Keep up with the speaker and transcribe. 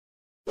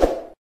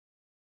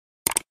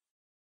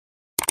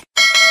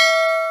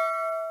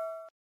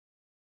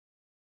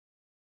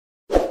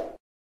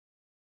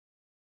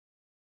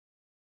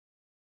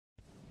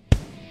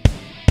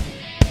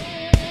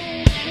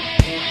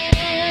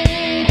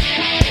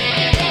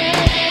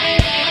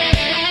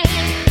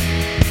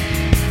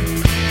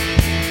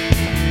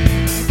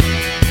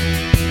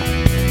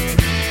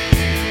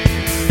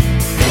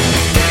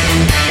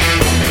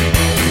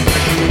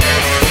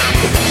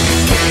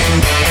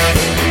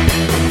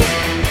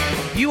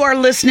You are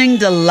listening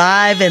to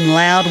Live and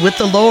Loud with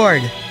the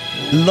Lord.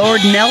 Lord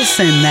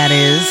Nelson, that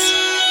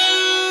is.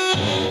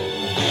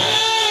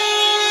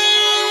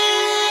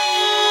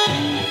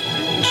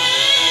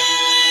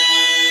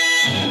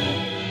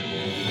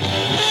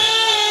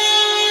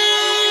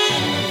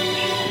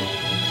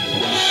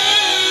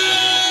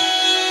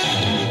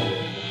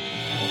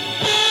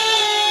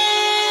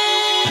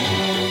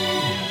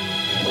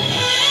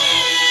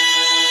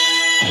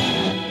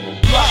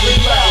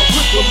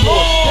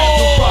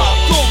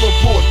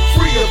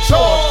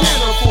 Charge,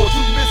 can't afford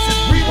to miss it,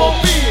 we won't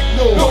be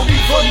ignored. No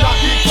need for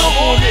knocking, come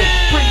on in.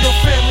 Bring your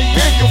family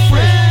and your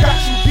friends. Got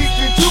you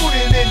geeked and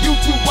tuning in,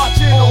 YouTube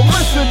watching or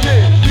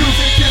listening.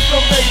 Music is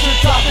the major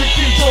topic,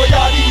 enjoy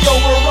audio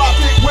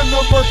erotic. When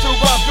the merch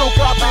arrives, no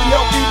copy,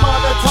 help me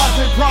monetize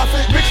and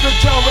profit. Mix the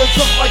genres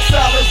up like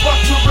salads,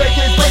 rock to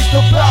reggae, break the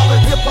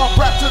ballad. Hip-hop,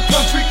 rap to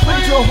country,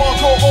 clean to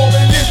hardcore, all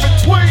in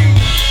between.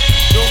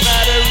 No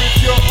matter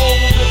if you're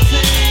old or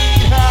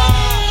teen,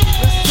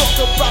 let's talk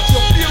about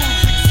your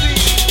music.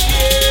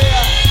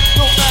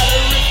 No matter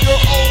if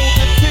you're old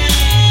or teen,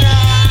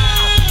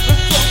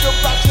 let's talk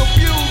about your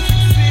music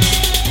scene.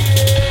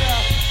 Yeah,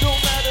 no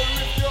matter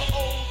if you're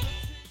old or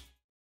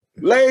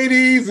teen.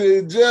 Ladies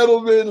and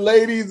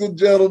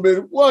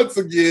gentlemen, once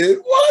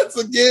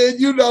again,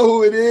 you know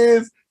who it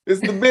is.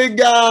 It's the big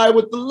guy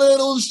with the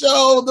little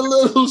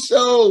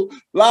show,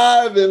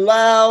 Live and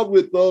Loud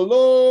with the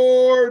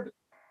Lord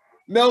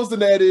Nelson,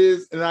 that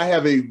is. And I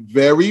have a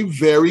very,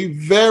 very,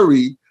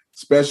 very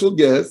special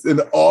guest, an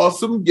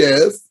awesome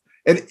guest,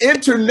 an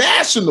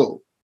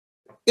international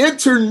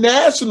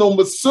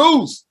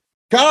masseuse,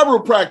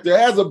 chiropractor,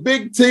 has a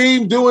big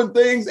team doing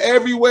things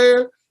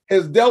everywhere,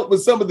 has dealt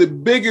with some of the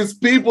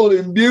biggest people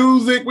in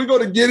music. We're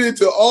going to get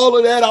into all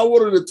of that. I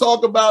wanted to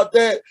talk about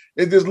that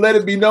and just let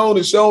it be known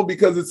and shown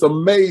because it's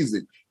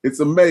amazing.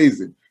 It's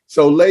amazing.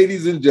 So,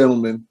 ladies and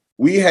gentlemen,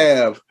 we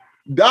have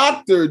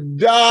Dr.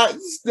 Dot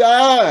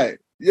Stein.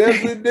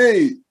 Yes,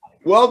 indeed.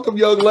 Welcome,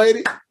 young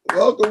lady.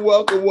 Welcome.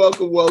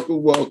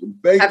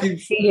 Thank Happy you.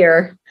 To be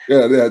here.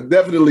 Yeah,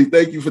 definitely.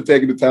 Thank you for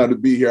taking the time to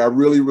be here. I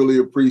really, really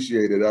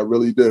appreciate it. I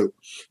really do.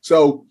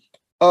 So,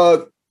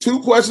 two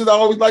questions I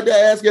always like to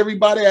ask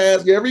everybody. I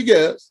ask every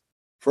guest.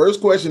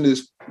 First question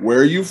is, where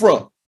are you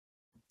from?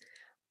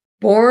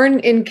 Born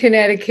in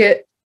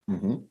Connecticut,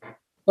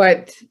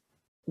 but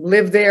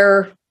lived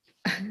there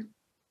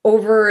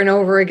over and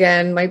over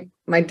again.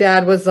 My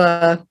dad was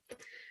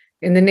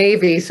in the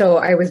Navy, so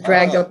I was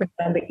dragged up and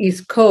down the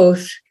East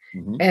Coast.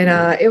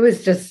 And it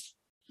was just,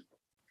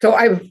 so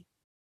I've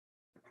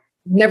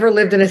never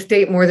lived in a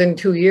state more than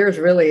 2 years,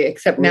 really,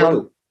 except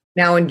now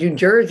in New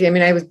Jersey. I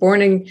mean, I was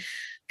born in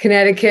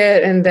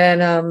Connecticut, and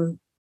then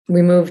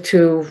we moved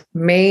to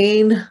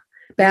Maine,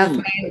 Bath,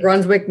 Maine,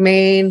 Brunswick,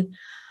 Maine.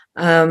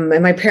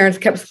 And my parents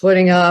kept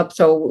splitting up.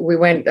 So we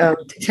went to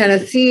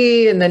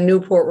Tennessee, and then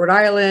Newport, Rhode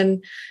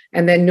Island,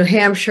 and then New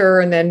Hampshire,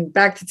 and then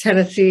back to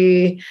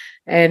Tennessee,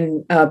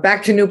 and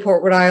back to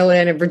Newport, Rhode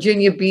Island, and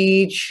Virginia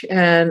Beach.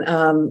 And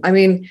I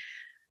mean,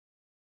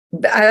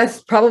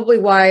 that's probably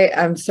why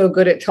I'm so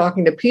good at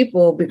talking to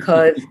people,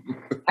 because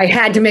I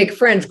had to make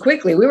friends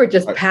quickly. We were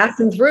just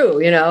passing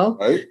through, you know.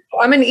 Right.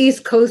 I'm an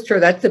East Coaster.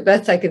 That's the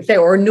best I could say,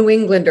 or a New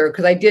Englander,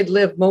 because I did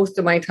live most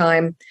of my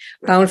time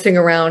bouncing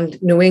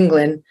around New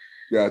England.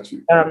 Got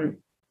you.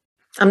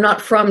 I'm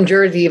not from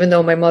Jersey, even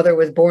though my mother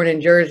was born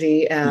in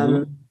Jersey.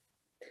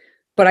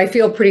 But I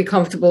feel pretty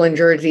comfortable in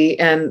Jersey,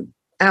 and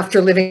after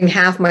living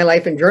half my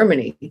life in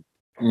Germany.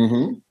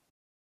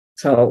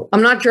 So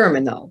I'm not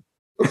German, though.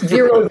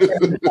 Zero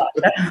German.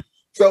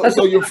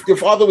 So your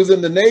father was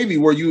in the Navy.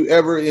 Were you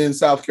ever in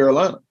South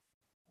Carolina?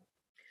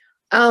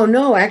 Oh,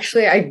 no,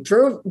 actually, I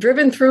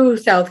driven through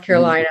South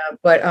Carolina,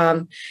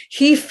 but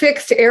he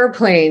fixed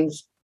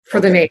airplanes for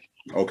the Navy.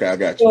 Okay, I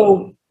got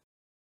you.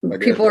 So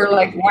people are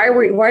like,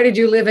 why did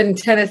you live in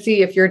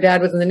Tennessee if your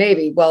dad was in the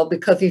Navy? Well,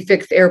 because he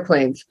fixed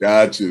airplanes.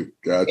 Got you.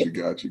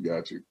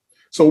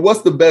 So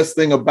what's the best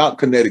thing about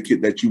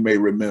Connecticut that you may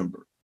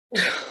remember?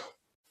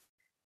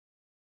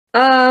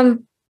 I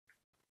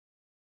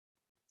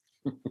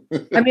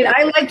mean,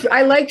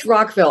 I liked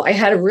Rockville. I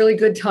had a really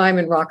good time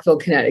in Rockville,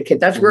 Connecticut.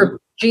 That's where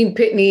Gene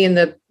Pitney and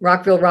the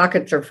Rockville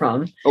Rockets are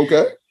from.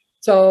 Okay.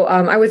 So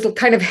I was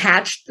kind of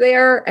hatched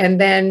there. And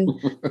then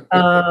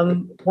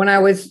when I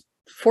was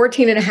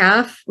 14 and a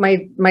half, my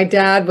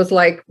dad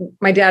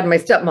and my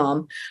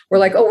stepmom were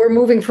like, oh, we're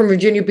moving from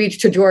Virginia Beach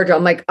to Georgia.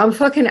 I'm like, I'm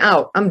fucking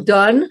out. I'm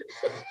done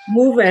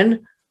moving.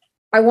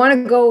 I want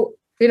to go,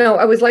 you know,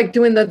 I was like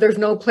doing the there's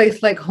no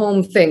place like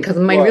home thing because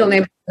my real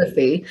name is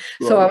Timothy.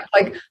 So I was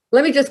like,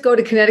 let me just go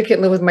to Connecticut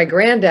and live with my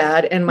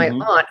granddad and my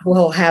aunt, who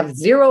will have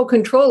zero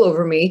control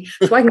over me,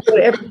 so I can go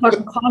to every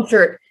fucking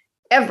concert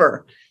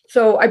ever.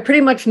 So I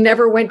pretty much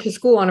never went to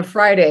school on a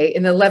Friday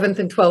in the 11th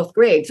and 12th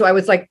grade. So I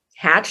was like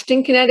hatched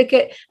in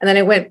Connecticut, and then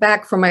I went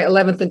back for my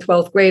 11th and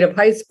 12th grade of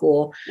high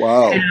school.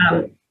 Wow.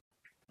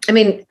 I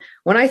mean,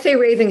 when I say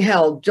raising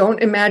hell,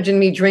 don't imagine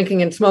me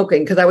drinking and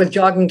smoking, because I was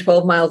jogging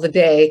 12 miles a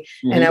day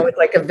and I was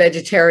like a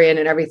vegetarian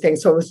and everything.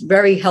 So it was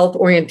very health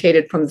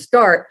orientated from the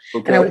start.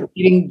 And I was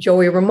eating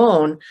Joey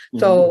Ramone.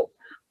 So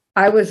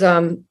I was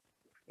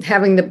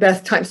having the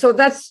best time. So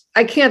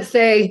I can't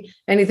say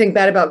anything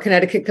bad about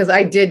Connecticut, because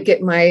I did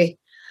get my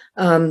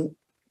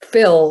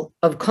fill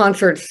of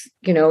concerts,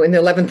 in the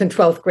 11th and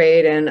 12th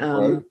grade.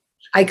 And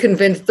I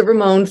convinced the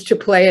Ramones to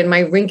play in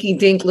my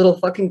rinky-dink little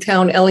fucking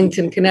town,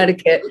 Ellington,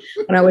 Connecticut,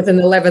 when I was in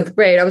the 11th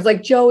grade. I was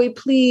like, Joey,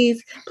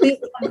 please come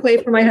play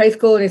for my high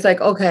school. And he's like,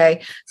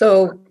 okay.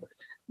 So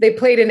they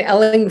played in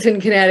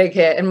Ellington,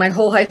 Connecticut, and my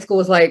whole high school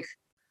was like,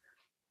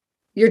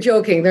 you're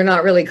joking. They're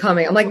not really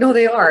coming. I'm like, no,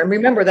 they are. And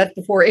remember, that's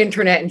before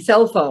internet and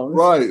cell phones.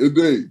 Right,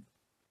 indeed.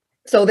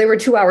 So they were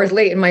 2 hours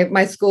late, and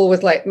my school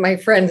was like, my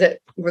friends at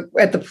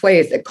the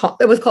place,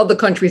 it was called the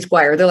Country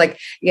Squire. They're like,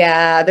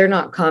 yeah, they're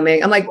not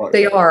coming. I'm like,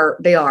 they are.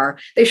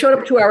 They showed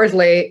up 2 hours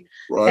late,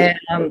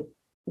 and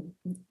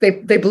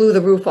they blew the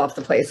roof off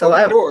the place. So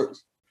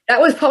that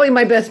was probably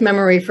my best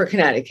memory for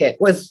Connecticut,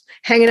 was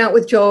hanging out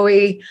with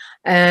Joey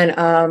and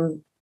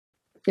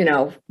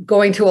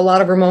going to a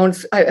lot of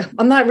Ramones.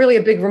 I'm not really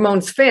a big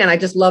Ramones fan. I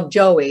just love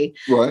Joey,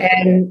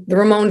 and the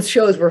Ramones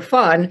shows were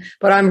fun.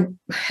 But I'm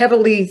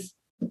heavily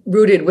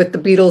rooted with the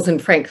Beatles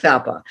and Frank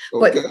Zappa.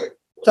 But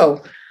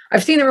so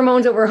I've seen the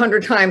Ramones over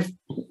 100 times,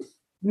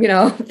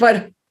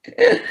 but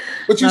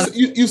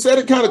you said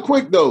it kind of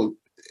quick though.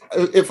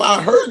 If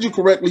I heard you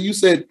correctly, you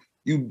said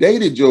you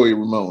dated Joey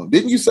Ramone.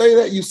 Didn't you say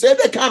that? You said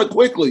that kind of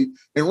quickly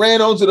and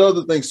ran on to the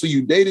other things. So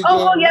you dated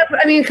Joey? Oh, yeah.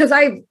 I mean, because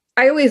I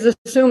always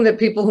assume that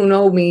people who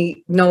know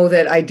me know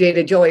that I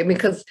dated Joey,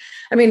 because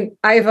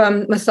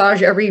I've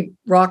massaged every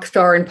rock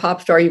star and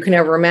pop star you can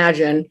ever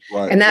imagine.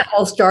 And that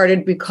all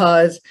started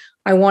because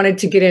I wanted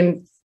to get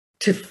in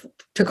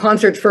to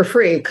concerts for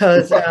free,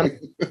 because so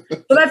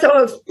that's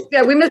all.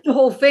 Yeah, we missed the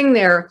whole thing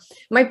there.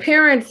 My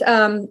parents,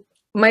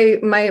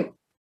 my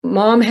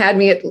mom had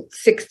me at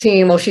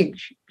 16. Well, she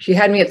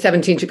had me at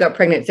 17. She got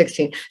pregnant at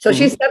 16. So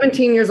she's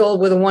 17 years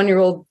old with a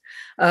 1-year-old,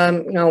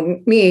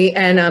 me,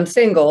 and I'm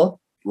single.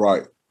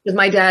 Right.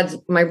 Because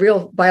my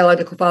real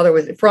biological father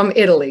was from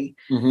Italy,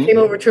 came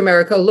over to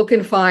America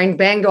looking fine,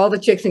 banged all the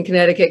chicks in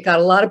Connecticut, got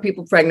a lot of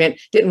people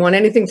pregnant, didn't want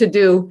anything to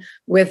do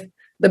with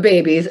the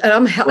babies. And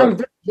I'm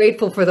very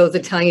grateful for those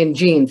Italian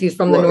genes. He's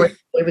from the North.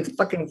 It was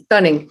fucking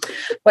stunning.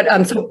 But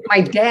so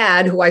my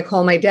dad, who I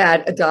call my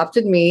dad,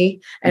 adopted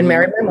me and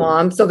married my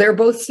mom. So they're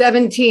both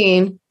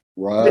 17.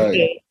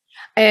 Right.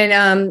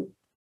 And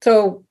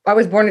so I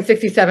was born in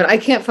 67. I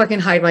can't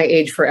fucking hide my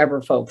age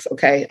forever, folks.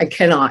 Okay. I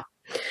cannot.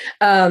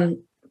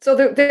 So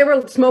they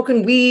were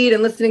smoking weed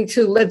and listening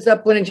to Led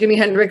Zeppelin and Jimi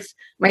Hendrix.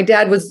 My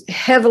dad was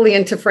heavily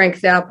into Frank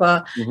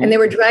Zappa, and they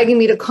were dragging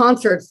me to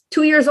concerts.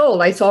 2 years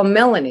old, I saw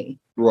Melanie.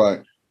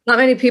 Right. Not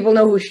many people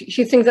know who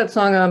she sings that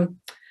song.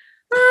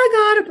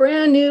 I got a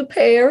brand new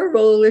pair of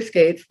roller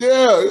skates. Yeah.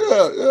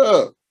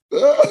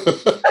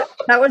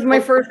 That was my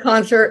first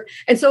concert.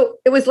 And so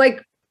it was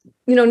like,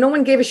 no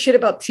one gave a shit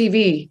about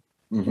TV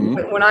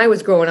when I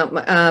was growing up.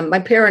 My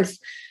parents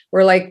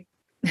were like,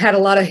 had a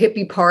lot of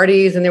hippie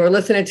parties, and they were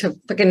listening to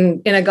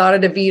fucking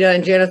Inagata DeVita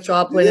and Janis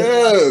Joplin.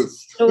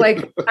 Yes. So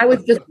like I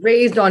was just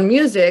raised on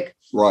music.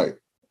 Right.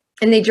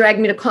 And they dragged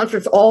me to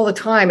concerts all the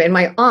time. And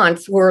my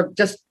aunts were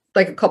just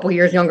like a couple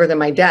years younger than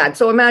my dad.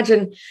 So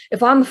imagine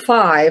if I'm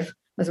 5,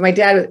 as my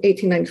dad was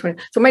 18, 19,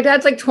 20. So my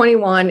dad's like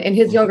 21 and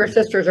his younger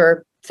sisters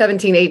are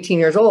 17, 18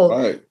 years old.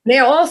 Right. They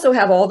also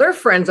have all their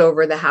friends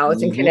over the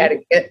house in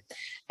Connecticut.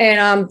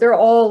 And they're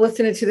all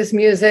listening to this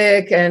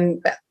music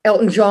and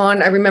Elton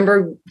John. I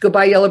remember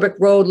Goodbye Yellow Brick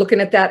Road, looking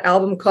at that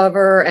album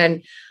cover.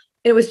 And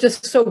it was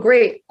just so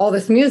great, all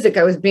this music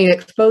I was being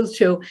exposed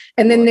to.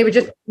 And then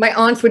my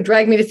aunts would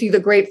drag me to see the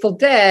Grateful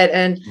Dead.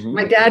 And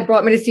my dad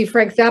brought me to see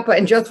Frank Zappa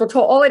and Jethro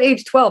Tull. All at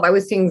age 12, I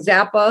was seeing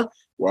Zappa.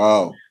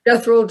 Wow.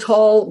 Jethro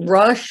Tull,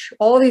 Rush,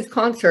 all these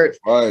concerts.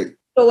 Right.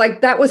 So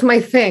like that was my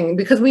thing,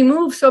 because we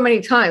moved so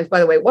many times, by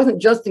the way. It wasn't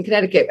just in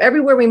Connecticut.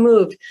 Everywhere we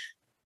moved,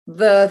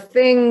 the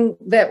thing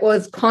that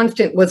was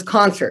constant was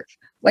concerts.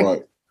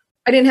 Like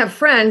I didn't have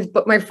friends,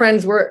 but my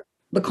friends were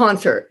the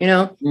concert,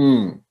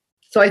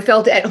 So I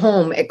felt at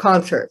home at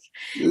concerts.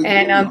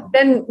 And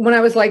then when I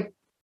was like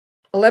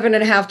 11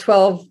 and a half,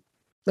 12,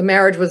 the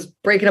marriage was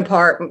breaking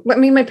apart. I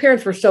mean, my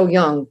parents were so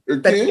young.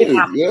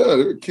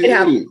 They're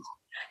kids.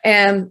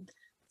 And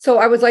so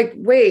I was like,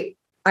 wait,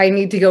 I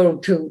need to go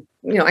to,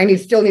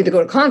 still need to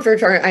go to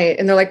concerts.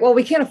 And they're like, well,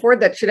 we can't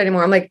afford that shit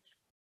anymore. I'm like,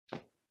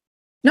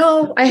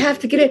 no, I have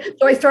to get it.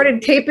 So I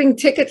started taping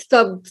ticket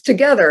stubs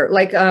together.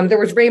 Like there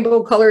was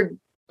rainbow colored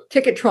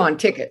Ticketron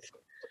tickets.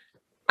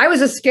 I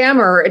was a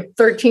scammer at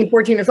 13,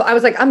 14 years old. I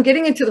was like, I'm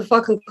getting into the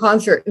fucking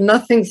concert.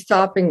 Nothing's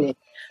stopping me.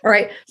 All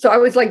right. So I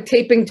was like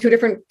taping 2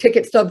 different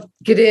ticket stubs,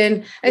 get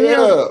in. And,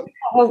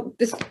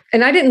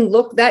 and I didn't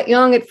look that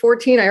young at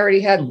 14. I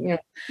already had,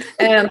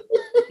 and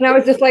I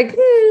was just like,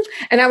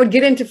 and I would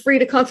get into free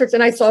to concerts,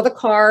 and I saw the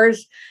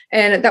Cars,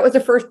 and that was the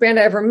first band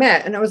I ever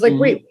met. And I was like,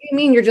 wait, what do you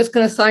mean you're just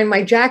going to sign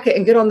my jacket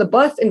and get on the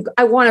bus? And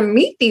I want to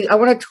meet these. I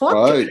want to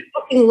talk to you.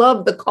 fucking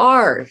love the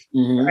cars,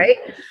 right?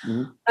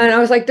 And I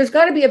was like, there's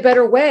got to be a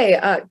better way.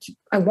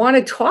 I want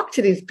to talk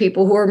to these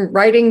people who are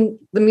writing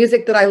the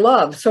music that I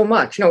love so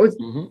much. You know,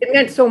 it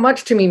meant so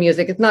much to me,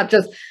 music. It's not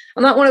just,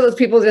 I'm not one of those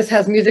people that just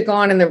has music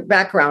on in the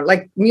background.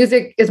 Like,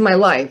 music is my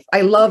life.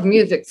 I love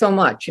music so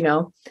much, you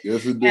know?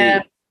 Yes, it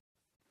did.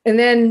 And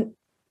then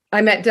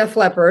I met Def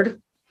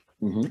Leppard.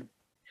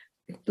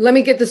 Let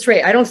me get this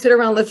straight. I don't sit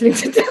around listening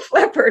to Def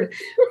Leppard,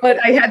 but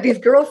I had these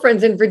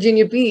girlfriends in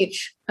Virginia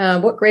Beach.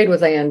 What grade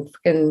was I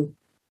in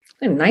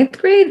ninth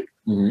grade?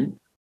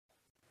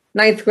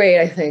 Ninth grade,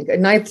 I think.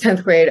 Ninth,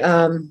 10th grade.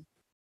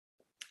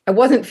 I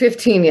wasn't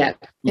 15 yet.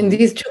 And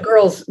these two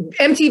girls,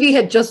 MTV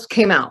had just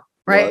came out,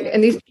 right?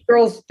 And these two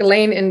girls,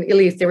 Elaine and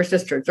Elise, they were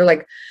sisters. They're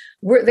like,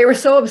 they were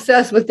so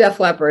obsessed with Def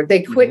Leppard.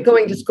 They quit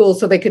going to school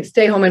so they could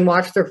stay home and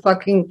watch their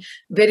fucking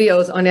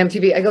videos on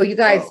MTV. I go, you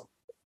guys,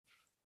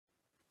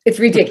 it's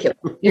ridiculous.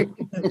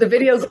 The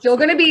video's still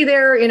going to be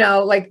there, you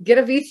know, like get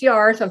a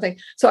VCR or something.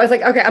 So I was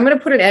like, okay, I'm going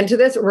to put an end to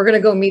this. We're going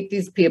to go meet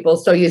these people.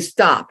 So you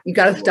stop. You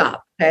got to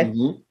stop. Okay.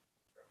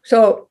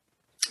 So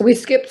we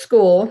skipped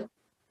school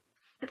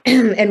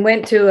and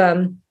went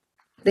to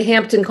the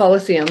Hampton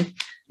Coliseum.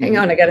 Hang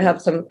on, I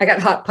got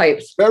hot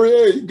pipes.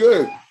 Very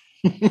good.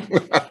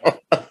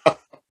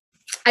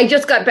 I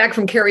just got back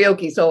from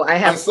karaoke, so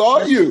I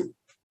saw you.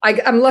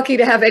 I'm lucky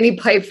to have any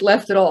pipes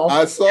left at all.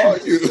 I saw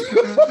you.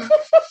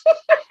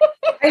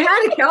 I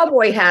had a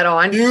cowboy hat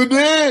on. You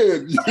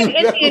did. An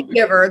Indian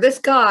giver. This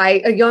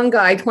guy, a young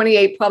guy,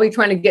 28, probably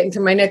trying to get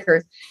into my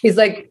knickers. He's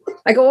like,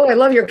 I go, oh, I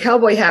love your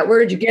cowboy hat. Where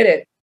did you get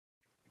it?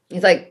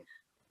 He's like,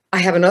 I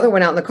have another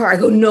one out in the car. I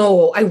go,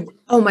 no,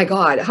 oh my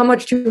God, how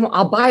much do you want?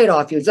 I'll buy it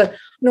off you. He's like,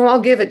 no,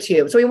 I'll give it to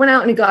you. So he went out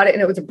and he got it,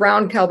 and it was a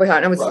brown cowboy hat.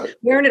 And I was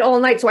wearing it all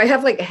night. So I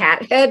have like a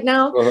hat head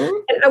now.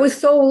 And I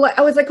was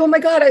like, oh my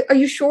God, are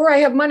you sure? I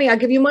have money. I'll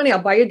give you money. I'll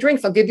buy you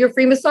drinks. I'll give you a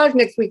free massage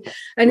next week.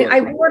 And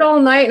I wore it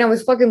all night, and I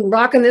was fucking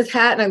rocking this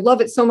hat, and I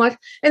love it so much.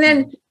 And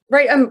then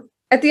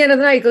at the end of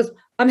the night, he goes,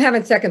 I'm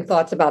having second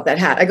thoughts about that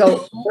hat. I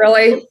go,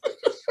 really?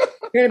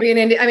 You're going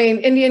to be an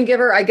Indian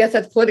giver. I guess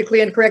that's politically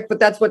incorrect, but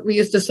that's what we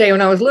used to say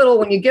when I was little,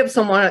 when you give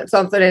someone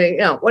something, and, you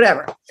know,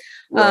 whatever.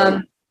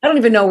 I don't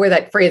even know where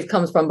that phrase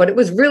comes from, but it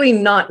was really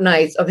not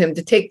nice of him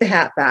to take the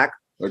hat back.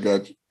 I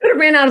got you. Could have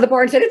ran out of the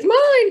bar and said, it's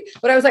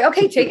mine. But I was like,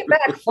 okay, take it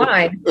back.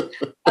 Fine.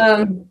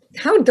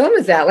 How dumb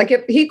is that? Like,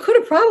 if he could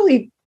have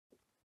probably,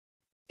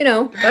 you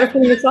know, got a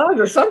free massage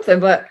or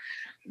something, but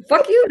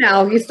fuck you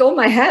now. You stole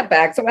my hat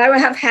back. So I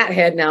have hat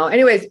head now.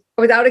 Anyways,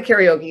 without a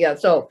karaoke yet.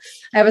 So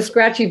I have a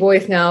scratchy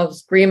voice now,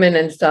 screaming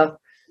and stuff.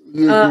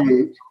 Back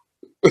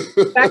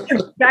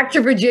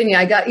to Virginia.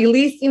 I got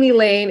Elise and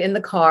Elaine in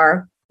the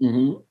car.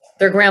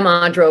 Their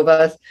grandma drove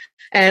us,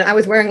 and I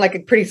was wearing like a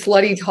pretty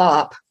slutty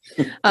top.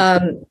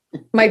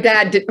 My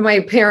dad and my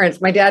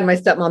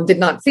stepmom did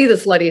not see the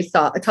slutty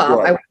top.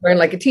 I was wearing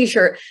like a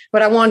t-shirt,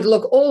 but I wanted to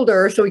look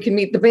older so we could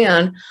meet the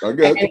band.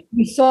 And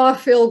we saw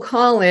Phil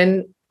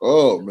Collins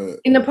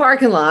in the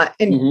parking lot,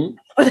 and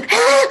I was like,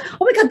 oh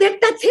my God,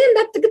 that's him.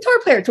 That's the guitar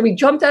player. So we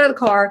jumped out of the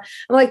car.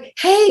 I'm like,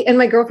 hey, and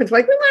my girlfriend's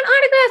like, we want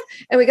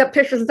autographs, and we got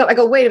pictures and stuff. I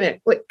go, wait a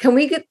minute, can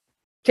we get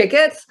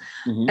tickets?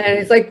 And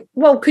it's like,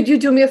 well, could you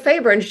do me a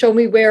favor and show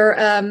me where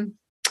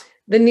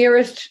the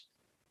nearest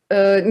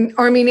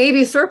Army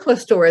Navy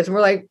surplus store is? And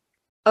we're like,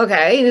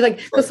 okay. And he's like,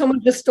 because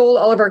someone just stole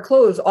all of our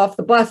clothes off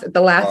the bus at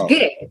the last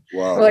gig.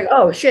 We're like,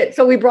 oh shit.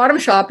 So we brought him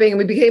shopping, and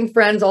we became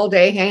friends all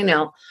day, hanging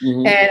out.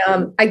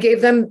 And I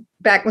gave them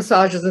back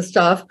massages and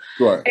stuff.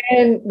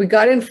 And we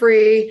got in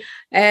free.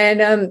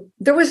 And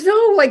there was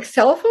no like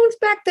cell phones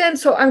back then.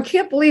 So I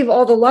can't believe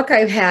all the luck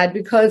I've had,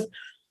 because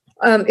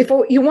if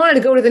you wanted to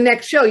go to the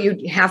next show,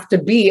 you'd have to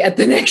be at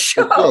the next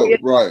show.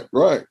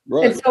 Right.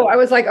 And so I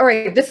was like, all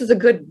right, this is a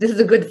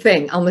good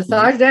thing. I'll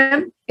massage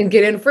them and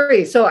get in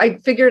free. So I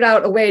figured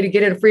out a way to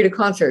get in free to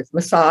concerts,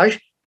 massage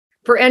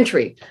for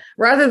entry,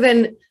 rather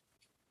than,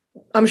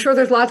 I'm sure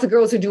there's lots of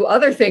girls who do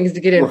other things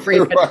to get in free.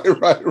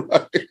 Right.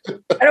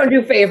 I don't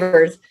do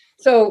favors.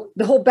 So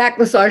the whole back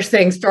massage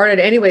thing started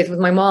anyways with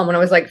my mom when I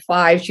was like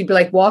 5. She'd be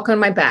like, walk on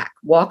my back.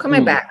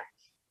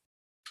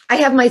 I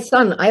have my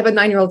son. I have a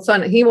 9-year-old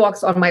son, and he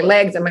walks on my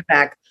legs and my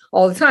back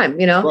all the time,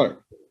 you know?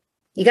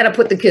 You got to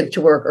put the kids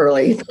to work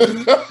early.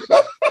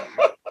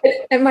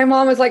 And my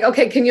mom was like,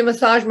 okay, can you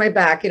massage my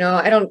back? You know,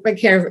 I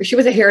can't. She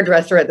was a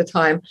hairdresser at the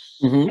time.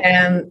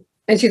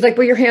 And she's like,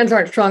 well, your hands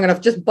aren't strong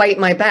enough. Just bite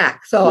my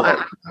back. So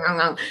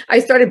I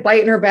started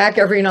biting her back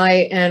every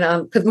night.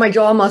 And because my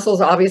jaw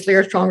muscles obviously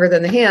are stronger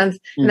than the hands.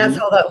 And that's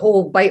how that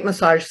whole bite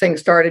massage thing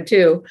started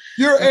too.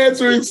 You're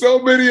answering so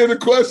many of the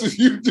questions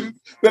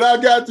that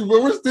I got to,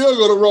 but we're still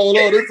going to roll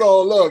on. It's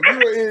all love. You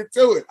were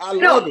into it. I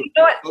love it. You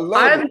know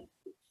what?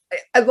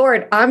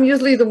 Lord, I'm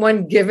usually the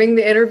one giving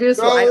the interview.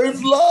 So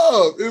it's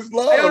love. It's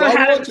love.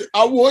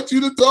 I want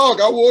you to talk.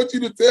 I want you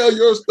to tell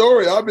your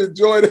story. I've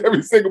enjoyed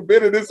every single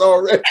bit of this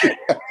already.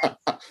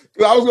 I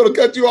was going to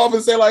cut you off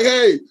and say like,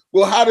 hey,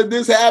 well, how did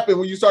this happen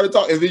when you started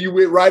talking? And then you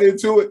went right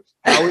into it,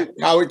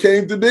 how it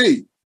came to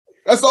be.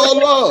 That's all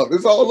love.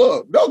 It's all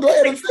love. No, go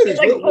ahead and finish.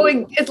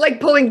 It's like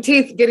pulling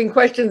teeth, getting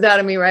questions out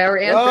of me, right? Or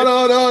answers.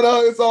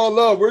 No. It's all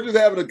love. We're just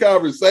having a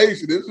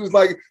conversation. This is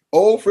like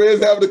old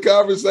friends having a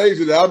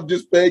conversation. I'm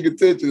just paying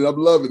attention. I'm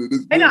loving it.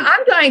 I know.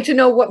 I'm dying to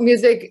know what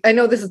music. I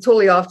know this is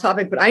totally off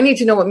topic, but I need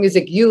to know what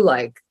music you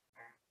like.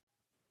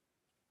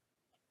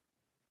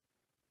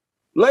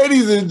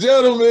 Ladies and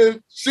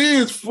gentlemen, she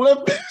is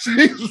flipping.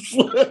 She's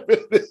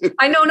flipping.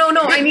 I know. No.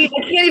 I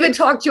can't even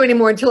talk to you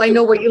anymore until I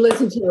know what you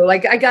listen to.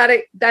 Like I got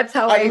it. That's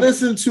how I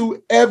listen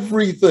to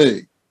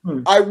everything.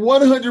 I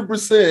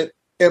 100%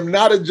 am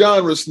not a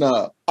genre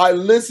snob. I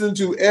listen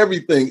to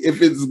everything.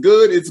 If it's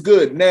good, it's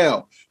good.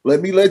 Now,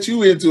 let me let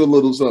you into a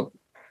little something.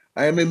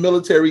 I am a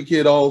military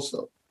kid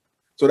also.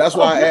 So that's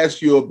why I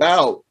asked you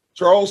about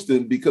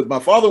Charleston, because my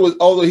father was,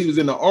 although he was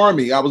in the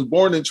Army, I was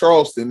born in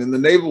Charleston and the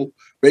naval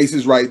base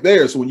is right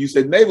there. So when you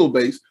said naval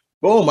base,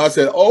 boom, I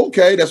said,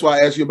 okay, that's why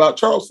I asked you about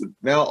Charleston.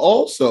 Now,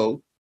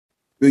 also,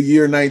 the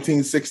year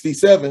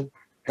 1967.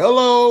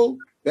 Hello,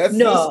 that's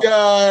this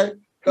guy.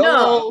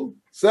 Hello,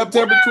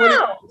 September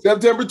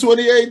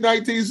 28,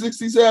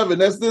 1967.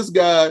 That's this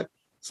guy.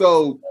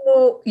 So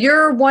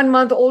you're 1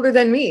 month older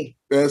than me.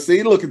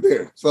 See, look at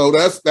there. So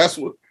that's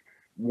what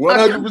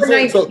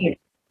 100%.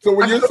 So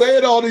when you're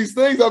saying all these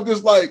things, I'm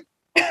just like,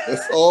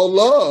 that's all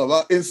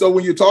love. And so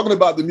when you're talking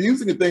about the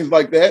music and things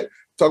like that,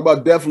 talk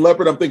about Def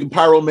Leppard, I'm thinking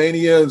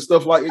Pyromania and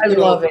stuff like that. I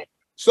love it.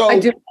 So I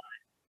do.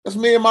 That's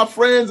me and my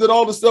friends and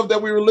all the stuff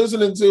that we were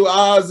listening to,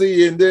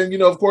 Ozzy, and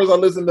then of course I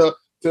listened to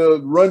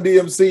Run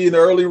DMC and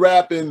early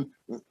rap and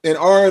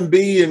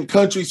R&B and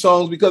country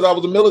songs because I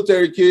was a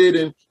military kid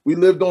and we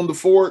lived on the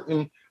fort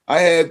and I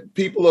had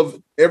people of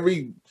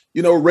every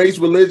race,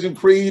 religion,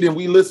 creed, and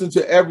we listened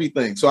to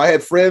everything. So I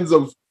had friends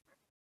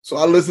so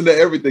I listened to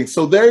everything.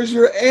 So there's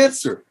your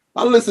answer.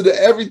 I listen to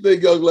everything,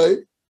 young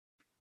lady.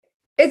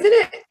 Isn't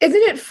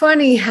it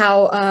funny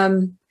how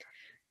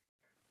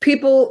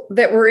people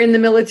that were in the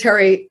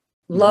military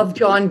love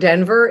John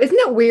Denver? Isn't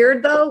it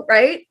weird though,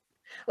 right?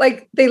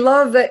 Like they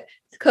love that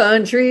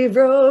country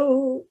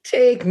road,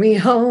 take me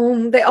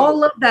home. They all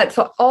love that.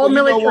 So all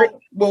military.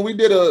 When we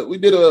did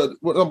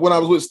when I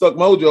was with Stuck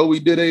Mojo, we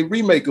did a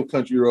remake of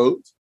Country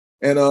Roads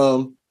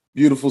and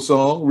beautiful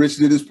song. Rich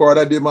did his part.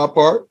 I did my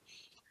part.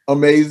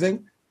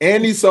 Amazing.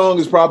 Andy's song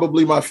is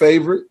probably my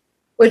favorite.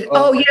 Yeah.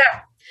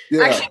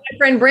 Actually, my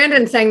friend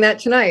Brandon sang that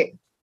tonight.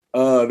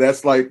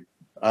 That's like,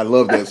 I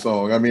love that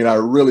song. I mean, I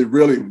really,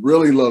 really,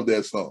 really love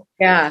that song.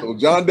 Yeah. So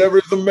John Denver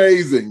is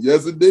amazing.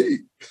 Yes,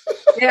 indeed.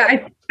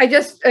 Yeah. I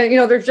just,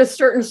 there's just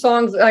certain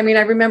songs. I mean,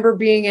 I remember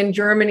being in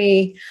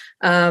Germany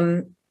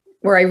where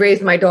I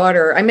raised my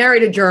daughter. I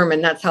married a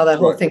German. That's how that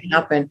whole thing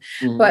happened.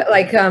 Mm-hmm. But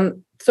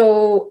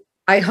so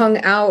I hung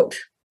out.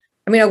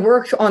 I mean, I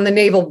worked on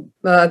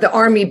the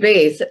Army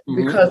base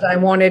because I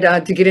wanted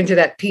to get into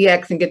that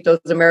PX and get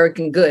those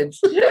American goods.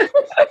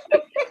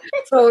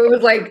 So it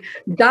was like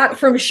dot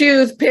from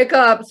shoes, pick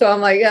up. So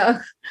I'm like,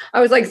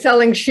 I was like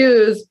selling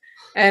shoes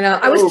and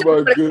I was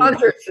still at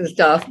concerts and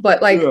stuff,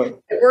 but I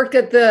worked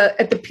at the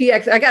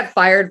PX. I got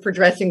fired for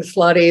dressing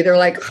slutty. They're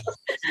like,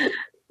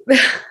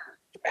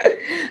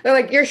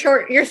 you're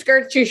short, your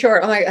skirt's too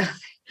short. I'm like,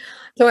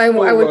 so I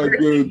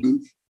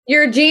would.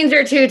 Your jeans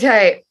are too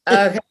tight.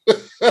 Okay.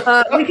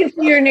 We can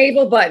see your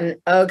navel button.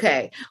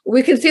 Okay.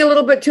 We can see a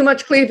little bit too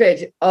much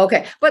cleavage.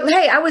 Okay. But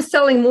hey, I was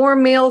selling more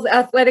males'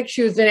 athletic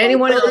shoes than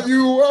anyone else.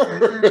 You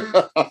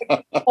were.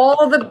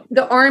 All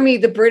the Army,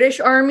 the British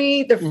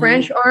Army, the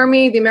French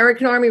Army, the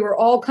American Army were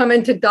all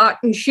coming to Dot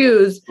and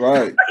Shoes.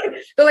 Right.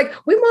 They're like,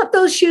 we want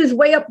those shoes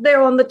way up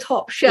there on the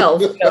top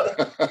shelf.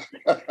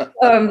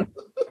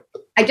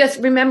 I just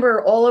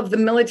remember all of the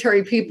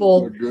military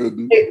people,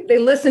 they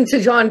listened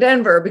to John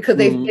Denver because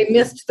they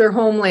missed their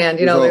homeland,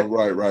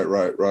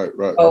 Right.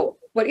 Oh,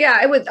 but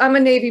yeah, I'm a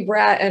Navy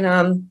brat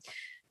and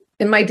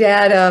my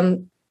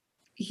dad,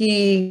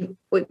 he,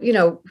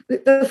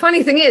 the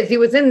funny thing is he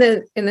was in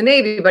the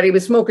Navy, but he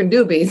was smoking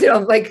doobies.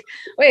 I'm like,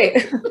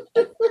 wait.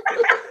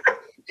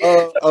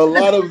 A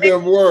lot of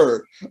them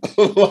were.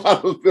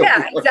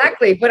 Yeah,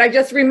 exactly. But I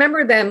just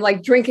remember them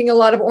like drinking a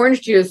lot of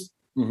orange juice.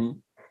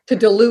 To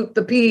dilute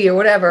the pee or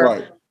whatever.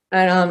 Right.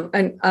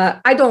 And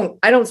I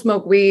don't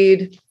smoke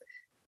weed.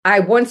 I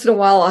once in a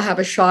while I'll have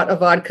a shot of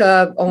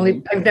vodka.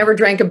 I've never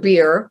drank a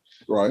beer.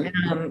 Right.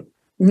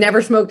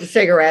 Never smoked a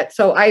cigarette.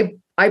 So I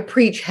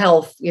preach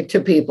health to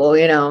people,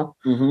 Where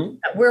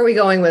are we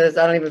going with this?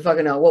 I don't even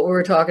fucking know what we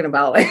were talking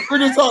about. We're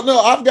just talking. No,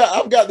 I've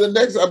got the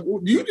next.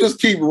 You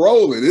just keep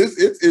rolling.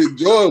 It's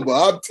enjoyable.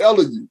 I'm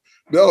telling you.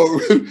 No,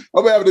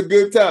 I'm having a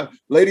good time.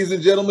 Ladies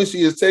and gentlemen,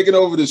 she is taking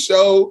over the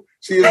show.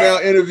 She is now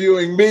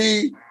interviewing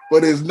me,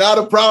 but it's not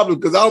a problem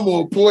because I'm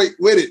on point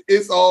with it.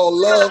 It's all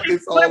love.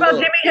 It's all love. What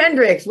about Jimi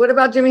Hendrix? What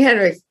about Jimi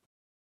Hendrix?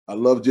 I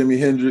love Jimi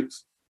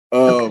Hendrix.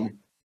 I'm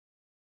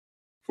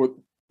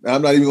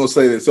not even going to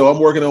say that. So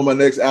I'm working on my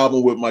next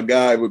album with my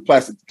guy with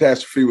Plastic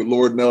Catastrophe with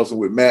Lord Nelson,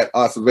 with Matt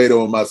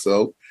Acevedo and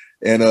myself.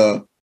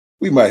 And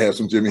we might have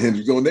some Jimi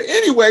Hendrix on there.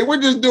 Anyway,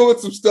 we're just doing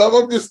some stuff.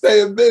 I'm just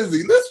staying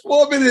busy. This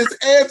woman is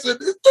answered.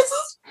 This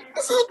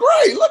is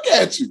great. Look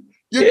at you.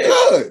 You're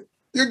good.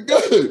 You're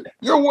good.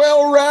 You're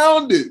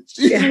well-rounded.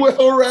 She's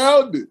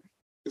well-rounded.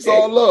 It's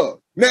all love.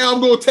 Now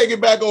I'm going to take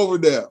it back over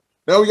there.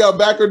 Now we got to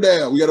back her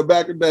down. We got to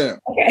back her down.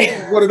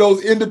 Okay. One of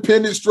those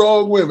independent,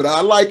 strong women.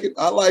 I like it.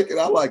 I like it.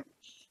 I like it.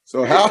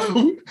 So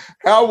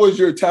how was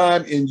your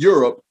time in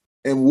Europe,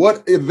 and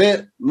what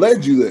event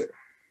led you there?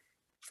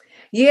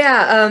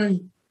 Yeah.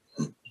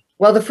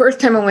 Well, the first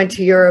time I went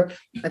to Europe,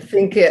 I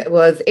think it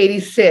was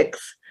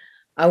 86.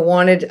 I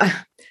wanted,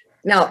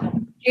 now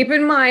keep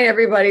in mind,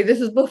 everybody,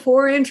 this is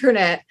before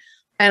internet.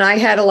 And I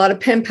had a lot of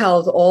pen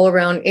pals all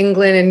around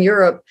England and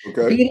Europe.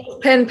 Okay.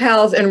 Beatles pen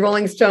pals and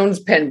Rolling Stones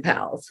pen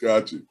pals.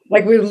 Gotcha.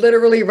 Like we would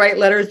literally write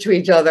letters to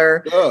each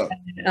other.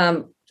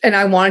 And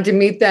I wanted to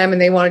meet them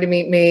and they wanted to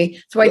meet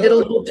me. So I did a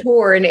little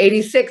tour in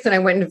 86 and I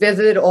went and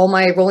visited all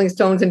my Rolling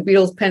Stones and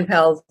Beatles pen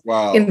pals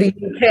in the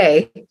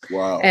UK.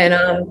 Wow.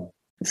 And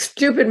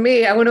stupid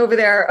me, I went over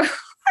there.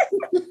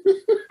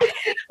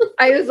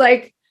 I was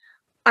like,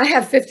 I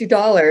have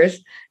 $50.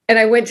 And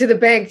I went to the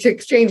bank to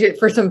exchange it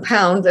for some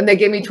pounds and they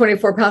gave me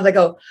 24 pounds. I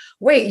go,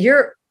 wait,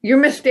 you're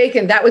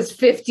mistaken. That was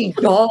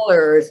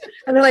 $50.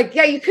 And they're like,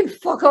 yeah, you can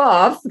fuck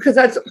off because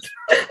that's.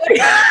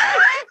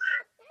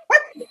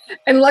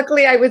 And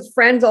luckily I was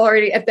friends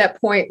already at that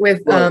point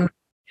with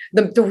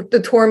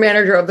the tour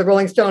manager of the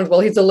Rolling Stones. Well,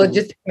 he's a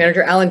logistic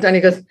manager, Alan Dunn.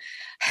 He goes,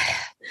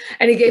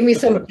 and he gave me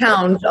some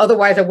pounds.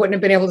 Otherwise I wouldn't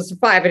have been able to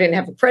survive. I didn't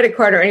have a credit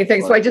card or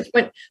anything. So I just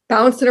went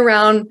bouncing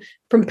around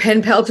from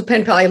pen pal to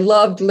pen pal. I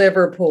loved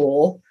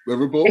Liverpool.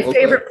 My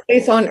favorite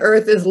place on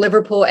earth is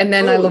Liverpool. And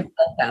then I love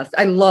Belfast.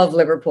 I love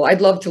Liverpool.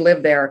 I'd love to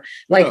live there.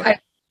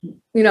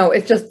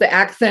 It's just the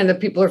accent, the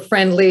people are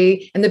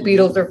friendly and the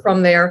Beatles are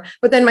from there.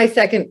 But then my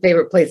second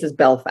favorite place is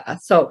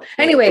Belfast. So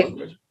anyway,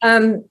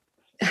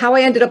 how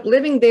I ended up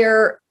living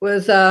there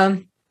was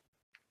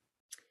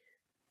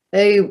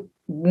they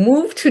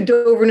moved to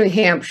Dover, New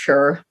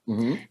Hampshire.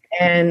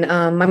 And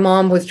my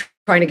mom was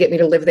trying to get me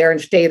to live there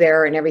and stay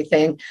there and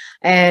everything.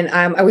 And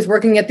I was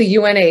working at the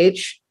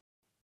UNH.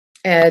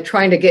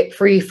 Trying to get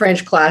free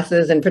French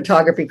classes and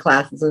photography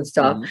classes and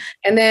stuff.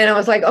 And then I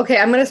was like, okay,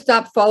 I'm going to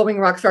stop following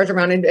rock stars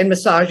around and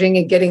massaging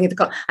and getting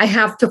into I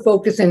have to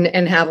focus and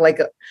have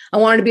I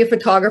wanted to be a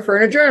photographer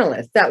and a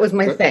journalist. That was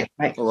my thing.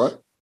 Right. All right.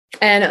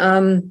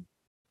 And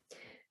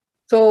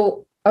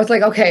so I was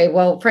like, okay,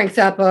 well, Frank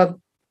Zappa,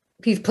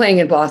 he's playing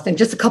in Boston,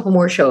 just a couple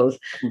more shows.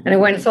 And I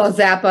went and saw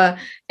Zappa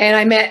and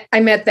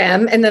I met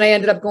them. And then I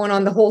ended up going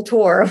on the whole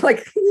tour. I'm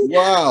like,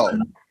 wow.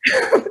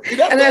 See,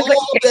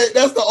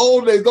 that's the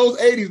old days, those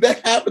 80s.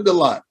 That happened a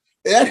lot.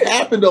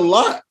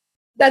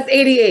 That's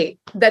 88.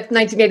 That's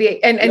 1988.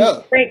 And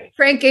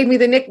Frank gave me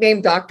the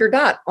nickname Dr.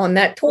 Dot on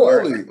that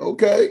tour. Really?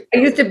 Okay. I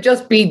used to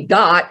just be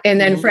Dot. And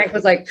then Frank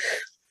was like,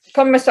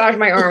 come massage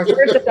my arms.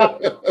 Where's the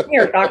doctor?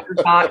 Here, Dr.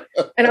 Dot.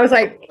 And I was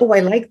like, oh, I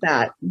like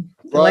that.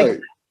 Right.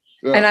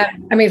 Yeah. And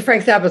I mean,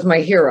 Frank Zappa's my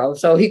hero.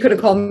 So he could have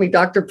called me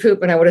Dr.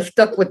 Poop and I would have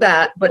stuck with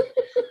that. But,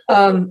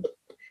 and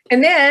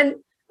then,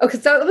 okay,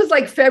 so it was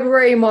like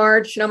February,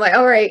 March, and I'm like,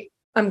 all right,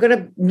 I'm going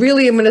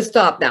to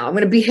stop now. I'm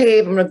going to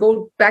behave. I'm going to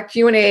go back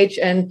to UNH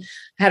and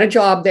had a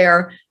job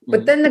there.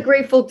 But then the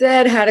Grateful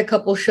Dead had a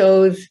couple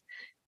shows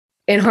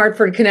in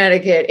Hartford,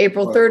 Connecticut,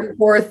 April 3rd and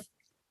 4th,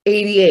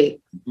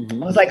 88. I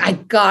was like, I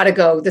got to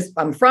go.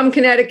 I'm from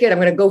Connecticut. I'm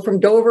going to go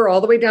from Dover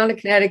all the way down to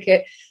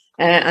Connecticut.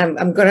 And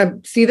I'm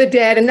going to see the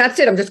Dead. And that's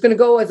it. I'm just going to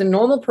go as a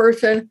normal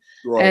person.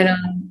 Right.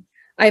 And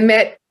I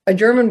met a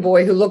German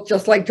boy who looked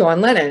just like John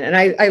Lennon. And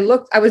I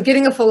was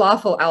getting a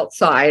falafel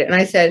outside and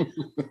I said,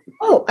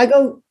 I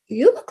go,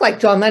 you look like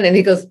John Lennon.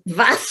 He goes,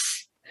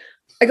 was?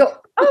 I go,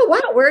 oh,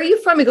 wow. Where are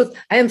you from? He goes,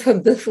 I am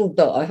from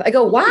Düsseldorf. I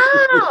go,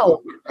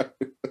 wow.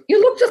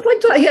 You look just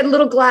like John. He had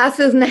little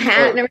glasses and the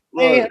hat and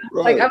everything.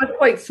 Like I was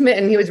quite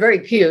smitten. He was very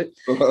cute.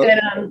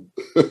 And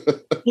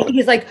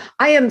he's like,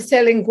 I am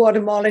selling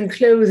Guatemalan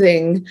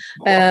clothing.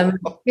 How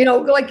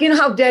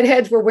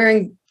Deadheads were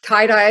wearing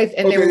tie-dyes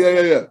and they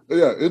were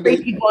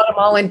crazy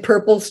Guatemalan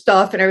purple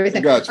stuff and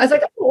everything. Gotcha. I was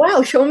like, oh,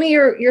 wow, show me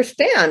your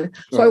stand.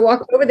 So I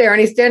walked over there and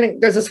he's standing,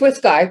 there's a Swiss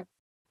guy.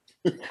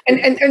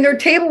 and their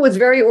table was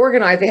very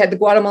organized. They had the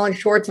Guatemalan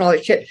shorts and all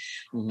that shit.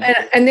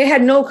 And they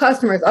had no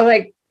customers. I was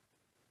like,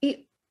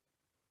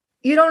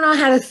 you don't know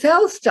how to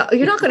sell stuff.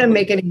 You're not going to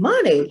make any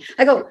money.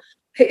 I go,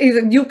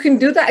 hey, you can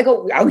do that? I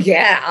go, oh,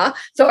 yeah.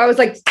 So I was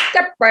like,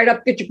 step right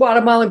up, get your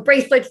Guatemalan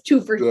bracelets,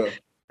 $2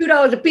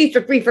 a piece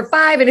or 3 for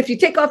 $5. And if you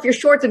take off your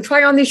shorts and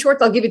try on these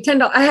shorts, I'll give you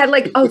 $10. I had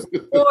like a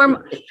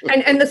storm.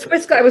 And the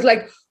Swiss guy was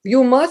like,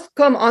 you must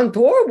come on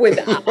tour with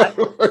us.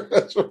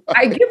 That's right.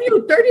 I give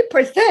you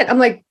 30%. I'm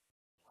like,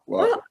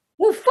 wow.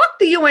 Well, fuck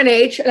the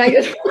UNH. And I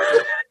just,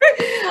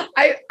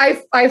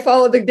 I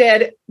followed the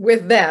Dead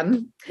with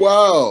them.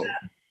 Wow.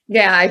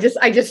 Yeah, I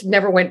just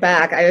never went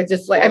back. I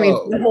just like,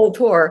 the whole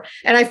tour.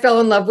 And I fell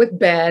in love with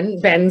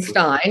Ben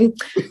Stein.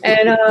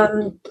 And,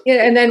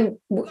 and then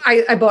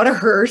I bought a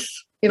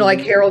hearse.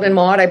 Like Harold and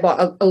Maude, I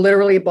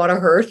literally bought a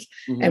hearse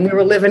and we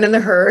were living in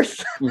the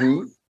hearse.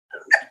 Living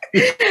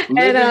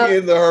in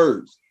the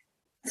hearse.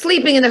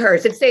 Sleeping in the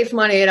hearse. It saves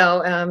money,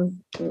 rather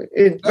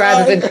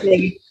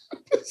than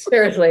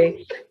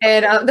Seriously.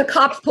 And the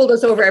cops pulled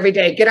us over every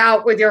day. Get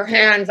out with your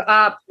hands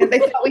up. And they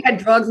thought we had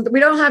drugs. We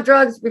don't have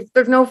drugs.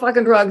 There's no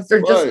fucking drugs.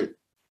 They're just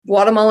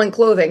Guatemalan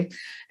clothing.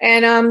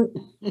 And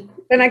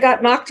then I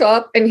got knocked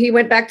up and he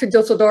went back to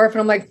Dusseldorf.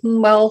 And I'm like,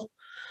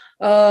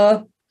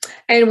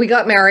 and we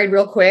got married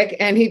real quick.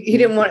 And he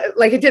didn't want,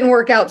 like, it didn't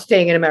work out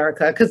staying in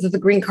America because of the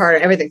green card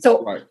and everything.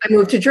 So I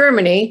moved to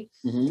Germany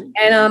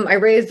and I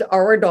raised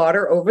our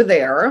daughter over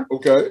there.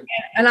 Okay.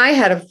 And I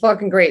had a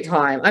fucking great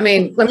time. I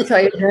mean, let me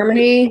tell you,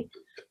 Germany,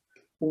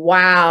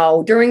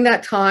 wow. During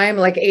that time,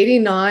 like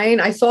 89,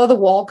 I saw the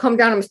wall come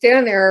down. I'm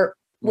standing there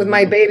with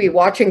my baby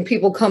watching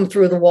people come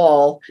through the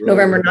wall,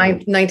 November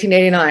 9th,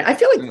 1989. I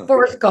feel like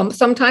Forrest Gump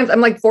sometimes. I'm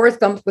like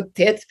Forrest Gump with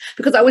tits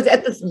because I was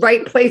at the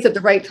right place at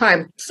the right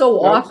time. So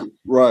awesome.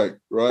 Right.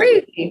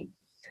 Crazy.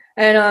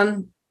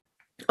 And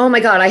oh my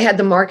God, I had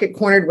the market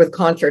cornered with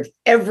concerts.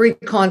 Every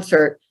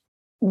concert,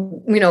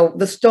 you know,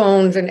 the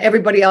Stones and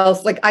everybody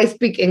else. Like I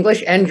speak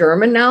English and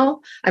German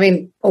now. I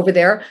mean, over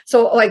there.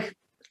 So like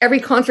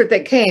every concert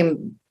that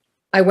came,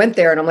 I went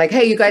there and I'm like,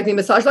 hey, you guys need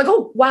massage? Like,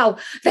 oh, wow.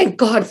 Thank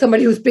God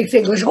somebody who speaks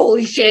English.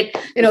 Holy shit.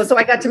 You know, so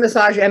I got to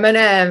massage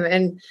Eminem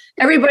and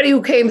everybody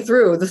who came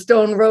through, the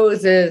Stone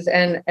Roses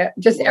and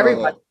just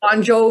everybody,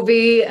 Bon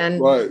Jovi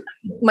and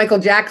Michael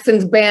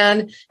Jackson's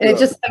band. And it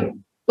just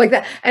like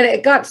that. And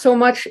it got so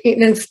much,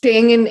 and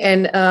Sting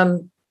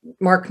and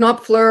Mark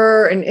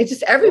Knopfler and it's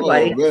just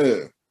everybody. Oh,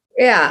 man.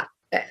 Yeah.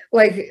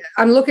 Like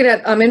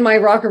I'm in my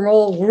rock and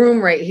roll room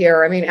right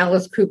here. I mean,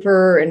 Alice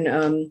Cooper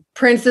and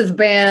Prince's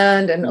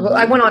band. And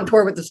I went on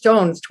tour with the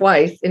Stones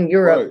twice in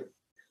Europe.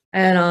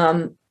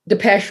 And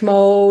Depeche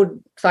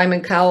Mode,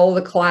 Simon Cowell,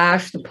 The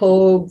Clash, The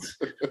Pogues,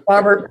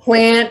 Robert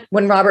Plant.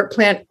 When Robert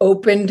Plant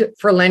opened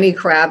for Lenny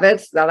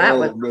Kravitz. Now that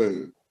was,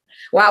 man.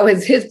 Wow,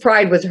 his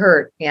pride was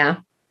hurt. Yeah.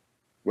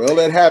 Well,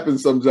 that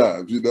happens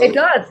sometimes, you know. It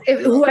does.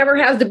 Whoever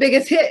has the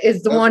biggest hit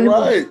is the one.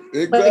 Right,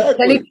 exactly.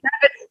 Lenny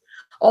Kravitz,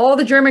 all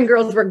the German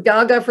girls were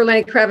gaga for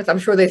Lenny Kravitz. I'm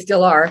sure they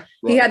still are.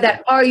 He had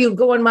that, Are You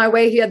Going My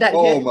Way? He had that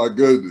hit. My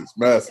goodness,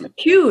 massive.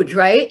 Huge,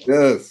 right?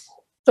 Yes.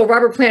 So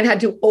Robert Plant had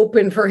to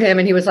open for him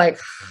and he was like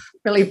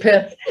really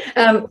pissed.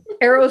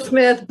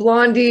 Aerosmith,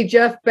 Blondie,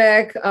 Jeff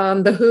Beck,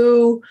 The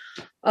Who,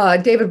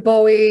 David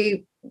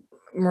Bowie,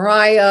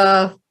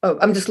 Mariah.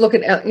 I'm just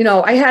looking at, you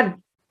know, I had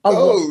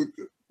love.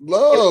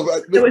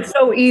 It was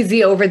so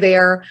easy over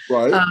there.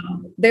 Right.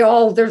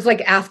 There's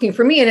like asking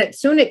for me. And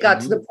it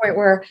got to the point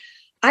where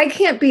I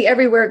can't be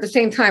everywhere at the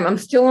same time. I'm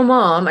still a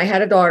mom. I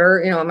had a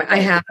daughter, you know, I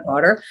have a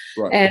daughter.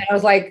 And I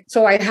was like,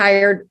 so I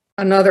hired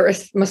another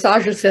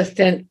massage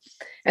assistant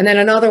and then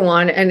another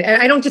one. And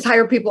I don't just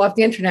hire people off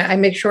the internet. I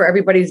make sure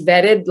everybody's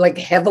vetted like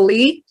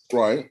heavily.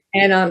 Right.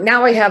 And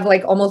now I have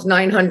like almost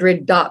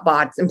 900 dot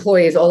bots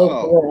employees all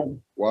over the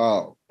world.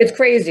 Wow. It's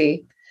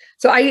crazy.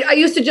 So I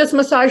used to just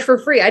massage for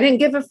free. I didn't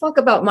give a fuck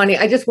about money.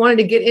 I just wanted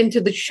to get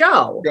into the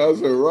show. You guys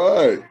are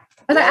right.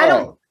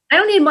 I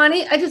don't need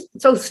money.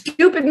 So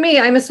stupid me,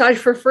 I massage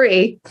for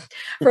free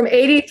from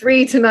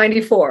 83 to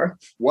 94.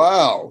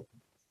 Wow.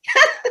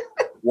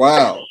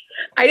 Wow.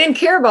 I didn't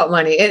care about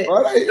money. I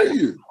hear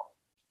you.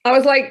 I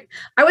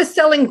was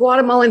selling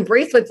Guatemalan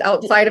bracelets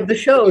outside of the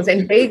shows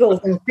and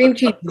bagels and cream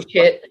cheese and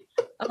shit.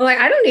 I'm like,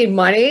 I don't need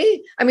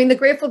money. I mean, the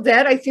Grateful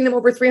Dead, I've seen them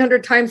over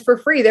 300 times for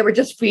free. They were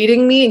just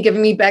feeding me and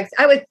giving me back.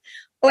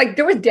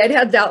 There was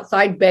deadheads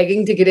outside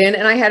begging to get in,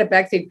 and I had a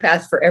backstage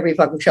pass for every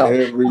fucking show.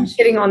 I'm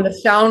sitting on the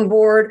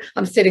soundboard.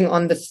 I'm sitting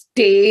on the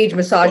stage,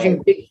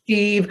 massaging Big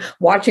Steve,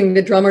 watching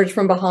the drummers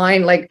from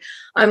behind. Like,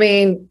 I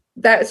mean,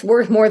 that's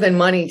worth more than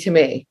money to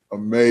me.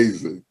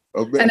 Amazing.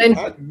 And then,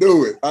 I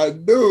knew it. I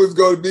knew it was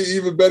going to be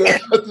even better than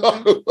I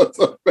thought it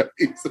was.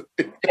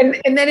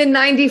 Amazing. And then in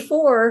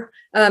 94,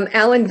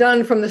 Alan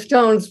Dunn from the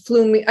Stones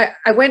flew me.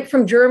 I went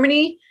from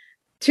Germany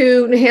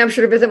to New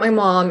Hampshire to visit my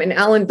mom, and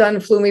Alan Dunn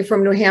flew me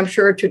from New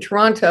Hampshire to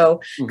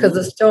Toronto because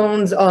the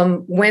Stones,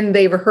 when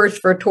they rehearse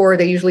for a tour,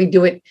 they usually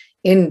do it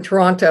in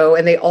Toronto,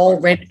 and they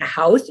all rent a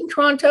house in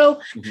Toronto.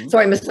 So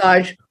I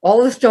massaged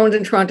all the Stones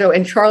in Toronto,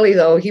 and Charlie,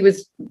 though, he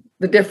was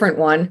the different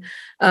one.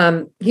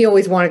 He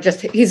always wanted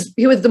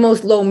he was the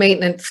most low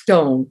maintenance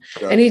Stone,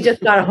 and he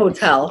just got a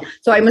hotel.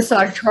 So I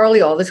massaged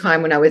Charlie all the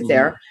time when I was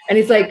there, and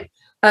he's like,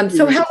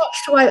 so how much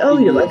do I owe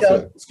you? I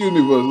go, excuse me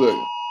for a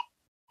second.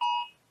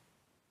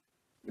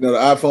 You know, the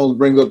iPhones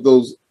bring up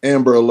those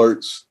Amber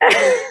Alerts.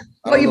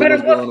 Well, you better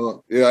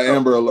look. Yeah,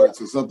 Amber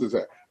Alerts or something.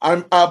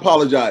 I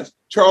apologize.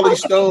 Charlie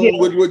Stone,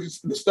 what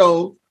the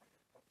Stone?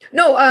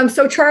 No,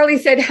 so Charlie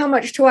said, how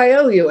much do I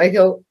owe you? I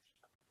go,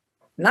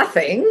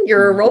 nothing.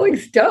 You're a Rolling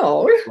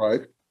Stone.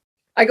 Right.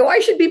 I go, I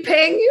should be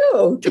paying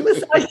you to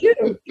massage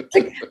you. It's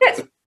like,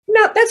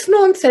 that's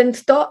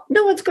nonsense, Dot.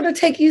 No one's going to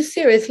take you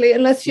seriously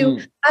unless you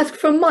ask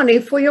for money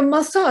for your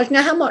massage.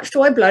 Now, how much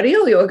do I bloody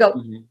owe you? I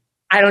go,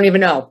 I don't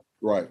even know.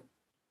 Right.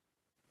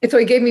 And so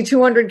he gave me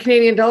 200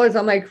 Canadian dollars.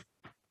 I'm like,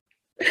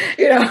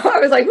 you know, I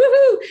was like,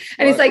 woohoo.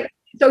 And he's like,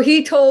 so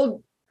he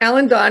told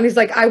Alan Dunn, he's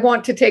like, I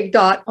want to take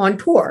Dot on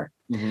tour.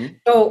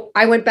 So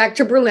I went back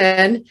to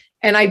Berlin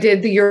and I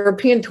did the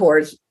European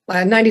tours,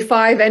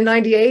 95 and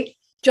 98,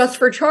 just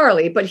for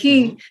Charlie. But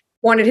he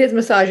wanted his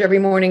massage every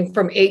morning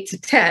from 8 to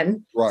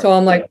 10. Right. So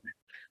I'm like,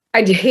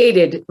 I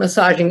hated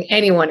massaging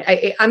anyone.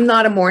 I'm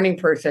not a morning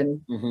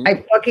person. Mm-hmm.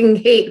 I fucking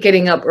hate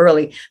getting up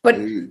early. But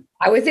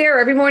I was there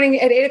every morning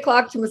at 8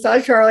 o'clock to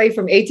massage Charlie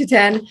from 8 to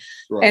 10.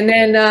 Right. And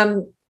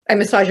then I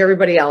massage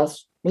everybody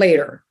else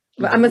later.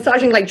 Mm-hmm. I'm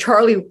massaging like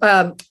Charlie,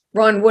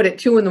 Ron Wood at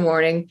 2 in the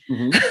morning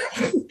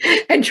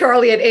and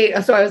Charlie at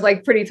 8. So I was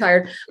like pretty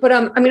tired. But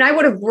I mean, I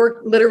would have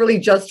worked literally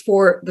just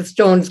for the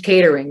Stones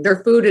catering.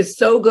 Their food is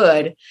so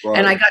good. Right.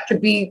 And I got to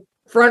be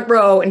front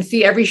row and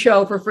see every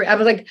show for free. I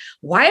was like,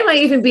 why am I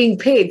even being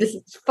paid? This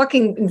is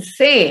fucking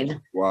insane.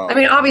 Wow. I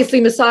mean,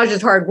 obviously massage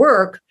is hard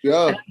work.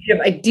 Yeah. I give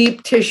a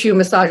deep tissue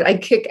massage. I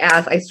kick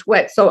ass. I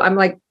sweat. So I'm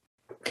like,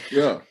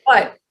 yeah.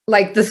 But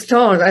like the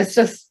Stones,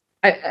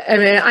 I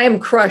mean, I am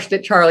crushed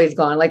that Charlie's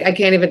gone. Like, I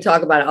can't even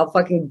talk about it. I'll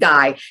fucking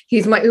die. He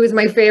was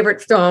my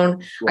favorite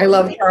Stone. Right. I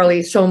love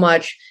Charlie so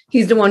much.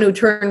 He's the one who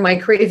turned my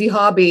crazy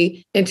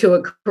hobby into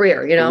a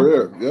career, you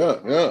know?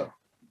 Yeah.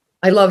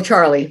 I love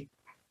Charlie.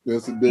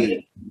 Yes,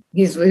 indeed.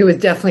 He was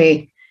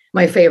definitely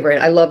my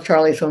favorite. I love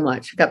Charlie so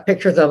much. Got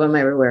pictures of him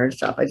everywhere and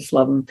stuff. I just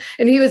love him.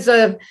 And he was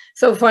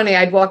so funny.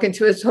 I'd walk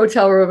into his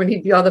hotel room and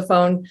he'd be on the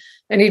phone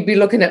and he'd be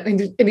looking at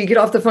me and he'd get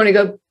off the phone and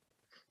he'd go,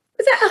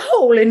 is that a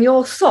hole in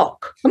your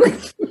sock? I'm like,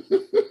 he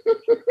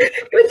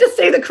would just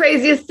say the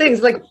craziest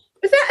things. Like,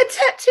 is that a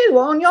tattoo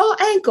on your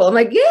ankle? I'm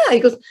like, yeah. He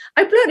goes,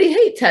 I bloody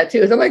hate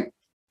tattoos. I'm like,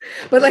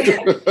 but like,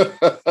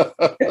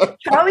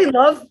 Charlie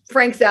loved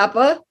Frank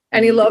Zappa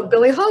and he loved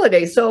Billie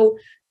Holiday. So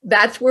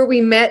that's where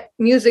we met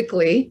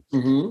musically.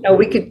 Mm-hmm. You know,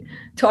 we could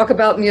talk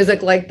about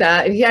music like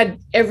that. And he had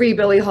every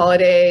Billie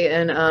Holiday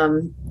and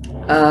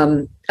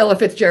Ella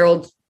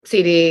Fitzgerald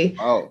CD.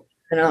 Oh,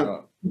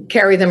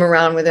 carry them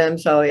around with him.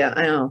 So yeah,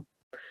 I know.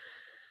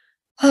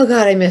 Oh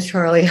God, I miss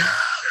Charlie.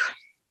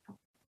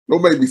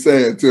 Don't make me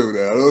sad too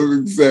now. Don't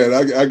make me sad.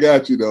 I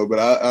got you though, but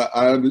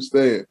I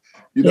understand.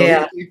 You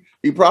know,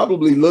 he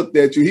probably looked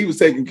at you. He was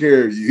taking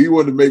care of you. He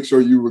wanted to make sure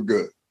you were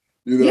good.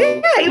 You know?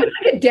 Yeah, he was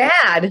like a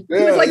dad. Yeah,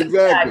 he was like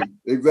exactly. A dad.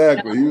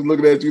 Exactly. He was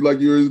looking at you like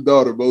you were his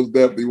daughter. Most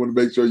definitely, he wanted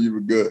to make sure you were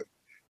good.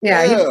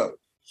 Yeah.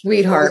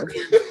 Sweetheart.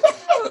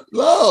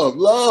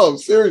 love.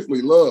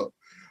 Seriously, love.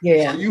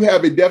 Yeah. So you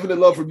have a definite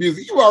love for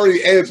music. You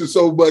already answered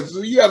so much.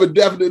 So you have a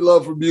definite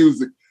love for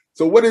music.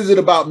 So what is it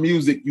about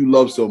music you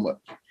love so much?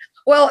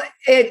 Well,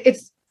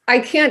 I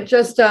can't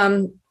just,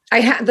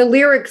 the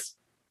lyrics,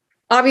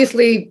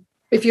 obviously,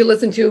 if you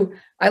listen to,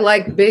 I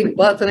like big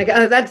butts and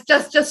that's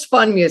just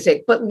fun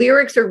music, but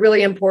lyrics are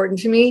really important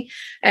to me.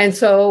 And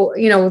so,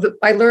 you know,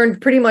 I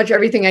learned pretty much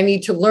everything I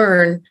need to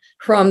learn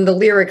from the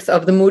lyrics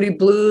of the Moody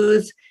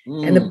Blues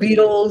and the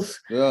Beatles.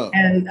 Yeah.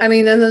 And I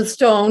mean, and the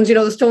Stones, you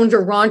know, the Stones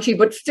are raunchy,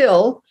 but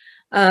still,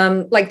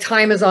 like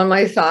Time Is on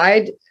My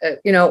Side,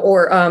 you know,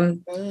 or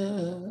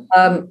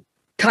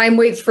Time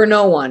Waits for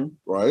No One.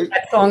 Right.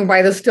 That song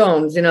by the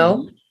Stones, you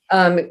know.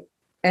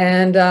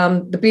 And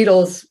the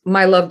Beatles,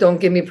 My Love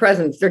Don't Give Me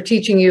Presents. They're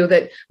teaching you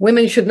that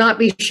women should not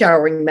be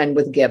showering men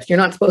with gifts. You're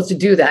not supposed to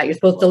do that. You're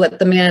supposed to let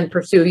the man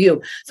pursue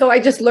you. So I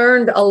just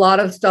learned a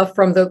lot of stuff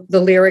from the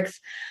lyrics.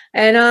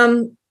 And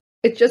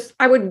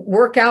I would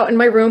work out in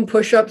my room,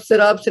 push-ups,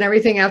 sit-ups, and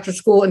everything after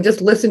school, and just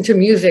listen to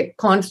music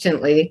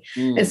constantly.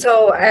 And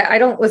so I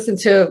don't listen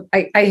to,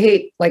 I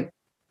hate like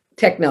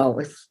techno.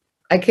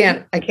 I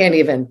can't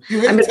even.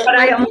 But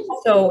I am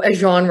also a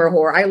genre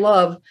whore. I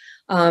love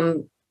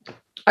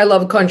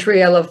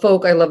country. I love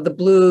folk. I love the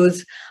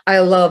blues. I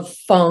love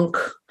funk.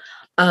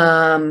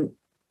 And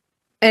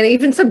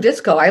even some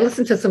disco. I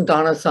listen to some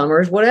Donna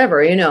Summers,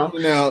 whatever, you know.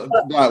 Now,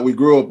 Dot, we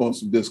grew up on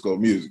some disco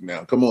music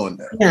now. Come on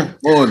now. Yeah.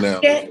 Come on now.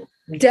 Get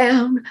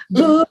down,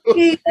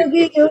 boogie,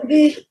 boogie,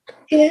 boogie.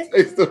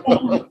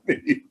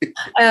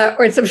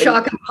 Or some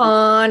Shaka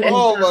Khan.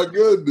 Oh my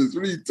goodness,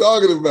 what are you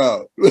talking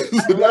about?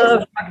 I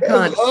love Shaka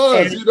Khan.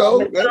 Us, you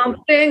know.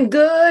 Something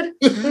good.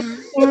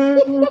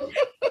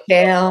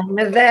 Tell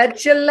me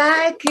that you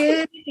like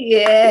it,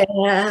 yeah.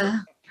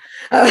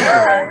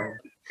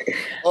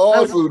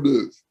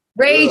 Awesomeness.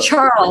 Ray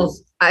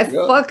Charles. I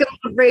fucking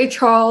love Ray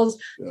Charles.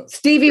 Yeah.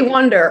 Stevie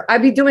Wonder.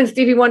 I'd be doing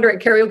Stevie Wonder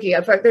at karaoke.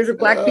 In fact, there's a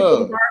black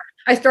people bar.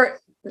 I start,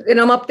 and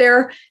I'm up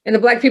there, and the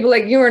black people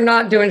like, you are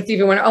not doing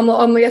Stevie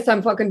Wonder. Yes,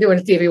 I'm fucking doing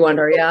Stevie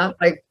Wonder. Yeah,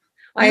 like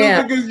I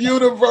am. Music is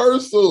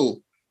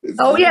universal. It's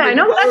yeah, I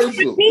know. That's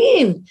what I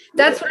mean.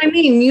 That's what I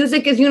mean.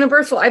 Music is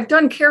universal. I've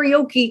done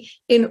karaoke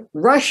in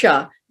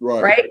Russia,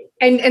 right?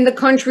 And the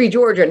country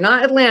Georgia,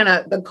 not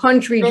Atlanta, the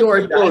country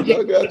Georgia.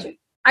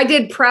 I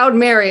did Proud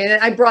Mary, and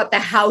I brought the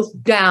house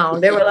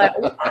down. They were like,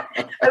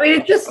 I mean,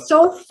 it's just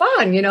so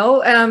fun, you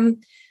know.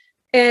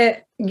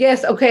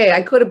 Yes, okay,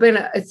 I could have been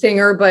a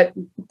singer, but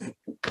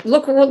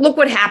look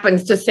what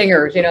happens to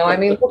singers, you know. I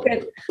mean,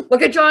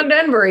 look at John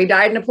Denver. He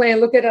died in a plane.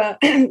 Look at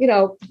you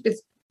know,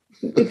 it's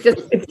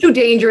too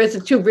dangerous.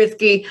 It's too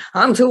risky.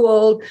 I'm too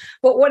old.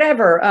 But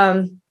whatever.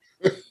 I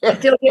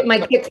still get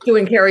my kicks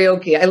doing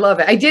karaoke. I love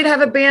it. I did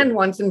have a band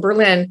once in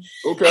Berlin.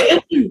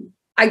 Okay.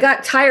 I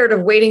got tired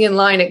of waiting in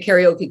line at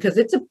karaoke because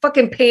it's a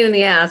fucking pain in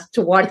the ass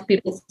to watch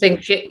people sing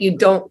shit you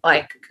don't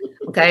like.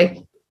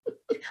 Okay.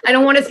 I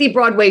don't want to see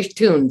Broadway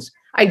tunes.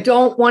 I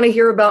don't want to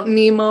hear about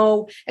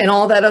Nemo and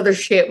all that other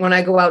shit when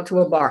I go out to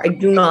a bar. I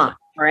do not.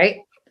 All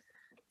right.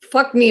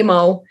 Fuck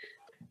Nemo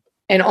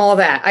and all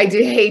that. I do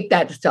hate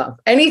that stuff.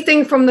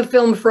 Anything from the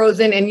film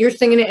Frozen and you're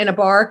singing it in a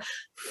bar,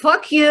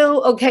 fuck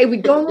you. Okay. We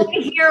don't want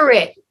to hear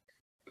it.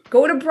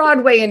 Go to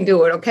Broadway and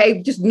do it.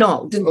 Okay. Just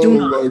no. Just do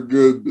not. Oh my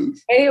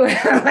goodness. Anyway,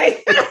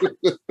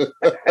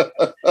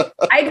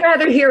 I'd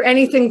rather hear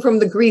anything from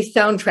the Grease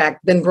soundtrack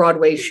than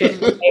Broadway shit.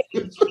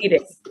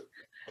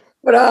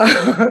 But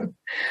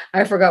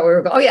I forgot where we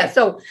were going. Oh yeah.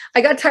 So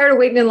I got tired of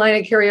waiting in line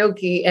at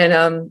karaoke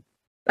and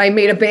I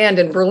made a band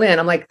in Berlin.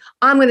 I'm like,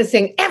 I'm going to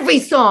sing every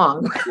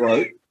song.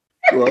 Right.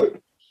 Right.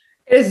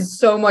 It is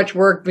so much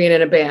work being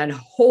in a band.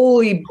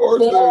 Holy Of course,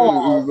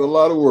 balls. it is a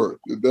lot of work.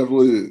 It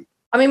definitely is.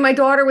 I mean, my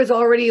daughter was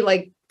already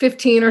like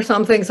 15 or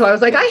something. So I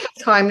was like, I have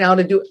time now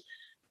to do it.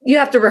 You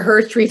have to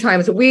rehearse 3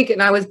 times a week.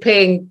 And I was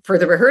paying for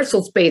the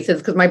rehearsal spaces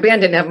because my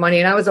band didn't have money.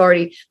 And I was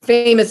already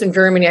famous in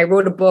Germany. I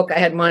wrote a book. I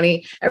had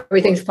money.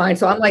 Everything's fine.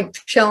 So I'm like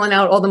shelling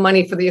out all the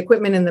money for the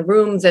equipment in the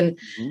rooms and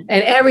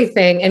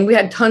everything. And we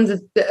had tons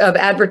of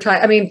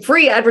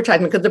free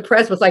advertisement because the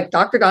press was like,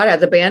 Dr. God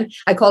has a band.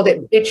 I called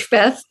it Bitch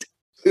Fest.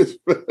 And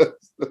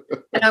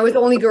I was the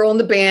only girl in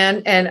the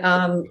band.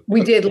 And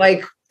we did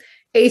like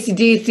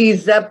AC/DC,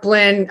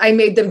 Zeppelin. I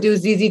made them do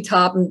ZZ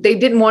Top. And they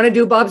didn't want to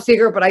do Bob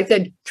Seger, but I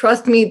said,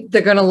 trust me,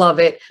 they're going to love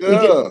it.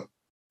 Yeah.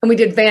 We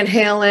did Van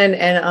Halen.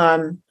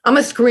 And I'm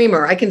a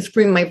screamer. I can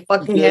scream my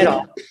fucking head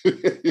off.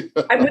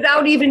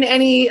 Without even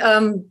any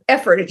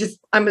effort. It just,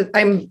 I'm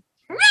you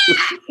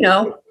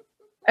know,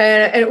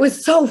 and it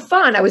was so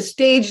fun. I was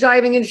stage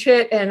diving and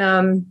shit.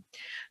 And,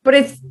 but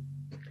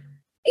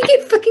you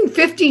get fucking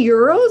 50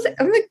 euros.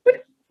 I'm like,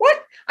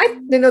 what?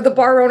 The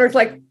bar owner's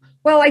like,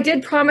 well, I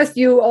did promise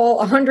you all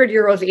 100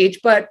 euros each,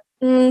 but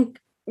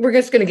we're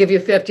just going to give you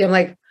 50. I'm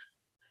like,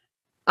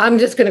 I'm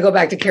just going to go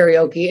back to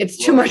karaoke.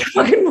 It's too much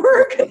fucking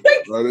work.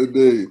 Right,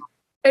 indeed.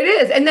 It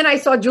is. And then I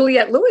saw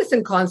Juliette Lewis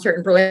in concert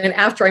in Berlin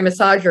after I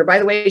massaged her. By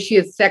the way, she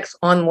is sex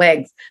on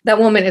legs. That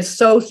woman is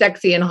so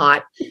sexy and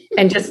hot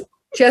and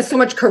she has so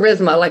much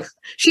charisma. Like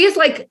she's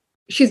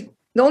the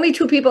only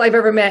 2 people I've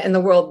ever met in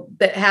the world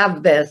that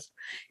have this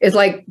is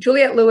like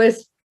Juliette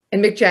Lewis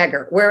and Mick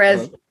Jagger.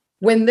 Whereas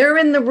when they're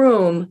in the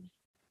room,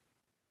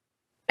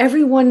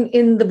 everyone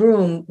in the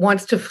room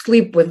wants to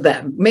sleep with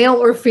them, male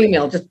or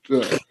female, just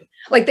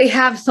like they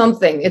have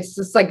something. It's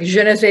just like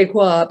je ne sais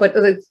quoi, but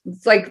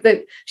it's like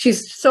that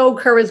she's so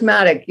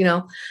charismatic, you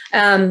know,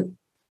 and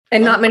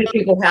not many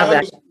people have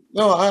that.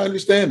 No, I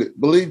understand it.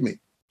 Believe me.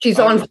 She's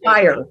on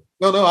fire.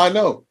 No, I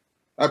know.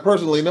 I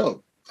personally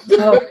know.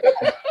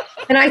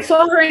 And I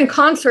saw her in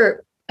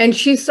concert. And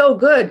she's so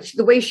good.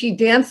 The way she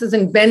dances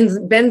and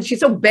bends, she's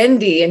so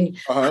bendy and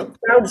crowd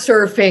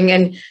surfing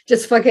and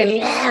just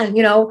fucking,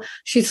 you know,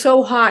 she's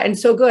so hot and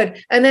so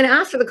good. And then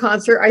after the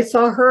concert, I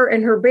saw her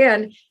and her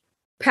band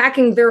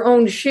packing their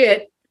own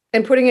shit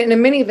and putting it in a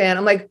minivan.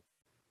 I'm like,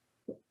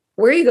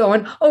 where are you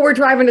going? Oh, we're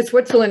driving to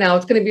Switzerland now.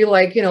 It's going to be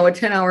like, you know, a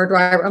 10-hour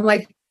drive. I'm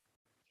like,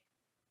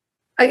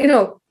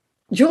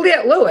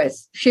 Juliette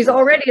Lewis, she's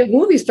already a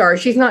movie star.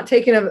 She's not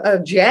taking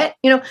a jet,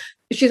 you know.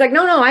 She's like,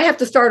 no, I have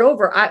to start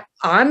over.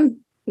 I'm,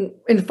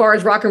 as far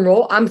as rock and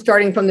roll, I'm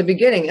starting from the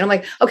beginning. And I'm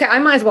like, okay, I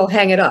might as well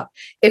hang it up.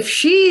 If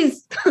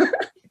she's,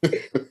 you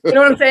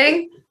know what I'm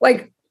saying?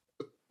 Like,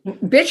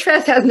 Bitch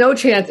Fest has no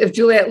chance if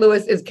Juliette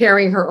Lewis is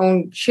carrying her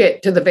own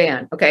shit to the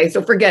van. Okay,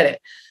 so forget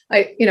it.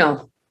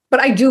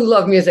 But I do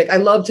love music. I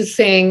love to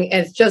sing.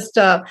 And it's just,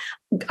 I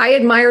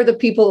admire the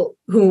people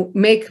who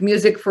make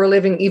music for a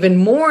living even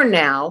more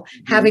now,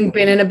 having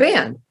been in a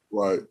band.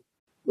 Right.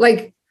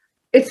 Like,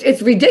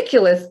 it's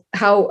ridiculous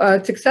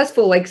how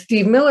successful like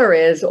Steve Miller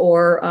is,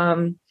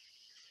 or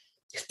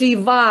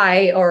Steve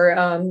Vai, or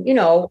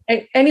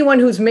anyone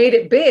who's made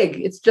it big.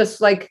 It's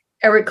just like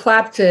Eric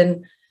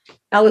Clapton,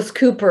 Alice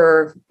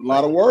Cooper. A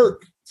lot of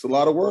work. It's a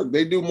lot of work.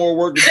 They do more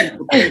work than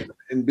people think.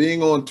 And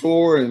being on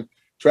tour and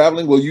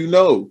traveling,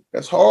 well,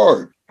 that's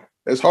hard.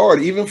 That's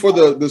hard. Even for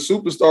the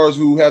superstars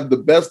who have the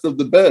best of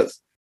the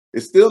best,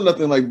 it's still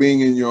nothing like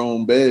being in your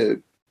own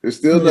bed. There's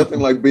still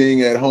nothing like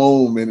being at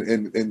home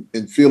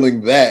and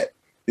feeling that,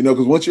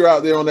 because once you're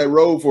out there on that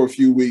road for a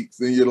few weeks,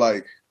 then you're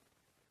like,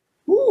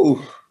 ooh.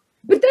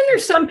 But then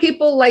there's some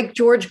people like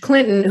George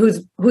Clinton, who's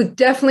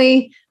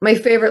definitely my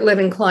favorite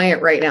living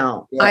client right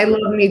now. Yeah. I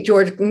love me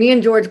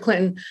and George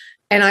Clinton,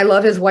 and I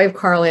love his wife,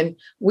 Carlin.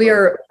 We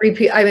are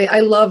repeat. I mean, I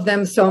love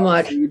them so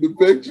much. The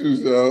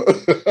pictures, though.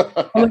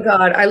 Oh my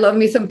God, I love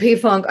me some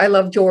P-Funk. I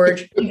love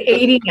George. He's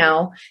 80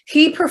 now.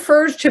 He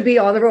prefers to be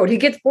on the road. He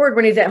gets bored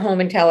when he's at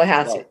home in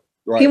Tallahassee.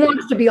 Right. He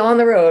wants to be on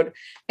the road,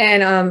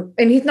 and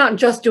he's not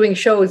just doing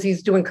shows.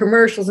 He's doing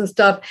commercials and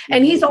stuff.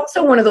 And he's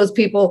also one of those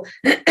people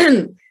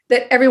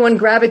that everyone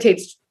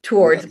gravitates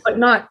towards, but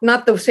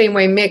not the same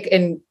way Mick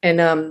and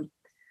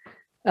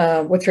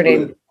what's her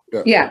name?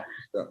 Yeah.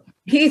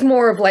 He's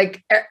more of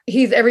like,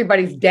 he's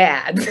everybody's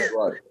dad.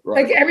 Right.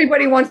 Like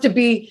everybody wants to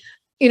be,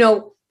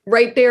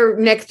 right there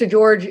next to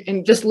George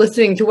and just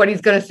listening to what he's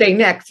going to say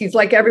next. He's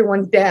like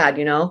everyone's dad,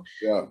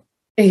 Yeah.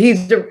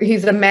 he's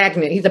a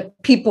magnet. He's a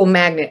people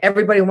magnet.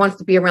 Everybody wants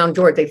to be around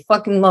George. They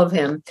fucking love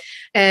him.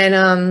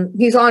 And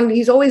he's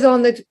always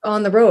on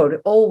the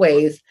road,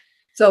 always.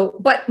 So,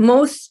 but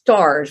most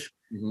stars,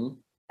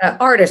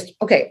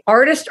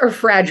 artists are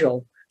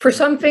fragile. For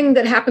something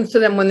that happens to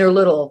them when they're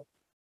little,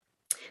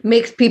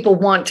 makes people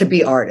want to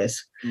be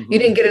artists. You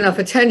didn't get enough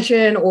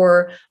attention,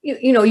 or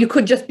you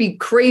could just be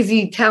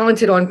crazy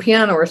talented on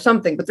piano or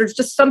something, but there's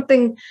just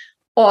something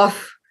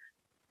off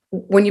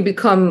when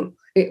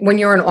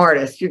you're an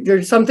artist.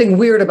 There's something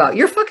weird about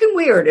you're fucking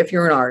weird. If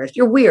you're an artist,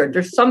 you're weird.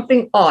 There's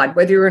something odd,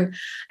 whether you're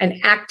an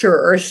actor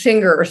or a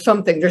singer or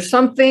something. There's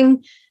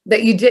something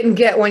that you didn't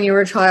get when you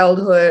were a child.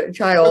 That's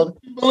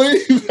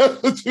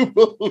what you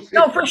believe.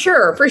 No, for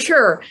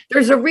sure.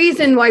 There's a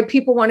reason why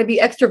people want to be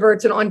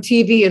extroverts and on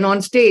TV and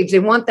on stage. They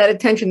want that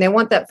attention. They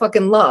want that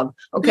fucking love.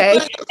 Okay.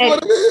 That's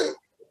what it is.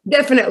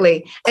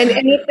 Definitely. And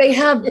if they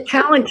have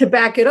talent to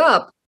back it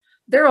up,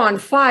 they're on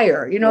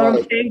fire. You know what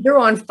I'm saying? They're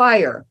on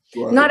fire.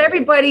 Right. Not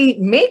everybody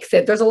makes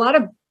it. There's a lot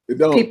of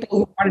people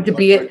who wanted to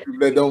be it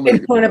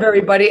in front of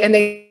everybody, and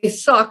they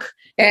suck.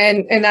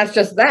 And that's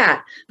just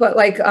that. But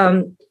like,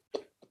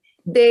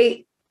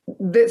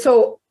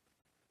 so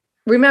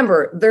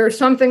remember, there's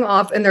something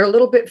off, and they're a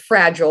little bit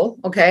fragile.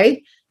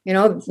 Okay.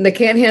 They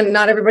can't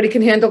not everybody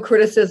can handle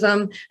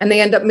criticism, and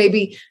they end up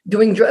maybe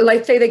doing,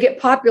 like, say they get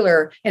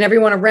popular and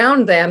everyone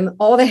around them,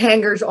 all the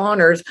hangers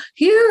oners,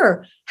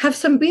 here, have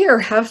some beer,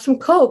 have some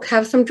Coke,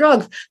 have some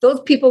drugs. Those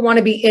people want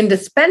to be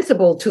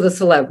indispensable to the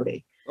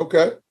celebrity.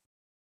 Okay.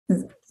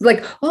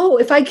 Like, oh,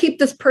 if I keep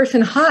this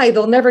person high,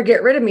 they'll never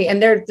get rid of me.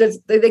 And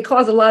they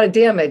cause a lot of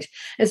damage.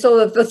 And so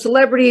if the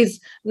celebrity's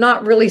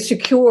not really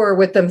secure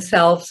with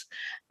themselves,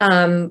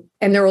 and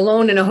they're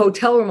alone in a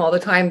hotel room all the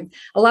time,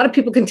 a lot of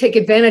people can take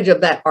advantage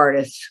of that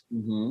artist,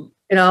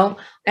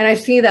 and I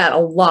see that a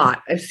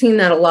lot. I've seen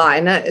that a lot.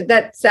 And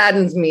that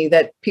saddens me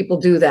that people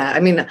do that. I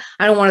mean,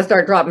 I don't want to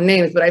start dropping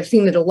names, but I've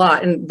seen it a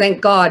lot. And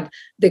thank God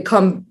they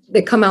come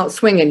out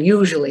swinging,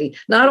 usually.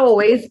 Not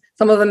always.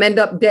 Some of them end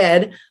up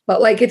dead,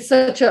 but like, it's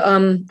such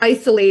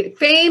a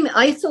fame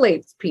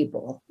isolates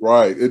people.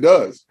 Right. It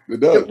does.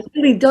 It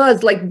really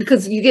does. Like,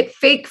 because you get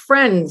fake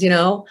friends,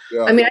 Yeah.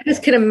 I mean, I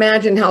just can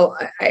imagine how,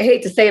 I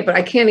hate to say it, but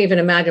I can't even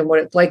imagine what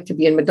it's like to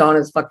be in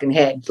Madonna's fucking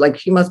head. Like,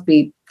 she must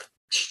be,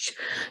 she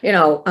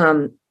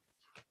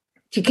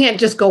can't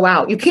just go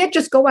out. You can't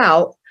just go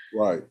out.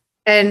 Right.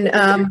 And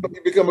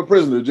you become a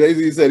prisoner.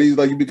 Jay-Z said, he's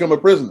like, you become a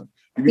prisoner.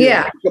 You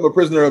become a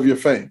prisoner of your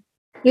fame.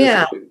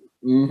 Yeah.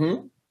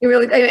 You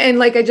really, and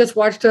like, I just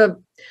watched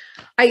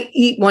I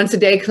eat once a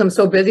day because I'm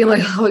so busy. I'm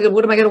like, oh,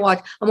 what am I going to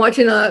watch? I'm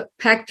watching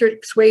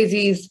Patrick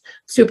Swayze's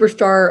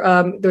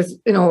Superstar. There's,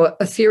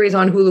 a series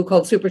on Hulu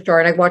called Superstar,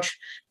 and I watched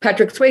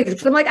Patrick Swayze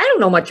because I'm like, I don't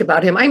know much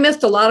about him. I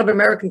missed a lot of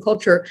American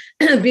culture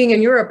being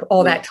in Europe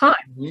all that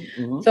time.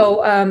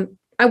 So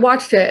I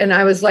watched it, and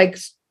I was like,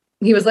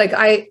 he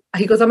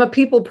goes, I'm a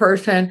people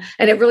person,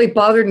 and it really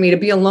bothered me to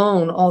be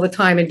alone all the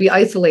time and be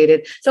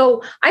isolated.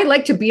 So I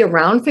like to be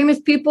around famous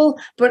people,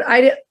 but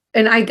I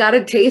got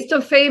a taste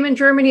of fame in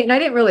Germany, and I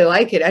didn't really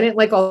like it. I didn't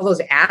like all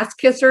those ass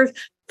kissers.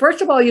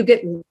 First of all, you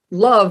get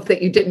love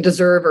that you didn't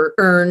deserve or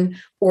earn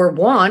or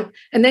want.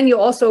 And then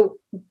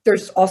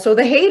there's also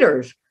the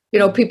haters,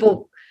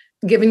 people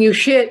giving you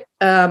shit.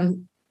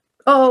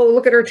 Oh,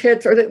 look at her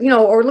tits, or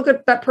or look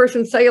at that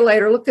person's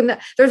cellulite, or look at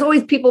that. There's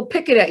always people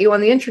picking at you on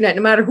the internet,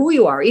 no matter who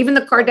you are. Even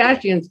the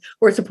Kardashians,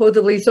 who are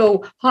supposedly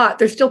so hot,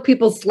 there's still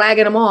people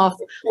slagging them off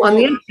on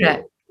the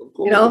internet,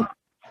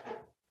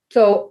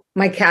 So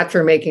my cats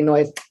are making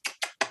noise.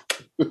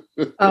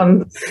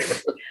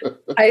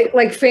 I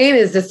like, fame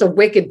is just a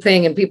wicked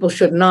thing, and people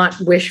should not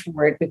wish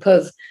for it,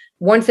 because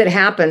once it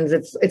happens,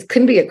 it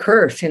can be a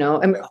curse,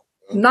 and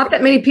not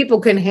that many people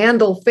can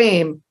handle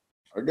fame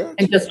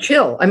and just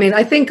chill. I mean,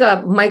 I think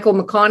Michael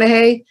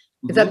McConaughey,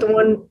 is that the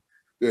one?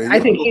 Yeah, I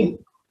think he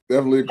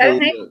definitely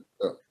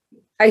cool.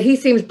 He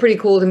seems pretty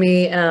cool to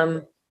me.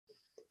 And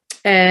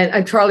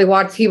Charlie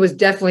Watts,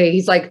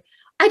 he's like,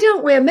 I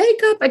don't wear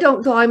makeup. I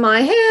don't dye my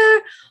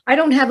hair. I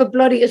don't have a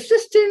bloody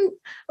assistant.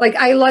 Like,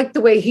 I like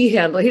the way he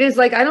handled it. He was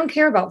like, I don't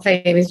care about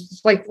fame. He's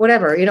just like,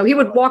 whatever. He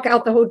would walk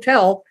out the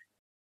hotel,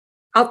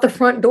 out the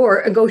front door,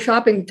 and go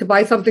shopping to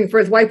buy something for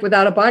his wife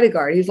without a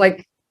bodyguard. He's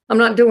like, I'm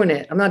not doing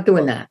it. I'm not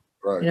doing that.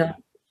 Right.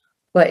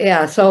 But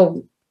yeah,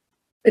 so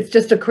it's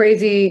just a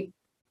crazy.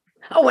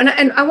 Oh, and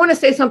I want to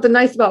say something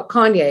nice about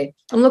Kanye.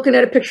 I'm looking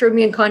at a picture of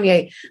me and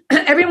Kanye.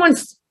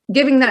 Everyone's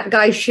giving that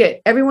guy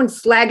shit.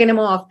 Everyone's slagging him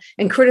off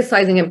and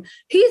criticizing him.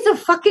 He's a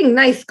fucking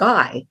nice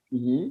guy.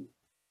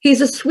 He's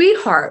a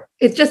sweetheart.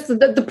 It's just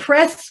the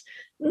press,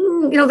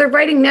 they're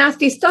writing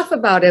nasty stuff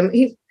about him.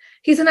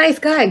 He's a nice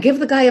guy. Give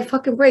the guy a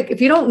fucking break.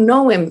 If you don't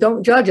know him,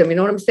 don't judge him. You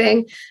know what I'm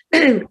saying?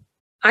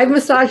 I've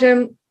massaged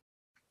him.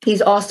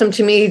 He's awesome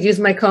to me. He's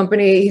used my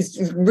company.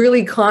 He's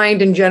really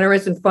kind and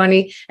generous and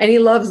funny. And he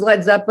loves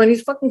Led Zeppelin.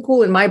 He's fucking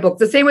cool in my book.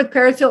 The same with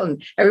Paris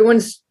Hilton.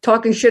 Everyone's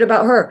talking shit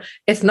about her.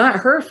 It's not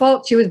her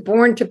fault. She was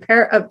born to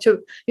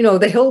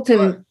the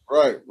Hilton.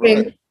 Right.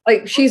 Thing.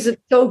 Like, she's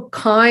so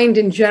kind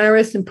and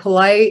generous and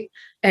polite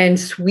and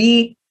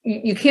sweet.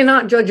 you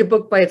cannot judge a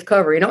book by its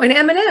cover, and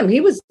Eminem,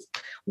 he was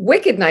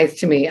wicked nice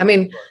to me. I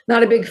mean,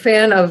 not a big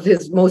fan of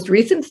his most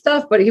recent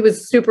stuff, but he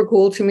was super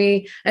cool to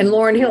me. And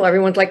Lauryn Hill,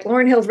 everyone's like,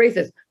 Lauryn Hill's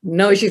racist.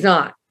 No, she's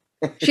not.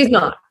 She's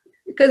not.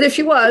 Because if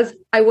she was,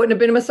 I wouldn't have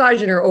been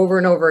massaging her over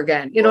and over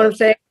again. You know what I'm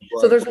saying?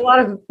 So there's a lot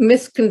of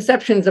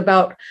misconceptions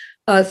about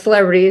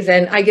celebrities,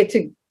 and I get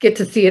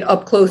to see it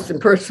up close and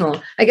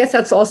personal. I guess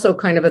that's also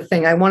kind of a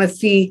thing. I want to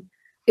see,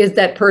 is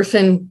that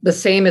person the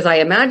same as I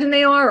imagine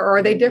they are, or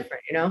are they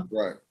different?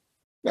 Right.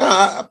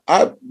 Now,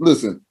 I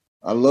listen.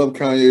 I love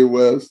Kanye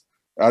West.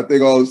 I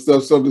think all the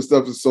stuff, some of the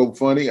stuff is so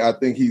funny. I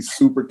think he's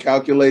super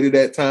calculated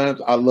at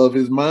times. I love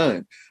his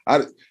mind.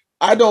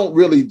 I don't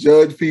really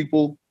judge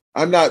people.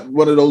 I'm not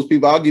one of those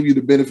people. I'll give you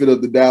the benefit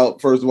of the doubt.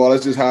 First of all,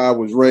 that's just how I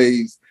was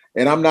raised.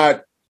 And I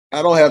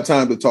don't have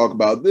time to talk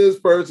about this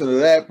person or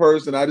that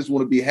person. I just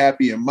want to be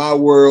happy in my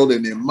world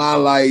and in my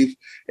life.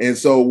 And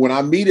so when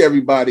I meet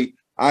everybody,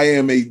 I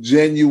am a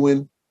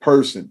genuine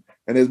person.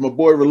 And as my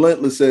boy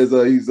Relentless says,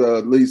 he's a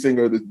lead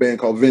singer of this band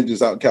called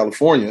Vengeance out in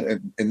California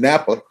in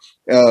Napa.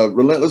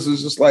 Relentless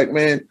is just like,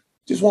 man,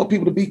 just want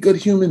people to be good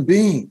human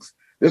beings.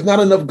 There's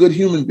not enough good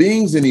human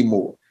beings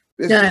anymore.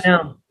 I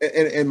know.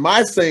 And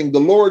my saying, the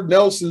Lord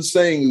Nelson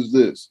saying is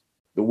this: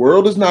 the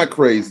world is not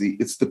crazy.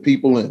 It's the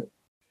people in it.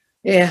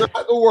 Yeah. It's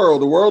not the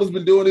world. The world has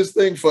been doing this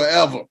thing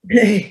forever.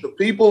 The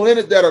people in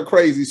it that are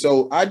crazy.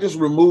 So I just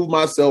remove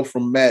myself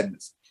from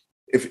madness.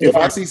 If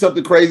I see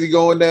something crazy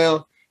going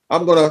down,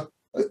 I'm going to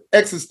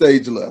exit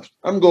stage left.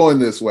 I'm going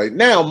this way.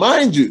 Now,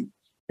 mind you,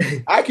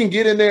 I can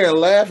get in there and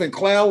laugh and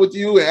clown with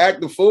you and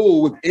act the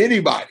fool with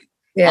anybody.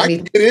 I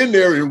can get in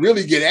there and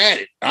really get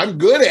at it. I'm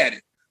good at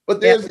it. But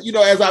there's,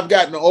 as I've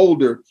gotten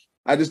older,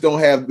 I just don't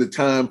have the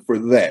time for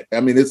that. I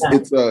mean,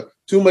 it's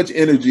too much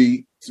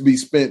energy to be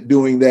spent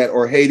doing that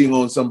or hating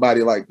on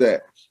somebody like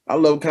that. I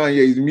love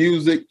Kanye's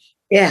music.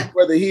 Yeah.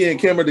 Whether he and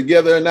Kim are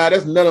together or not,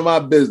 that's none of my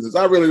business.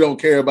 I really don't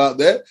care about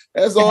that.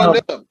 That's on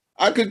them.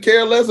 I could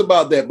care less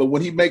about that. But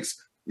when he makes,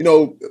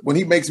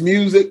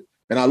 music,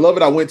 and I love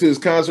it. I went to his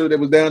concert that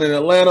was down in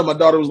Atlanta. My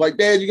daughter was like,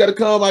 Dad, you got to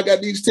come. I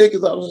got these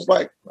tickets. I was just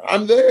like,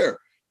 I'm there.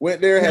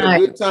 Went there, had a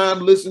good time,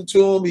 listened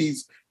to him.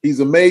 He's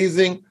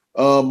amazing.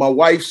 My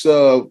wife's,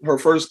 her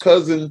first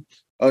cousin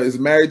is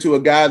married to a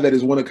guy that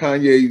is one of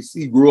Kanye's.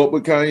 He grew up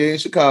with Kanye in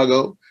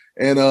Chicago.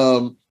 And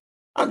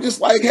I'm just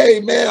like,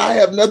 hey, man, I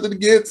have nothing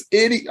against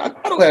I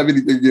don't have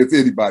anything against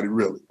anybody,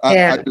 really.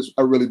 I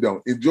really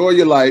don't. Enjoy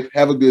your life.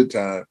 Have a good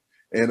time.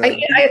 And I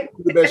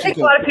think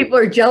a lot of people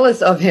are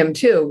jealous of him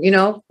too,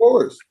 Of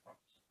course.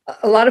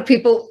 A lot of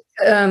people,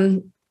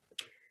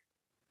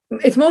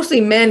 it's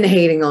mostly men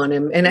hating on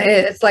him. And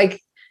it's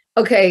like,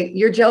 okay,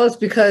 you're jealous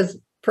because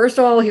first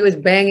of all, he was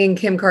banging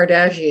Kim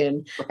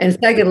Kardashian. And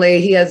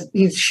secondly,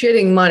 he's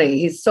shitting money.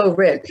 He's so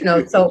rich,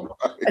 so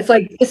it's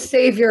like, just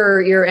save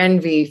your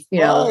envy,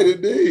 Right,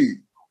 indeed.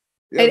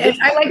 Yeah, and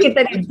I like it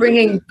that he's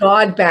bringing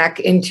God back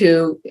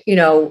into,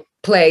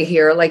 play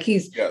here. Like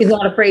he's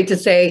not afraid to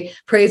say,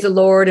 praise the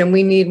Lord, and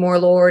we need more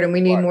Lord, and we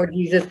need more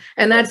Jesus.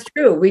 And that's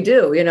true. We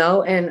do,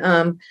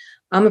 and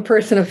I'm a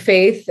person of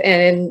faith,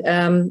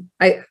 and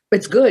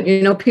it's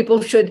good.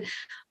 People should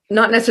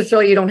not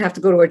necessarily, you don't have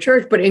to go to a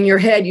church, but in your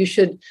head, you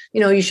should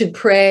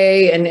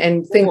pray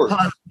and think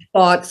positive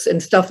thoughts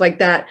and stuff like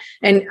that.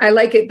 And I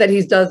like it that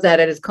he does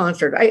that at his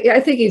concert. I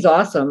think he's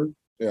awesome.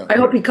 Yeah. I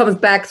hope he comes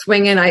back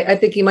swinging. I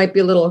think he might be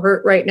a little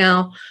hurt right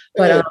now,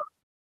 but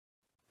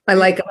I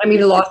like him. I mean,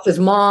 he lost his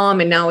mom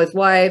and now his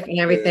wife and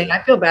everything.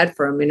 I feel bad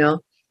for him,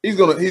 He's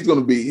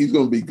gonna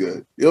be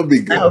good. He'll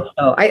be good. I hope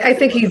so. I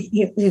think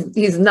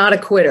he's not a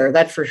quitter.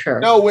 That's for sure.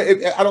 No,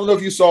 I don't know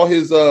if you saw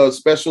his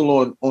special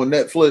on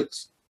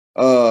Netflix.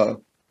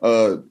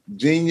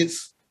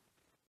 Genius.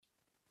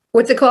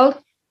 What's it called?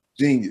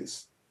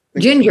 Genius.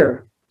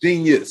 Ginger.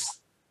 Genius.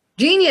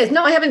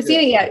 No, I haven't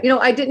seen it yet.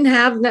 I didn't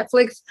have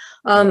Netflix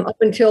up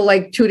until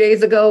like 2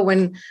 days ago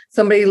when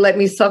somebody let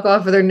me suck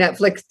off of their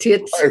Netflix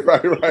tits.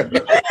 Right.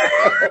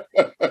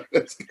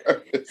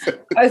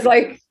 I was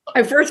like,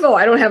 first of all,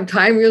 I don't have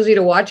time usually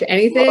to watch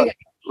anything.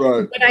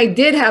 Right. When I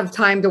did have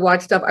time to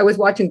watch stuff, I was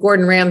watching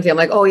Gordon Ramsay. I'm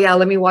like, oh yeah,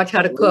 let me watch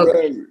how to cook.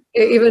 Right.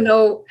 Even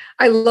though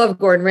I love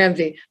Gordon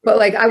Ramsay, but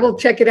like I will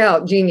check it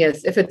out.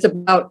 Genius. If it's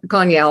about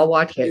Kanye, I'll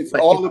watch it. It's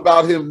all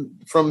about him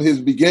from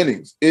his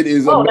beginnings. It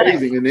is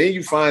amazing. And then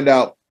you find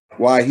out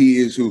why he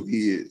is who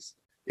he is.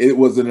 It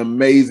was an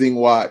amazing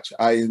watch.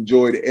 I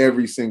enjoyed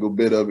every single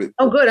bit of it.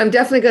 Oh, good. I'm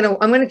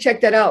going to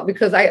check that out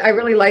because I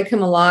really like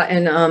him a lot.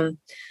 And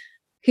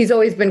he's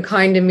always been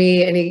kind to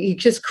me, and he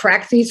just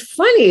cracks. He's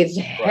funny as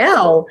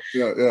hell.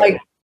 Yeah. Like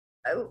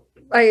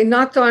I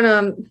knocked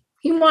on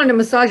he wanted a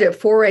massage at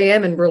 4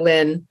 a.m. in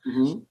Berlin.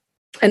 Mm-hmm.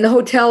 And the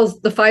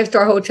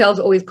 5-star hotels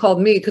always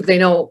called me because they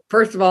know,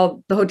 first of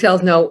all, the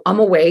hotels know I'm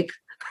awake.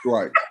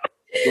 Right.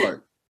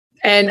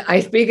 And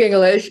I speak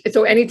English.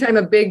 So anytime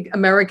a big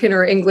American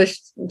or English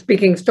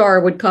speaking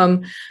star would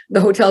come,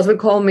 the hotels would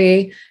call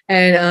me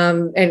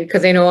and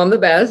because they know I'm the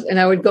best.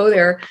 And I would go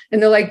there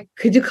and they're like,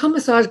 could you come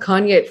massage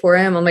Kanye at 4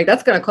 a.m.? I'm like,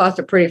 that's going to cost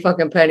a pretty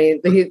fucking penny.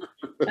 I'm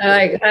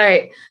like, all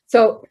right.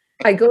 So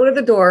I go to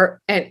the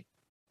door and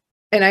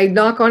and I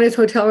knock on his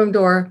hotel room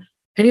door,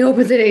 and he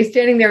opens it, and he's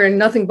standing there in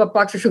nothing but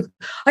boxer shorts.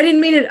 I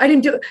didn't mean it. I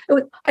didn't do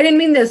it. I didn't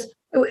mean this.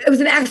 It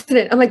was an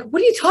accident. I'm like,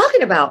 what are you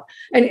talking about?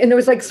 And there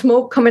was like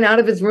smoke coming out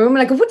of his room.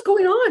 And I go, what's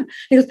going on?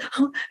 He goes,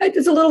 oh,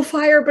 there's a little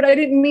fire, but I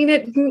didn't mean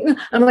it.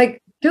 I'm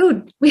like,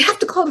 dude, we have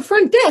to call the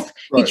front desk.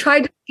 Right. He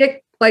tried to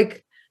get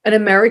like an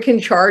American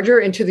Charger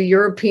into the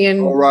European.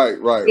 Oh, right.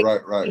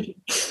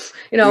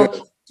 You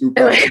know,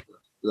 yeah,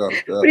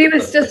 but he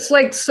was just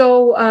like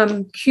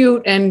so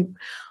cute, and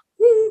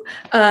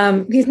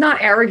he's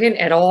not arrogant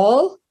at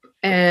all.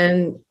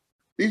 And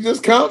he's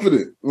just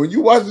confident. When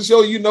you watch the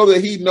show, you know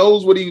that he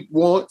knows what he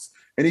wants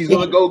and he's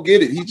going to go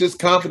get it. He's just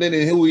confident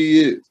in who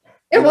he is.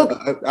 Yeah,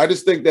 well, I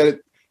just think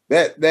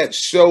that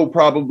show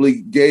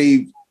probably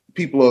gave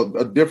people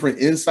a different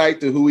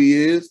insight to who he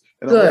is,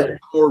 and a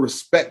more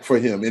respect for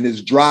him and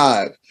his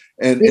drive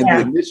and the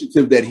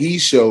initiative that he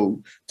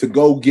showed to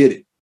go get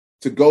it.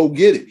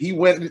 He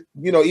went,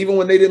 even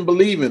when they didn't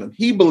believe in him,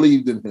 he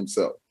believed in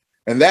himself.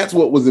 And that's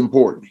what was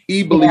important.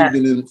 He believed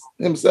in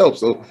himself.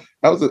 So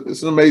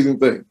it's an amazing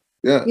thing.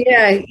 Yeah.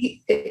 Yeah.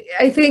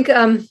 I think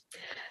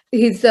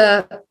he's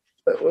what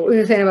were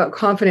you saying about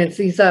confidence?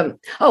 He's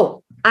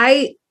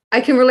I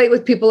can relate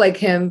with people like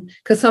him,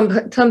 because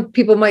some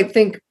people might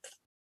think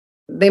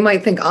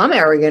I'm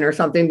arrogant or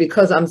something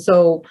because I'm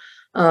so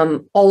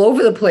all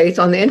over the place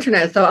on the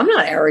internet. So I'm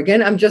not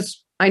arrogant.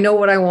 I know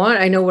what I want.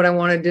 I know what I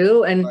want to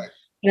do. And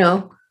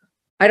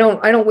I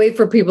don't wait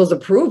for people's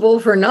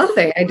approval for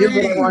nothing. I do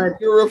what I want to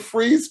do. You're a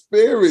free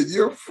spirit.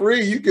 You're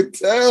free. You can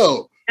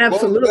tell.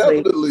 Absolutely.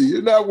 Definitely.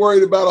 You're not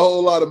worried about a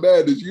whole lot of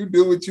madness. You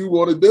do what you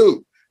want to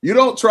do. You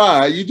don't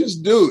try. You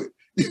just do it.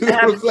 You know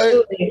Absolutely.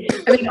 what I'm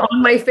saying? I mean,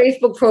 on my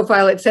Facebook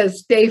profile, it says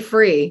 "Stay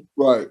free."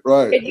 Right.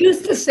 It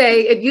used to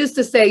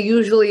say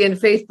usually in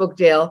Facebook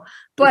jail,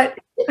 but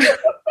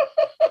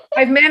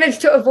I've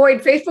managed to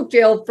avoid Facebook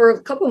jail for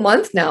a couple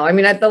months now. I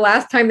mean, at the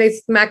last time they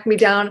smacked me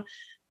down,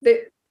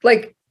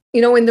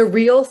 in the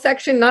reel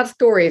section, not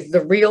stories,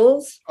 the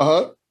reels.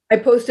 I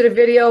posted a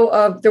video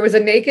of, there was a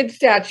naked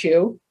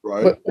statue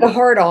with a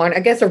heart on. I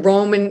guess a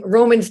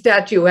Roman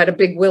statue had a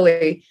big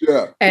willy.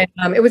 Yeah. And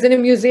it was in a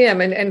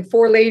museum, and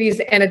four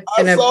ladies I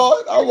saw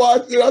it. I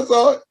watched it. I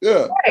saw it.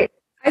 Yeah. Right.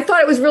 I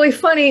thought it was really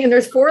funny. And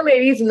there's four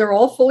ladies, and they're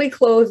all fully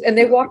clothed, and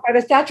they walk by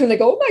the statue and they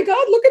go, "Oh my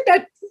God, look at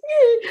that."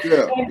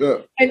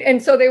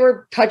 And so they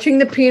were touching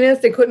the penis.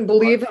 They couldn't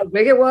believe how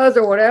big it was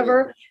or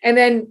whatever. And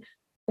then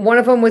one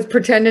of them was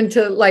pretending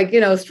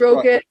to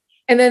stroke it.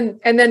 And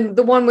then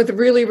the one with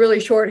really,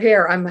 really short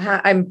hair, I'm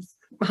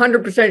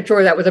 100%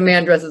 sure that was a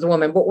man dressed as a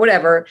woman, but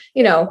whatever,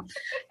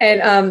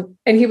 and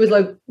he was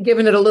like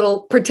giving it a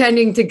little,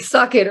 pretending to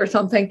suck it or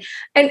something.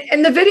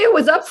 And the video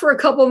was up for a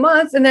couple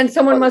months, and then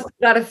someone must have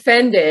got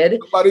offended.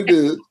 Somebody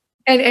did.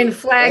 And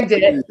flagged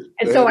it.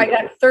 And so I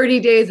got 30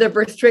 days of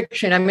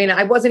restriction. I mean,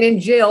 I wasn't in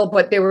jail,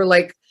 but they were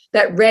like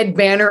that red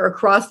banner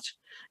across,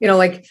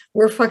 like,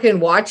 we're fucking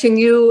watching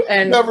you.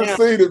 And never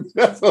seen it.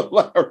 That's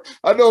hilarious.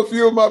 I know a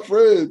few of my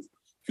friends,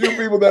 few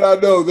people that I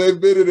know, they've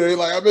been in there.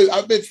 Like,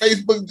 I've been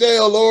Facebook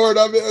jail, Lord.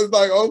 It's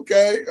like,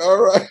 okay,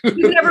 all right.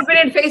 You've never been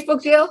in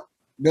Facebook jail?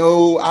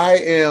 No, I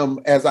am.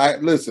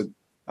 I'm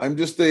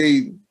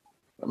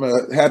I'm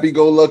a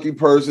happy-go-lucky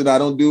person. I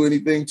don't do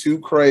anything too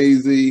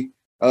crazy.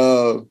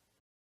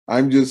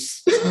 I'm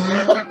just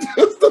a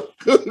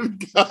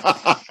good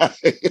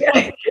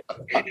guy.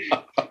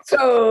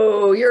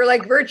 So you're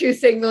like virtue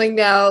signaling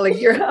now. Like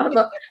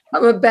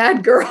I'm a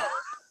bad girl.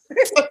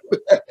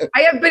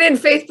 I have been in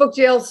Facebook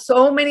jail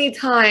so many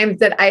times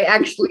that I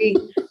actually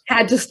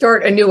had to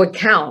start a new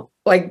account.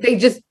 Like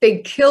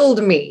they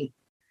killed me.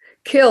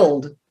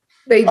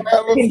 They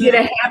did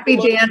a happy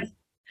dance.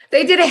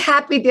 They did a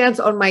happy dance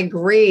on my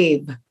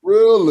grave.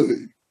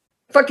 Really?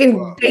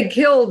 Wow. They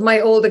killed my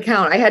old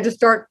account. I had to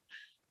start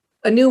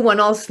a new one,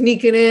 all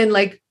sneaking in.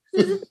 Like,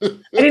 I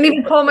didn't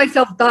even call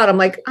myself Dot. I'm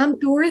like, I'm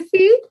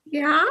Dorothy.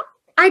 Yeah.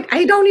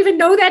 I don't even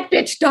know that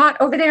bitch Dot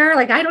over there.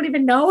 Like, I don't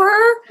even know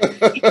her.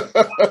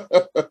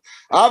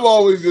 I've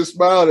always just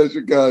smiled at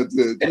your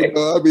content.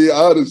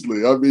 Honestly,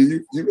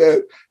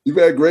 you've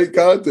had great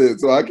content,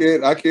 so I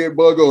can't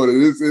bug on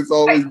it. It's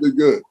always been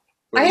good.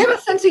 I have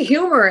a sense of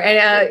humor,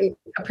 and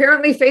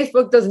apparently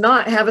Facebook does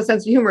not have a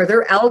sense of humor.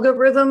 Their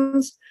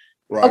algorithms.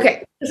 Right.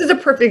 Okay, this is a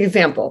perfect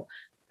example.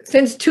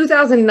 Since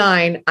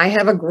 2009, I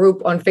have a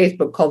group on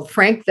Facebook called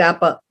Frank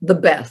Zappa The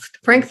Best.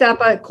 Frank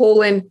Zappa :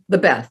 The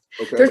Best.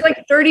 Okay. There's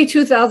like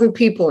 32,000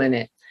 people in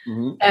it.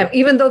 Mm-hmm.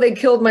 Even though they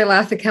killed my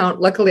last account,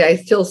 luckily I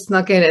still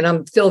snuck in, and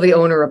I'm still the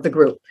owner of the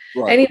group.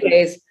 Right.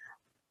 Anyways,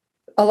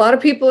 a lot of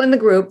people in the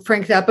group,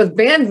 Frank Zappa's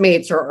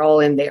bandmates are all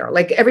in there.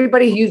 Like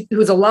everybody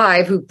who's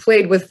alive who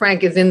played with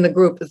Frank is in the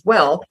group as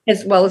well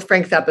as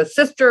Frank Zappa's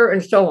sister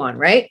and so on,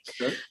 right?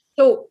 Okay.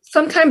 So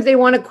sometimes they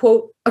want to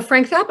quote a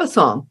Frank Zappa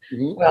song.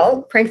 Mm-hmm.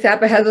 Well, Frank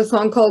Zappa has a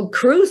song called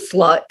Cruise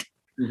Slut.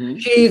 Mm-hmm.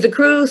 She's a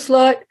cruise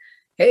slut.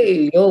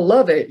 Hey, you'll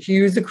love it.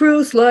 She's a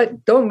cruise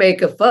slut. Don't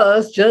make a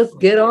fuss. Just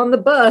get on the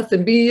bus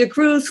and be a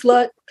cruise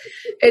slut.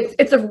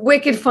 It's a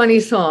wicked funny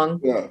song.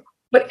 Yeah.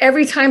 But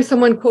every time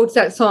someone quotes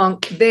that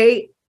song,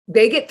 they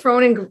get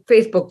thrown in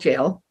Facebook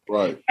jail.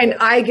 Right. And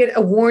I get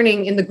a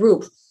warning in the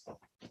group.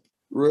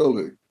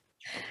 Really?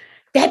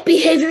 That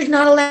behavior is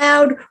not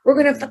allowed. We're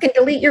going to fucking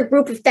delete your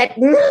group if that.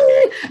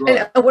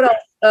 Right. And what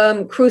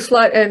else? Crew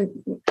Slut. And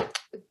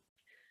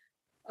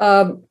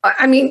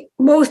I mean,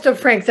 most of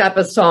Frank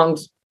Zappa's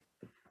songs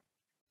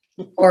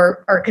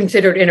are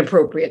considered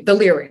inappropriate. The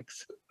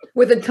lyrics.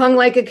 With a tongue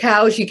like a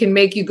cow, she can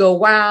make you go,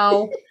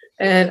 wow.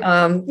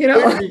 And, you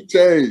know. Things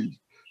change.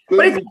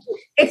 But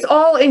it's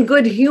all in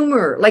good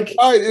humor. Like,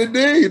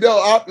 indeed.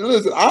 No,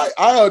 listen,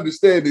 I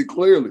understand it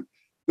clearly.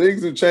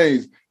 Things have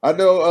changed. I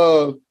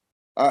know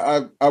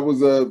I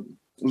was a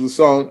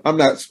song. I'm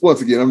not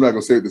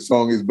gonna say what the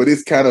song is, but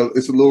it's a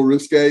little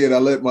risque, and I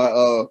let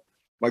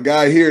my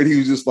guy hear it. He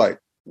was just like,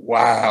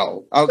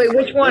 wow. Wait,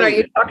 which one are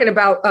you talking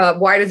about?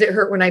 Why does it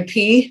hurt when I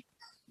pee?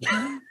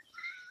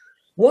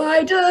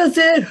 Why does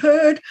it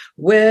hurt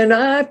when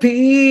I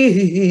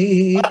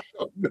pee?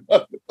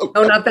 No,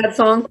 not that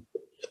song.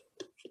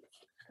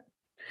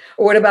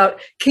 Or what about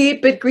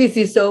keep it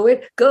greasy so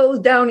it goes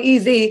down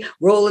easy,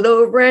 roll it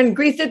over and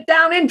grease it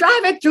down and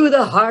drive it through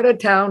the heart of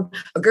town.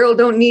 A girl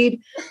don't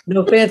need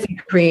no fancy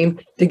cream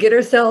to get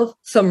herself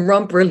some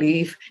rump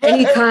relief.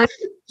 Any kind of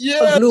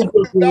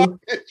lube.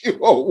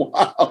 Oh,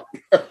 wow.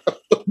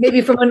 Maybe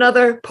from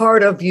another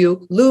part of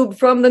you. Lube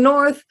from the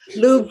north,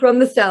 lube from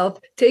the south.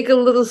 Take a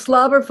little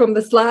slobber from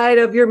the slide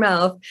of your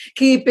mouth.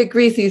 Keep it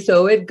greasy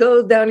so it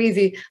goes down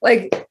easy.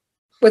 Like,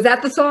 was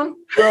that the song?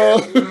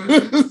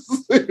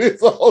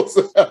 It's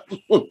also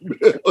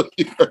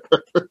familiar.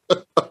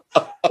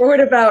 Or what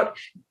about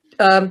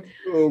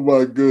oh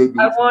my goodness.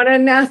 I want a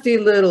nasty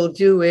little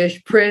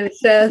Jewish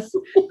princess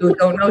who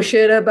don't know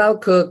shit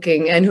about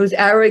cooking and who's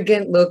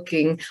arrogant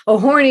looking. A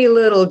horny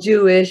little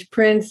Jewish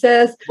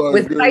princess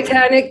with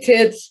Titanic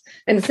tits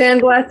and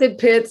sandblasted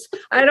pits.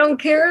 I don't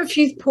care if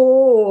she's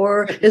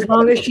poor as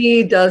long as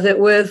she does it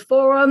with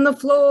 4 on the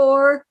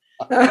floor.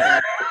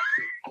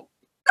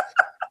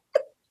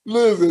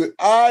 Listen,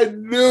 I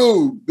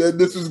knew that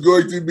this was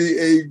going to be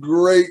a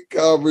great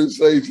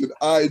conversation.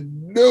 I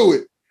knew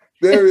it.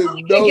 There is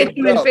no get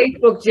you in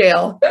Facebook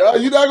jail.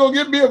 You're not going to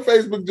get me in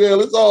Facebook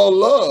jail. It's all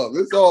love.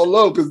 It's all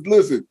love. Because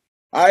listen,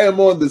 I am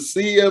on the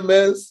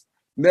CMS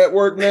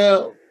network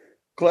now,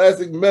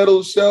 Classic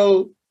Metal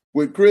Show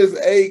with Chris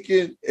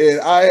Aiken,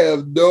 and I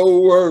have no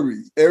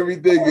worries.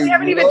 Everything is. We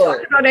haven't even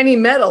talked about any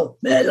metal.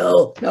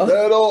 Metal,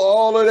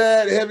 all of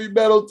that, heavy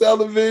metal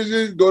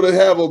television. Going to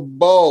have a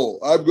ball.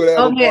 I'm going to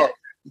have a ball.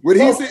 When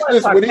he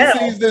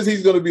sees this,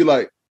 he's going to be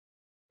like,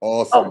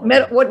 awesome.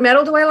 Oh, what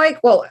metal do I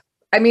like? Well,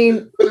 I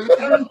mean,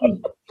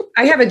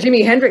 I have a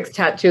Jimi Hendrix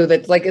tattoo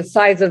that's like the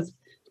size of.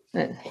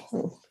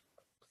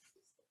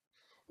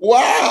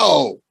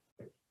 Wow.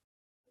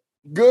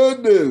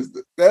 Goodness.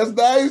 That's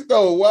nice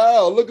though.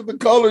 Wow. Look at the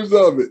colors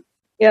of it.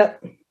 Yeah.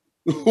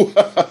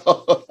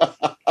 Wow.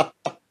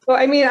 Well,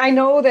 I mean, I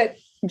know that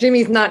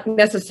Jimmy's not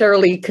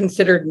necessarily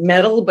considered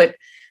metal, but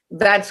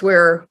that's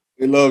where.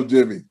 They love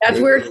Jimmy. That's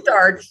where it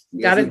starts.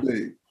 Yes,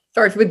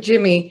 Starts with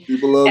Jimmy.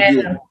 People love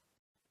Jimmy.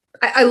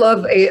 I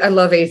love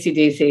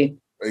AC/DC.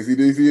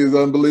 AC/DC is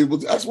unbelievable.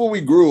 That's what we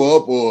grew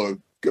up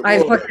on.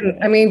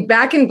 I mean,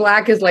 Back in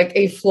Black is like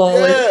a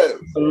flawless.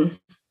 Yes.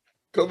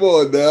 Come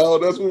on now.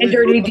 That's what and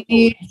Dirty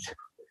Deeds.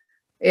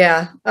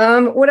 Yeah.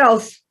 What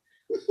else?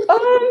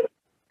 I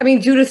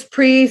mean, Judas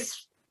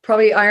Priest,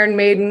 probably Iron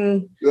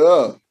Maiden.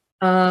 Yeah.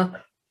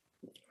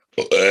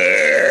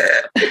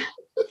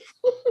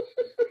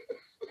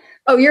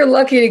 Oh, you're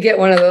lucky to get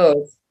one of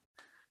those.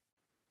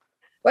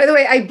 By the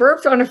way, I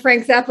burped on a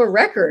Frank Zappa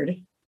record.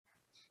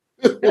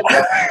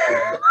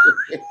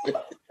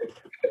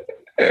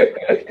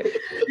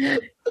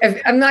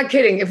 I'm not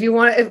kidding. If you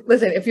want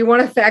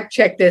to fact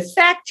check this,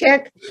 fact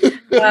check.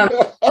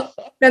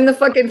 Then the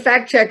fucking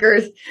fact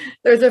checkers.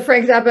 There's a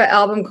Frank Zappa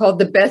album called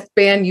 "The Best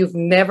Band You've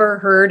Never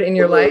Heard in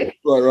Your Life."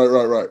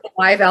 Right.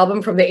 Live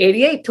album from the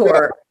 '88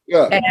 tour.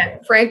 Yeah.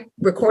 And Frank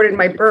recorded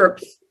my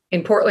burps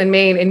in Portland,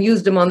 Maine, and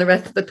used them on the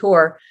rest of the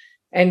tour.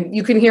 And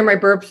you can hear my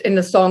burps in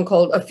the song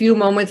called "A Few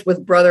Moments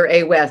with Brother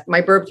A. West."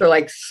 My burps are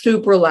like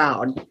super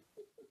loud.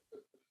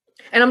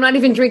 And I'm not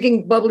even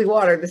drinking bubbly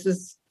water. This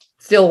is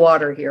still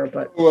water here,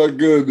 but oh my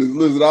goodness!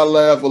 Listen, I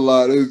laugh a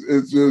lot.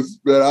 It's just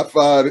that I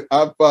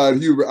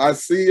find humor. I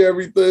see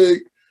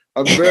everything.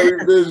 I'm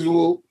very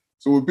visual,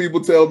 so when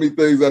people tell me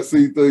things, I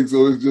see things.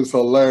 So it's just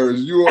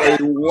hilarious. You are a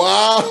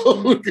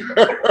wild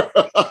girl.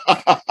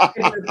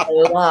 It's a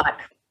lot.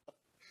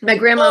 My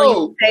grandma.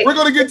 Oh, we're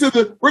gonna get to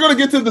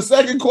the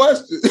second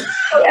question.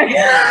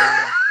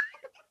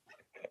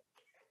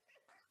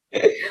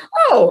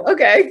 Oh,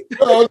 okay.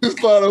 No, I'm just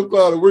fine.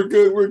 We're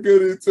good. We're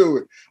good into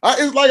it.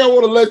 It's like I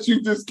want to let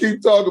you just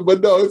keep talking, but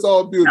no, it's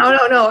all beautiful.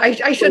 No.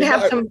 I should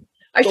have some.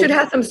 I should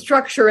have some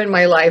structure in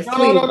my life.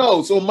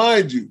 No. So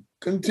mind you,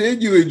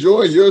 continue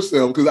enjoying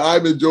yourself because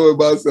I'm enjoying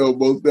myself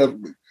most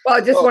definitely. Well,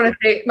 I just want to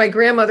say, my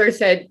grandmother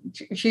said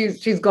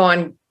she's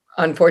gone.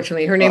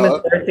 Unfortunately, her name is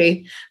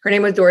Dorothy. Her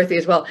name was Dorothy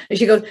as well, and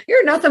she goes,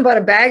 "You're nothing but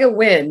a bag of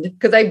wind,"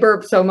 because I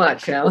burp so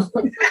much, you know.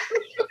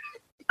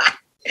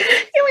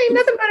 You ain't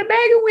nothing but a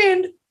bag of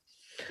wind.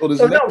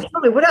 So no,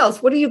 tell me, what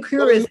else? What are you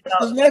curious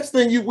about? This next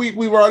thing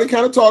we've already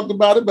kind of talked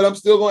about it, but I'm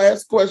still going to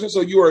ask the question.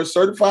 So you are a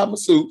certified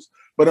masseuse,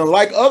 but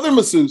unlike other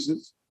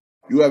masseuses,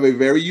 you have a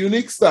very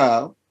unique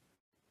style.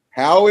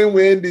 How and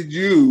when did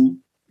you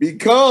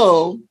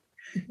become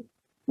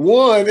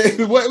one?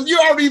 We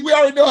already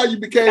know how you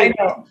became. I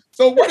know.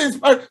 So what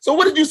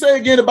did you say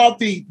again about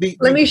the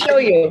Let me show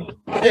you.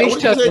 What did you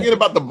say again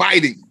about the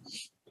biting?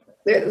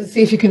 Let's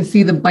see if you can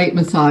see the bite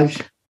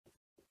massage.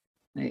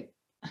 Right.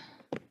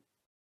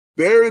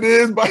 There it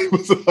is, bite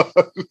massage.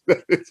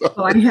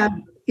 So I have,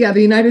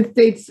 the United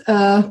States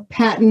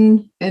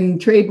patent and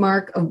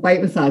trademark of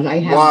bite massage. I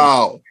have.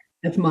 Wow.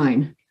 That's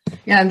mine.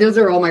 Yeah, and those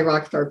are all my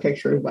rock star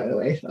pictures, by the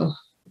way.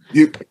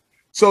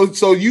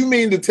 So you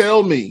mean to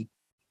tell me,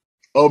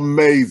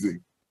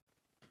 amazing,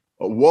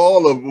 a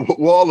wall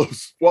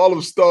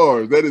of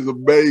stars? That is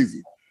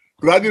amazing.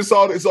 Because I just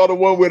saw the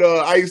one with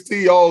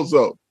Ice-T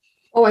also.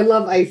 Oh, I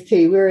love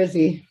Ice-T. Where is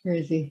he?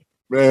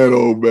 Man,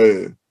 oh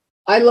man.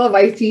 I love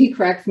Ice-T. He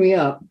cracks me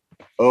up.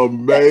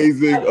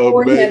 Amazing.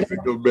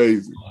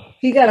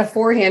 He got a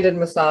four-handed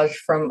massage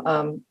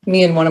from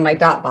me and one of my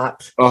dot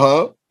bots.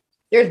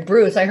 There's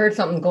Bruce. I heard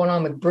something going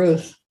on with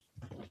Bruce.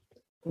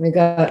 We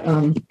got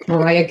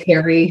Mariah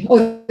Carey.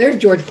 Oh, there's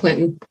George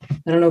Clinton.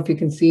 I don't know if you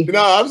can see.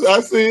 No,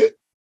 I see it.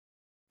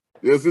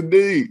 Yes,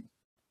 indeed.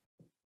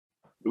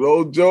 Good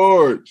old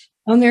George.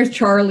 And there's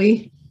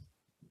Charlie.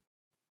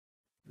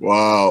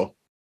 Wow.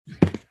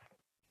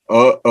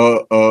 Josh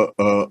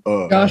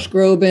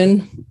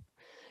Groban.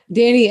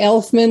 Danny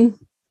Elfman.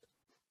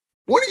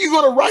 When are you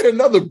going to write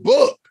another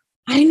book?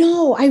 I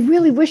know. I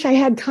really wish I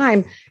had time.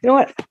 You know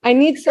what? I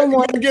need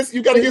someone.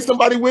 You got to get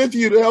somebody with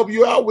you to help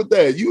you out with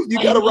that. You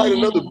got to write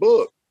another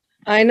book.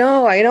 I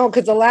know.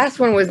 Because the last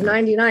one was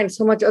 99.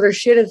 So much other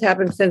shit has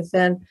happened since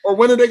then. Or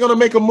when are they going to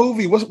make a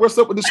movie? What's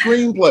up with the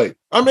screenplay?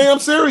 I mean, I'm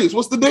serious.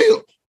 What's the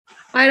deal?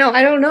 I know.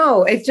 I don't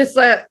know. It's just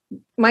that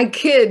my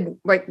kid,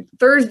 like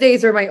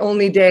Thursdays are my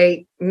only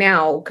day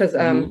now because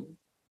I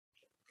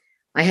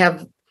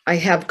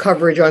have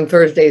coverage on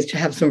Thursdays to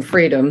have some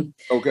freedom.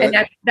 Okay. And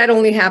that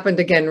only happened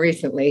again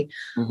recently.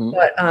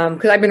 But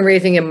because I've been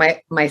raising him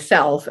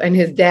myself, and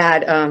his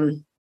dad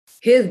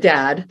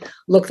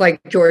looks like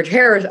George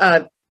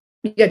Harrison.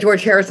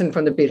 George Harrison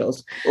from the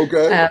Beatles.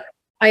 Okay.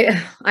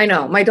 I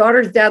know. My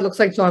daughter's dad looks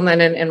like John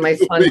Lennon, and my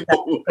son's dad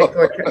looks like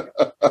George Harrison.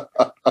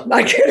 I'm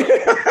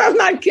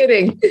not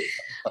kidding.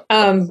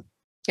 And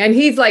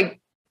he's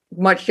like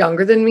much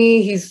younger than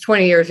me. He's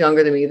 20 years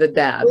younger than me, the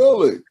dad.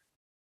 Really?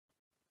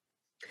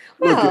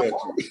 Well,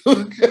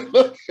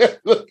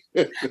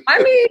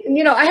 I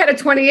mean, I had a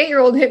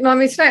 28-year-old hitting on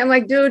me tonight. I'm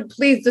like, dude,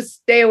 please just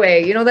stay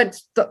away. You know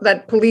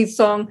that Police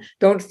song,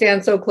 "Don't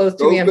Stand So Close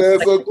to Me." Don't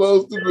stand so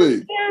close to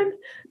me.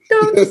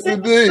 Yes,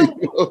 indeed.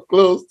 So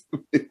close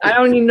to me. I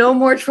don't need no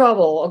more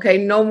trouble. Okay,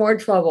 no more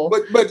trouble.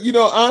 But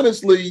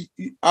honestly,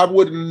 I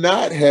would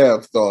not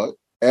have thought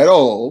at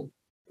all.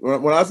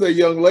 When I say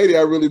young lady,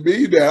 I really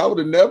mean that. I would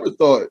have never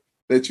thought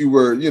that you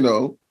were, you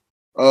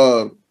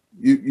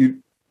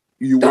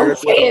wear it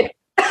well.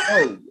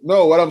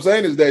 No, what I'm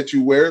saying is that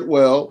you wear it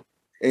well,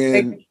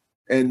 and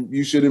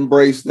you should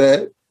embrace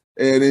that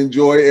and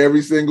enjoy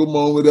every single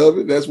moment of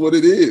it. That's what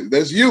it is.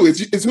 That's you.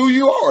 It's who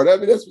you are. I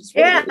mean, that's what's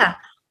yeah.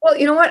 Well,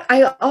 you know what?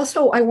 I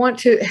want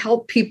to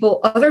help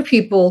other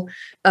people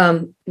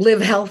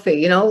live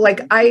healthy.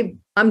 Like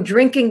I'm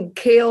drinking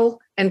kale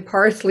and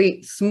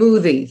parsley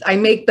smoothies. I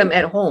make them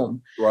at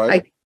home.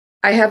 Right.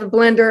 I have a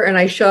blender and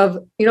I shove,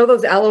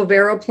 those aloe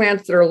vera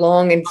plants that are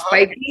long and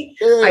spiky.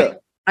 Yeah.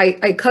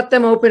 I cut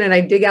them open and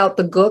I dig out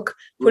the gook,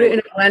 put it in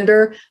a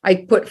blender. I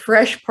put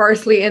fresh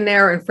parsley in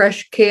there and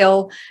fresh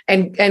kale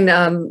and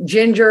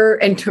ginger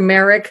and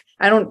turmeric.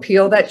 I don't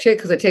peel that shit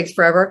because it takes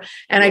forever.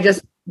 And I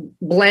just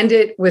blend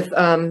it with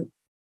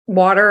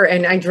water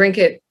and I drink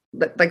it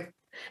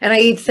and I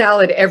eat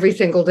salad every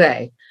single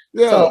day.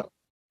 Yeah. So,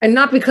 and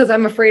not because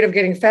I'm afraid of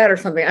getting fat or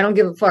something. I don't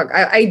give a fuck.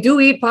 I do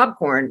eat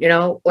popcorn,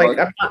 Right.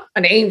 I'm not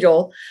an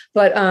angel,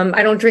 but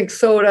I don't drink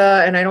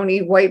soda and I don't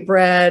eat white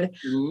bread.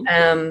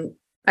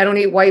 I don't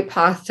eat white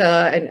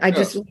pasta, and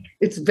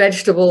it's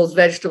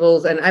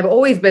vegetables. And I've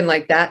always been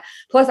like that.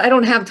 Plus I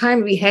don't have time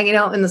to be hanging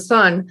out in the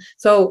sun.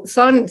 So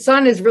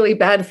sun is really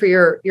bad for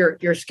your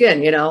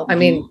skin, I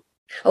mean,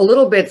 a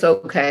little bit's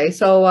okay.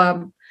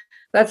 So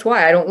that's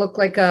why I don't look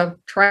like a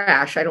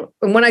trash. And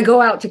when I go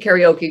out to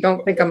karaoke,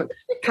 don't think I'm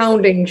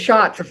pounding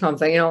shots or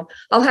something,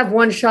 I'll have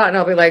one shot and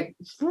I'll be like,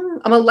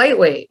 I'm a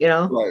lightweight,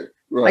 Right.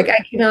 Like I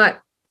cannot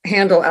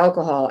handle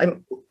alcohol.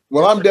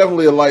 Well, I'm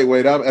definitely a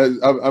lightweight.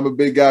 I'm a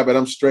big guy, but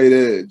I'm straight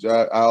edge.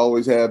 I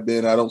always have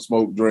been. I don't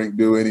smoke, drink,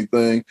 do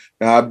anything.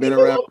 Now I've been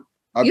around.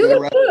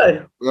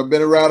 Good. I've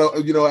been around,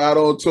 out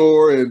on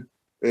tour,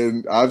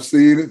 and I've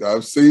seen it.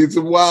 I've seen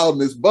some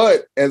wildness.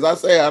 But as I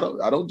say, I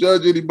don't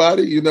judge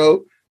anybody.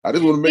 I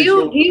just want to make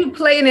sure. Do you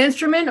play an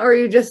instrument, or are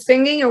you just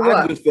singing, or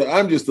what?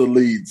 I'm just a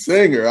lead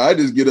singer. I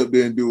just get up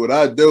there and do what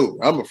I do.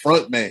 I'm a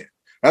front man.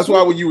 That's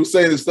why when you were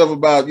saying this stuff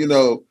about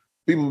people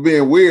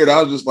being weird,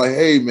 I was just like,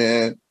 hey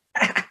man.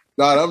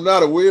 I'm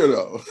not a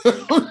weirdo.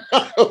 I'm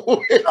not a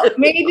weirdo.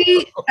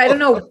 Maybe, I don't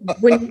know.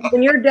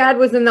 When your dad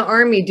was in the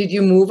Army, did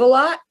you move a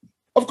lot?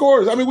 Of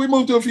course. I mean, we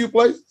moved to a few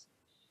places.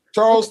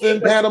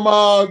 Charleston,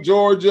 Panama,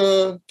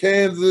 Georgia,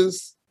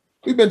 Kansas.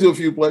 We've been to a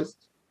few places.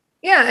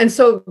 Yeah. And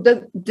so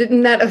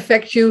didn't that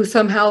affect you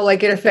somehow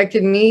like it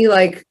affected me?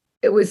 Like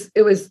it was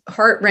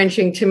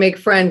heart-wrenching to make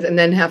friends and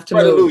then have to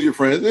move. To lose your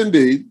friends.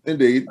 Indeed.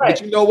 Right.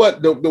 But you know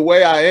what? The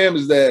way I am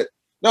is that,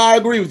 no, I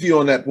agree with you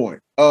on that point.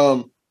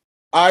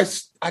 I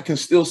can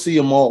still see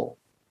them all.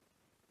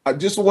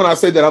 Just when I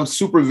say that I'm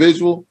super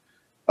visual,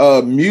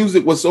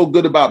 music, what's so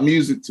good about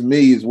music to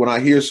me is when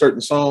I hear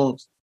certain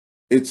songs,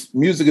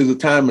 music is a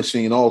time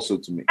machine also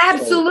to me.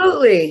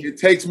 Absolutely. So it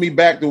takes me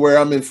back to where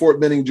I'm in Fort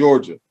Benning,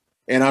 Georgia,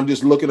 and I'm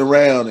just looking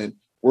around and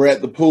we're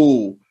at the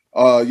pool.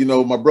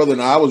 My brother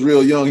and I was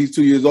real young. He's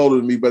 2 years older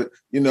than me, but,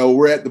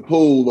 we're at the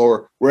pool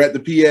or we're at the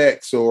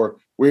PX or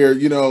we're,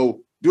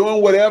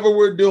 doing whatever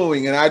we're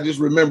doing. And I just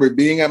remember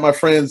being at my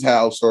friend's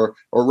house or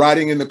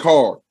riding in the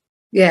car.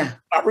 Yeah.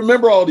 I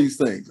remember all these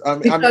things. I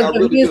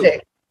really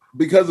music. Do.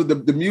 Because of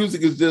the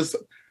music is just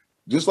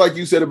like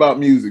you said about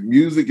music.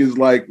 Music is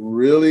like,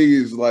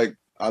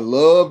 I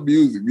love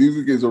music.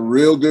 Music is a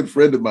real good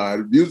friend of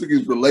mine. Music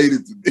is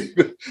related to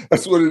me.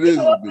 That's what it is.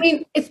 I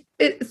mean,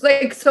 it's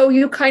like, so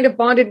you kind of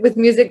bonded with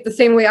music the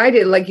same way I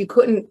did. Like you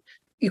couldn't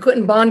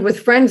bond with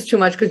friends too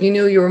much because you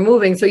knew you were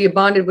moving. So you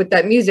bonded with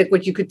that music,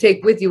 which you could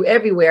take with you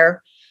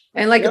everywhere.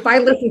 And like, if I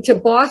listened to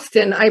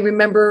Boston, I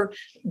remember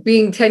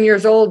being 10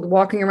 years old,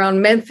 walking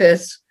around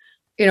Memphis,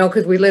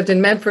 because we lived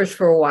in Memphis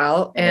for a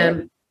while.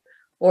 And,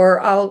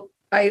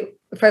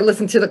 if I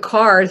listen to the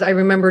Cars, I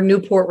remember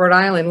Newport, Rhode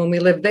Island when we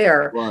lived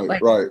there.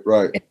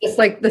 Right. It's just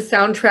like the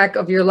soundtrack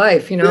of your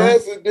life,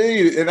 Yes,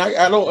 indeed. And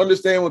I don't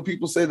understand when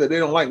people say that they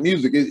don't like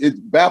music.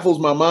 It baffles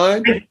my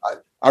mind.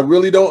 I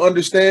really don't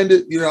understand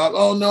it.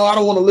 Oh no, I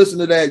don't want to listen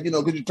to that.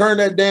 Could you turn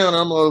that down?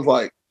 I'm always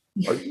like,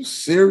 are you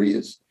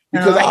serious?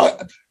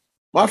 Because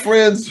my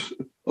friends,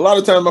 a lot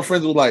of times my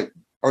friends were like,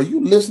 are you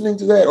listening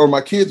to that? Or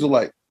my kids were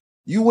like,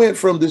 you went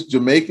from this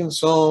Jamaican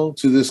song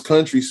to this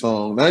country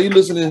song. Now you're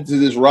listening to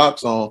this rock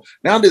song.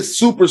 Now this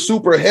super,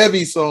 super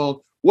heavy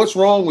song. What's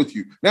wrong with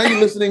you? Now you're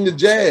listening to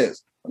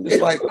jazz. I'm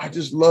just like, I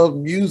just love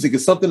music.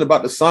 It's something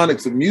about the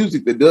sonics of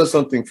music that does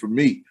something for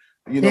me.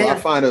 I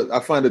find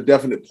a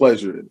definite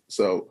pleasure in it.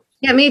 So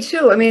yeah, me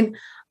too. I mean,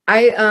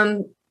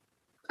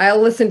 I'll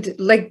listen to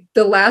like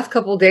the last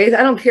couple of days.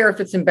 I don't care if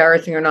it's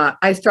embarrassing or not.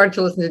 I started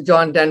to listen to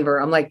John Denver.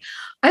 I'm like,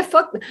 love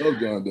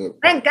John Denver.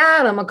 Thank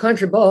God I'm a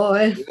country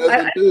boy.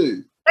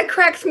 That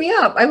cracks me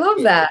up. I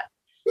love that.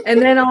 And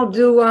then I'll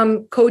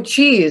do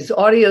Cochise,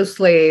 Audio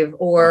Slave,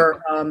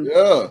 or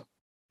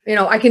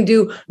I can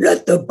do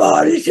Let the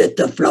Bodies Hit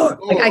the Floor.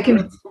 Like I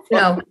can,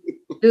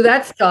 do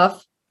that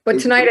stuff. But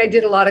tonight I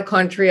did a lot of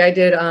country. I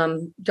did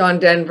John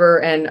Denver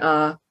and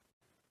I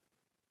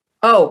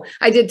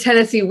did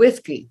Tennessee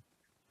Whiskey.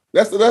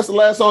 That's the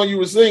last song you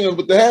were singing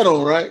with the hat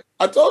on, right?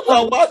 I told you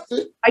I watched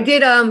it. I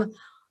did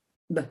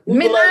the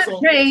Midnight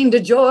Train to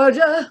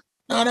Georgia.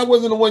 No, that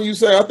wasn't the one you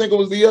said. I think it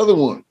was the other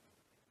one.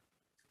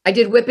 I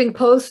did Whipping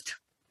Post.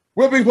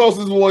 Whipping Post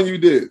is the one you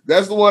did.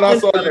 That's the one I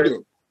saw you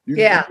do. You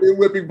did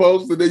Whipping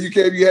Post, and then you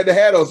had the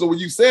hat on. So when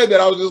you said that,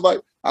 I was just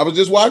like, I was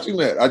just watching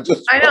that.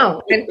 I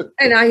know,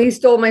 and he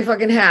stole my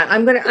fucking hat.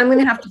 I'm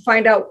gonna have to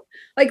find out.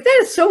 Like that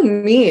is so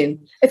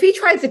mean. If he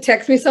tries to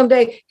text me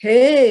someday,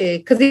 hey,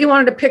 because he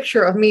wanted a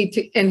picture of me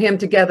and him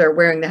together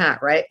wearing the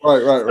hat, right?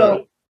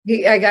 Right.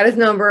 I got his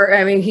number.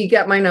 I mean, he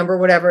got my number,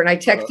 whatever, and I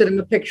texted him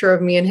a picture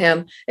of me and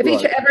him. If he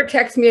ever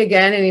texts me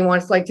again and he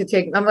wants to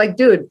take, I'm like,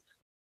 dude,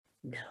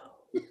 no,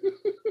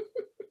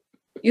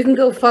 you can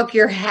go fuck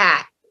your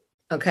hat,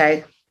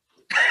 okay?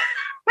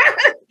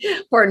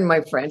 Pardon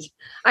my French.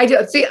 I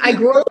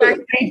grew up back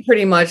then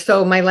pretty much,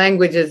 so my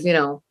language is,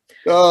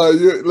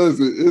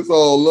 listen, it's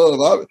all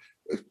love.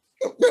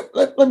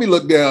 Let me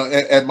look down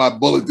at my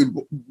bulletin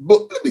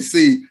book. Let me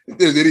see if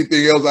there's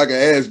anything else I can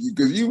ask you,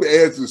 because you've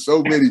answered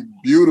so many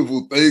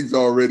beautiful things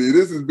already.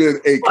 This has been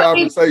a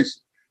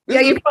conversation.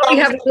 You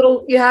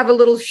probably have a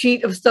little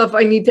sheet of stuff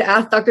I need to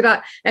ask Dr.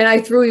 Dot, and I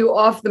threw you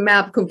off the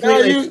map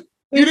completely.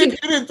 You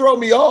didn't throw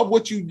me off.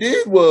 What you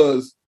did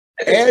was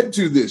add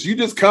to this. You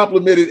just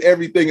complimented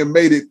everything and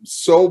made it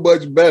so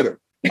much better.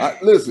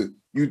 Listen,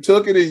 you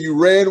took it and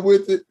you ran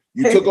with it.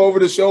 You took over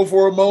the show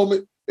for a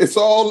moment. It's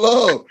all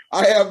love.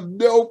 I have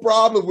no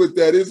problem with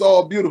that. It's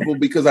all beautiful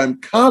because I'm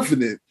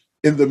confident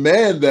in the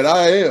man that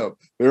I am.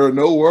 There are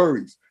no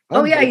worries.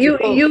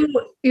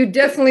 You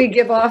definitely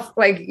give off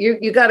like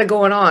you got it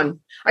going on.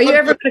 Are you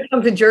ever going to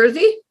come to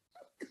Jersey?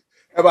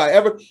 Have I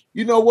ever?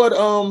 You know what?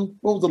 When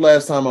was the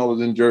last time I was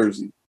in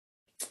Jersey?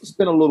 It's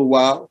been a little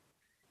while.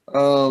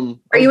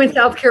 Are you in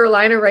South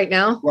Carolina right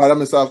now? Right,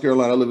 I'm in South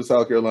Carolina. I live in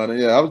South Carolina.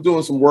 Yeah, I was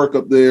doing some work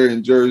up there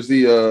in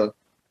Jersey.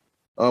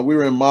 We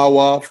were in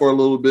Mahwah for a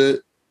little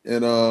bit.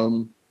 And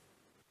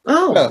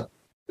Mahwah,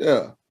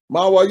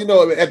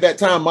 at that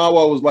time,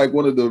 Mahwah was like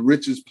one of the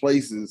richest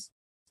places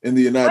in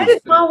the United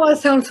States. Why does Mahwah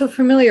sound so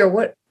familiar?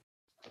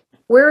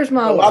 Where is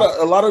Mahwah?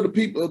 A lot of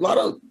people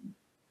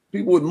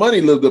with money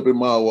lived up in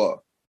Mahwah.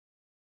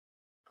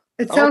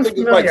 It I don't sounds think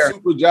it's like familiar.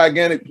 super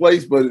gigantic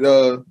place, but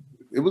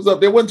it was up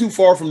there. It wasn't too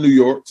far from New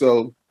York,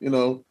 so you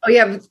know. Oh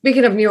yeah, but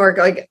speaking of New York,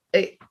 like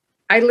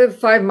I live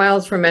 5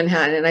 miles from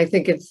Manhattan, and I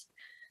think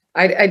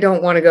I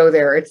don't want to go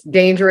there. It's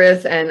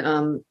dangerous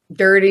and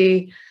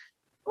dirty.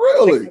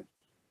 Really?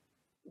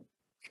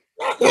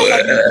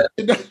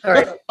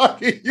 Sorry.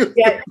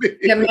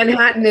 Yeah,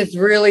 Manhattan is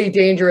really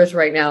dangerous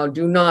right now.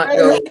 Do not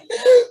go.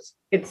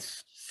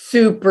 It's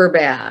super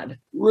bad.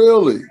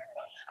 Really?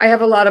 I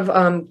have a lot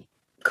of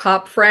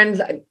cop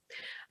friends.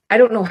 I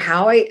don't know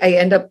how I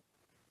end up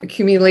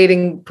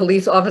accumulating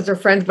police officer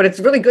friends, but it's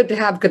really good to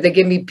have because they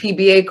give me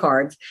PBA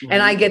cards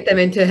and I get them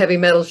into heavy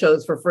metal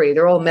shows for free.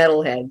 They're all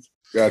metalheads.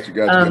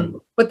 Gotcha.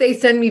 But they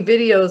send me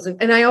videos,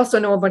 and I also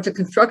know a bunch of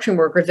construction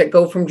workers that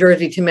go from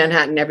Jersey to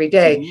Manhattan every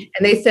day,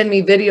 and they send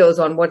me videos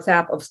on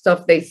WhatsApp of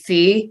stuff they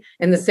see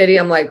in the city.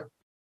 I'm like,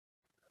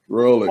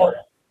 really?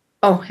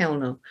 Oh hell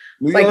no!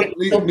 New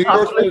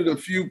York's one of the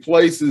few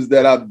places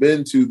that I've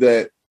been to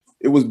that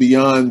it was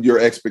beyond your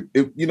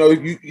you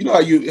know how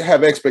you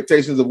have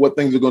expectations of what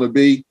things are going to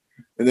be,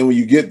 and then when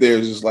you get there,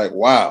 it's just like,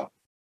 wow,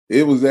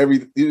 it was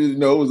it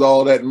was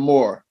all that and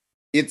more.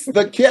 It's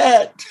the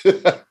cat.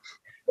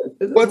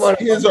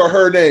 What's his or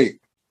her name?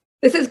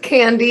 This is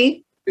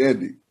Candy.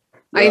 Candy.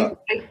 Yeah.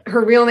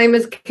 Her real name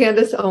is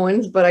Candace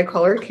Owens, but I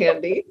call her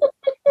Candy.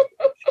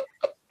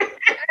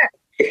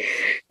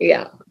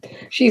 Yeah,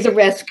 she's a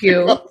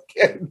rescue.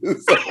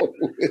 Candace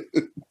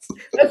Owens.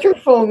 That's her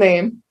full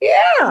name.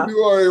 Yeah. You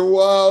are a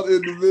wild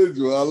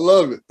individual. I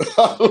love it.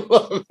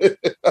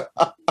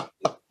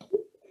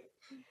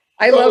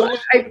 I love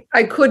it.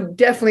 I could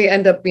definitely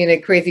end up being a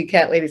crazy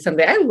cat lady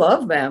someday. I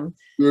love them.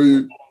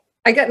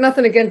 I got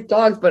nothing against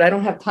dogs, but I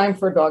don't have time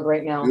for a dog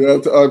right now. You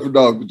have time for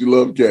dogs, but you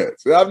love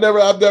cats. I've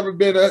never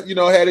been,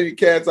 had any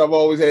cats. I've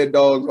always had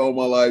dogs all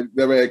my life.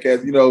 Never had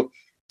cats.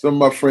 Some of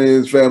my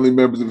friends, family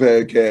members have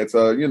had cats.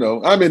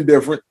 I'm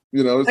indifferent.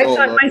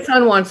 My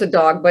son wants a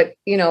dog, but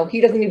he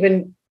doesn't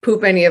even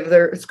scoop any of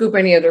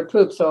their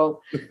poop.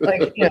 So,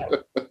 not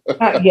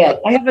yet.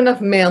 I have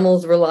enough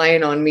mammals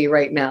relying on me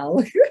right now.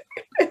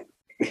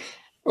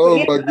 Oh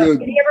my goodness!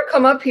 If you ever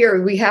come up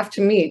here, we have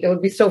to meet. It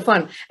would be so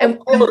fun. And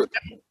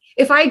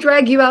if I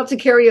drag you out to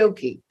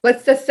karaoke,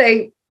 let's just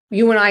say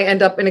you and I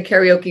end up in a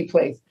karaoke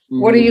place.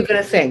 What are you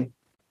going to sing?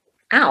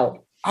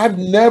 Ow! I've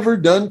never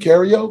done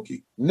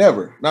karaoke.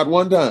 Never, not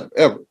one time,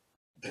 ever.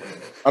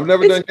 I've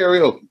never done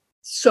karaoke.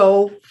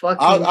 So fucking.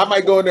 I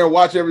might go in there and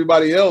watch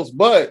everybody else,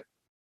 but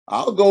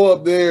I'll go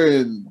up there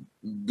and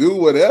do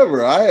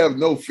whatever. I have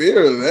no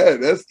fear of that.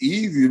 That's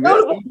easy.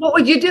 No, what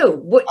would you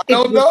do? I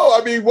don't know.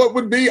 I mean, what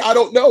would be? I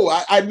don't know.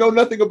 I know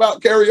nothing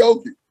about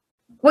karaoke.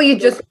 Well,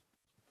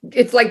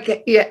 it's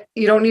like,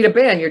 you don't need a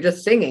band. You're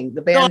just singing.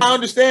 The band. No, I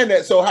understand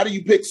that. So how do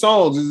you pick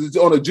songs? Is it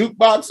on a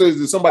jukebox or is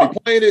it somebody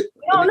playing it?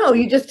 No.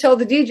 You just tell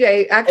the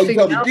DJ. Actually,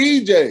 tell the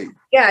DJ.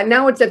 Yeah,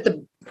 now it's at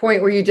the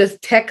point where you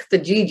just text the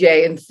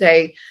DJ and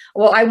say,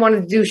 well, I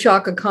wanted to do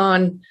Shaka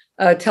Khan,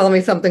 tell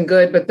me something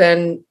good, but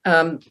then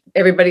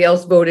everybody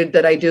else voted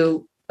that I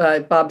do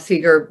Bob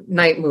Seger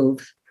Night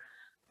Moves.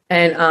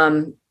 And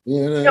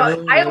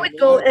I always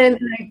go and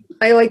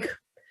I like,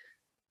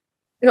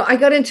 I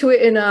got into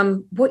it in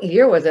what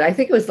year was it? I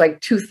think it was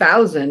like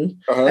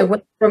 2000. I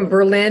went from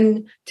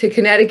Berlin to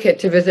Connecticut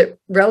to visit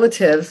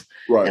relatives.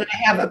 Right. And I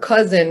have a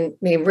cousin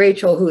named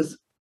Rachel who's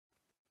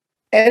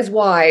as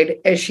wide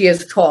as she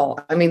is tall.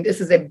 I mean,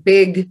 this is a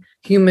big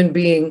human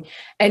being.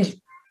 And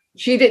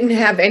she didn't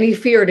have any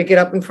fear to get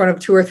up in front of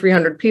 200 or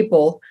 300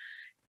 people.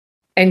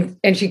 And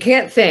she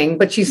can't sing,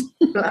 but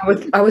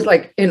I was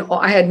like,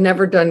 I had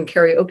never done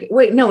karaoke.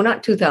 Wait, no,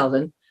 not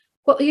 2000.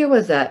 What year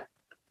was that?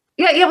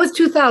 Yeah, it was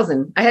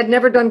 2000. I had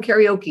never done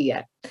karaoke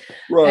yet.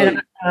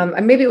 Right.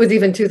 And maybe it was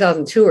even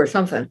 2002 or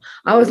something.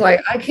 I was like,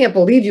 I can't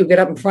believe you get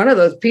up in front of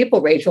those people,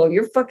 Rachel.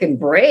 You're fucking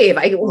brave.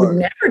 I would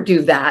never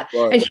do that.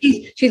 Right. And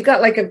she's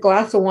got like a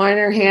glass of wine in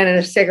her hand and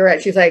a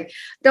cigarette. She's like,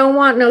 don't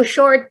want no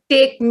short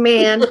dick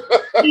man.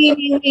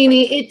 Teeny,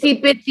 weeny,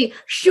 itsy bitsy,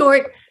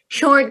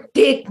 short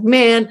dick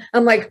man.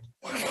 I'm like,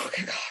 oh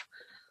my God.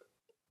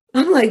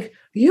 I'm like,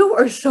 you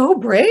are so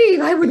brave.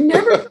 I would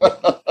never.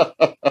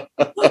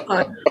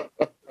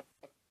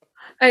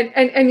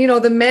 And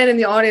the men in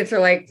the audience are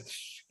like,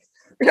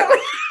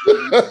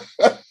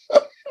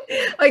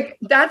 like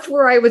that's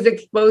where I was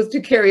exposed to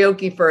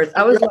karaoke first.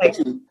 I was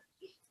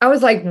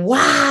like,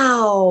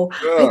 wow,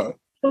 yeah. I can't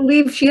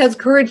believe she has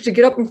courage to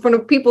get up in front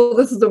of people.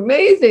 This is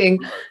amazing.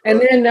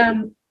 And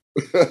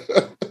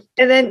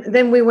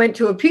then we went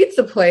to a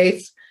pizza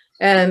place.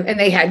 And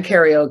they had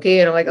karaoke,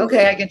 and I'm like,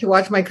 okay, I get to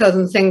watch my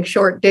cousin sing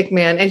 "Short Dick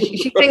Man," and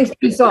she sings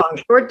 2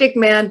 songs: "Short Dick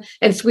Man"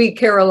 and "Sweet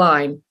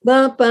Caroline."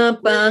 Ba, ba,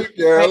 ba.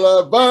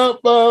 Caroline, ba,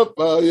 ba,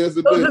 ba. Yes,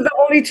 those are the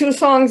only 2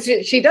 songs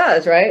she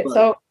does, right?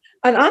 So,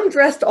 and I'm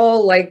dressed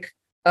all like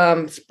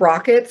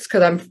sprockets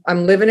because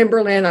I'm living in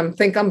Berlin. I'm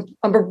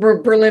a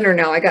Berliner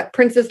now. I got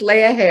Princess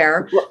Leia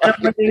hair,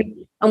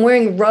 and I'm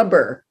wearing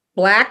rubber,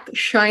 black,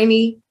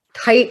 shiny,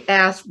 tight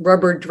ass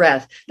rubber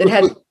dress that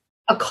has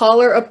a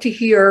collar up to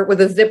here with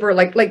a zipper,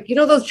 like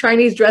those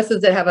Chinese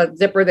dresses that have a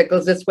zipper that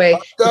goes this way.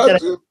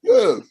 Yes.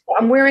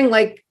 I'm wearing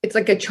it's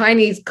like a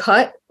Chinese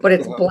cut, but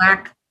it's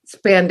black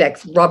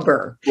spandex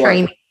rubber. Right.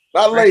 Chinese,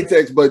 not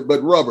latex, but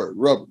rubber.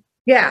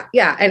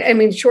 Yeah, and I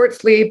mean short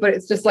sleeve, but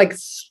it's just like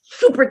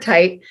super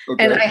tight.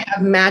 Okay. And I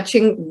have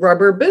matching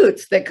rubber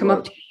boots that come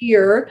up to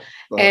here,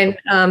 and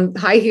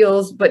high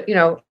heels. But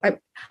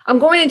I'm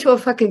going into a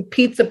fucking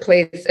pizza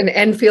place in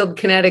Enfield,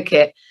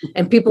 Connecticut,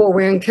 and people are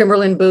wearing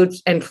Timberland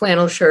boots and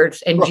flannel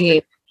shirts and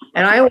jeans.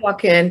 And I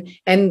walk in,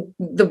 and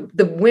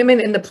the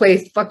women in the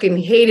place fucking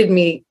hated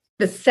me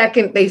the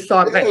second they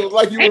saw it. It was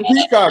like you were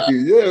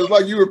peacocking. Yeah, it was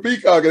like you were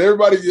peacocking.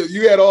 Everybody,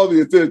 you had all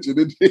the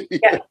attention.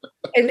 Yeah.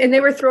 And they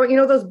were throwing,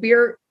 those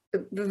beer,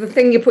 the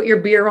thing you put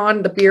your beer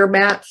on, the beer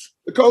mats.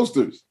 The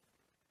coasters.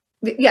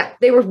 Yeah,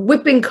 they were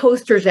whipping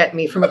coasters at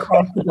me from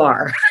across the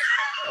bar.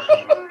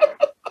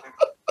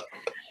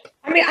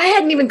 I mean, I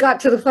hadn't even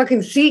got to the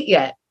fucking seat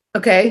yet.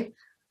 Okay.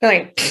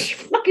 Like,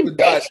 fucking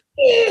bitch.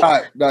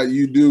 Now,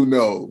 you do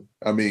know.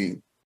 I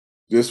mean,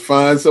 just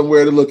find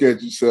somewhere to look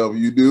at yourself.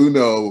 You do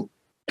know.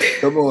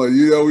 Come on.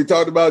 We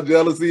talked about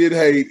jealousy and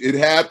hate. It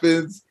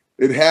happens.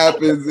 It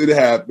happens.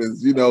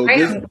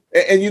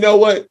 And you know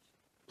what?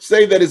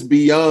 Say that it's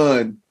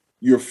beyond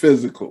your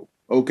physical.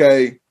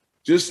 Okay.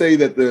 Just say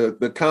that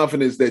the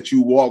confidence that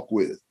you walk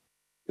with,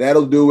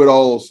 that'll do it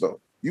also.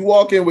 You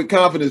walk in with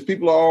confidence,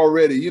 people are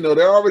already,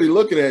 they're already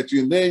looking at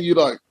you. And then you're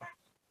like,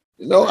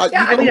 who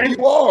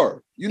you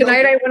are.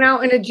 Tonight I went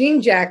out in a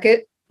jean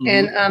jacket,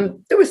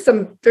 and there's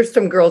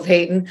some girls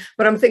hating,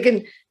 but I'm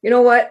thinking, you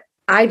know what?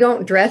 I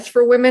don't dress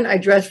for women. I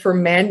dress for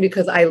men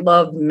because I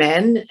love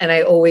men, and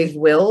I always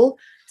will.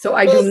 So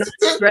I do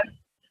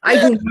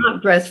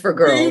not dress for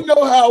girls. Do you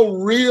know how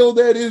real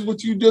that is?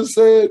 What you just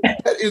said.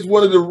 That is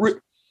one of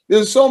the.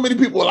 There's so many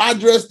people. I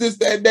dress this,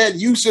 that.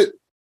 You should.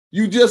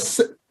 You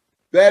just.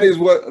 That is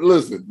what.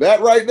 Listen,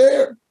 that right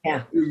there.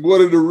 Yeah. Is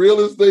one of the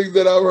realest things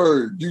that I've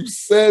heard. You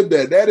said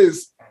that. That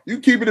is. You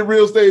keeping it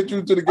real, staying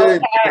true to the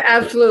game. Oh,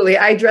 absolutely.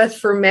 I dress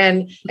for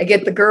men. I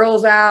get the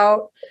girls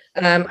out.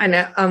 And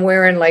I'm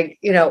wearing I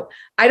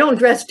don't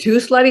dress too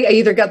slutty. I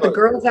either got the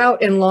girls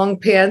out in long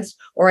pants,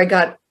 or I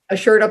got a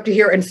shirt up to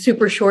here and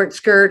super short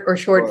skirt or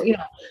shorts.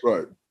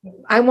 Right.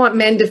 I want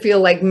men to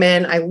feel like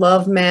men. I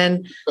love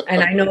men,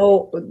 and I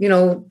know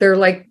they're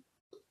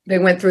they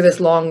went through this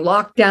long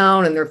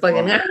lockdown and they're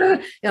fucking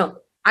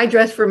I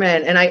dress for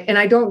men, and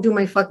I don't do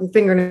my fucking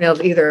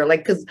fingernails either.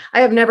 Because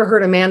I have never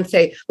heard a man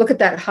say, "Look at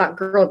that hot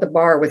girl at the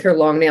bar with her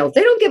long nails."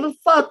 They don't give a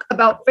fuck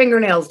about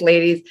fingernails,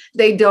 ladies.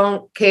 They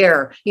don't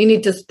care. You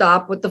need to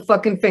stop with the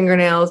fucking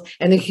fingernails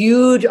and the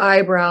huge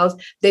eyebrows.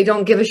 They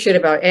don't give a shit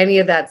about any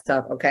of that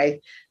stuff. Okay,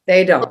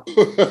 they don't.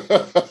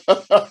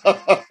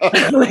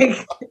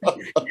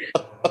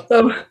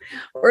 So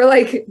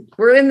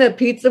we're in the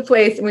pizza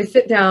place and we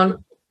sit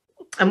down.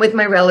 I'm with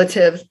my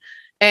relatives.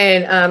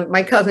 And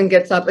my cousin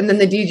gets up, and then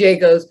the DJ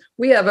goes,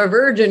 "We have a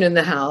virgin in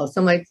the house."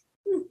 I'm like,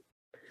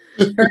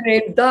 her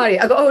name's Dottie.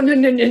 I go, "Oh, no.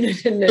 No.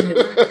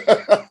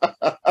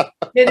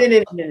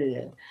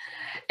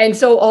 And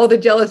so all the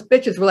jealous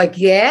bitches were like,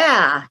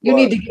 "Yeah, you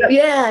need to get,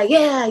 yeah.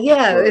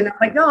 And I'm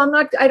like, "No, I'm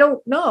not. I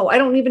don't know. I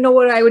don't even know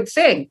what I would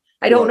sing.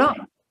 I don't know."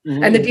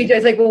 Mm-hmm. And the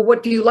DJ's like, "Well,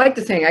 what do you like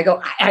to sing?" I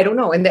go, I don't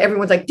know. And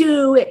everyone's like,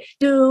 do it.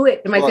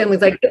 And my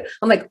family's like,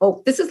 I'm like,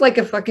 "Oh, this is like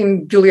a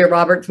fucking Julia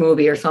Roberts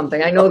movie or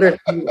something." I know there's.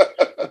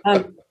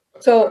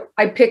 So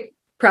I picked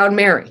Proud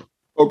Mary.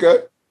 Okay.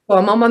 So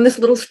I'm on this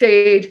little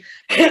stage,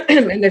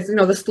 and there's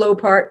the slow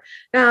part.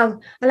 Now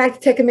I'd like to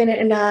take a minute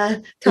and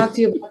talk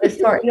to you about this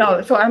part.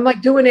 So I'm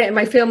doing it, and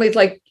my family's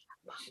like,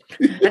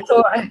 and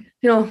so I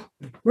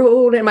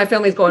roll, and my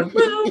family's going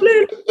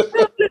rolling.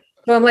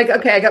 So I'm like,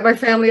 okay, I got my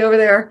family over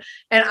there,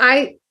 and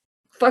I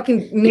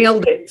fucking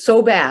nailed it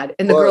so bad,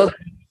 and the girls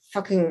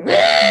fucking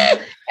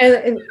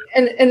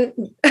and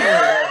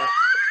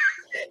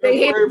they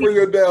hated for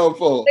your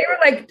downfall. They were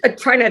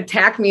trying to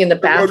attack me in the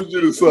bathroom. Wanted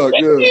you to suck,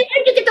 yeah. Where'd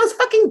you get those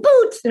fucking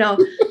boots?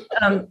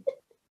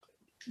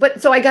 But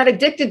so I got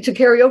addicted to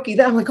karaoke.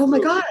 Then I'm like, oh my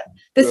God,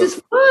 this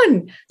is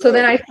fun. So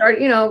then I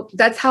started,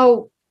 that's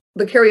how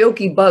the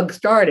karaoke bug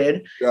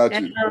started. Gotcha.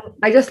 And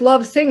I just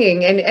love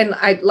singing. And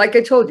I, like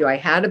I told you, I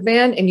had a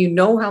band, and you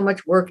know how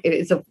much work it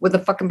is with a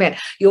fucking band.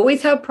 You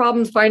always have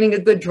problems finding a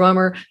good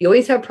drummer. You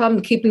always have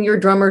problems keeping your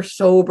drummer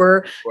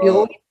sober.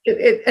 Wow.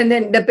 And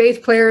then the bass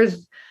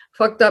players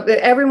fucked up.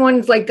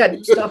 Everyone's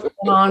got stuff going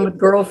on with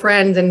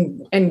girlfriends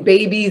and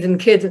babies and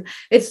kids.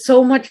 It's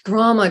so much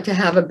drama to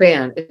have a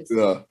band.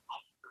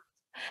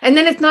 And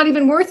then it's not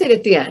even worth it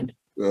at the end.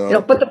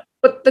 Yeah. But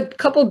the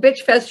couple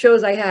bitch fest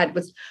shows I had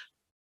was,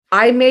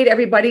 I made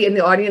everybody in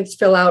the audience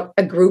fill out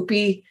a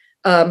groupie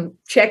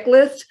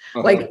checklist,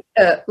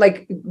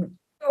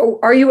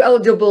 are you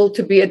eligible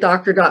to be a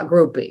Dr.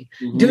 groupie?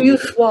 Mm-hmm. Do you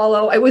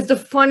swallow? It was the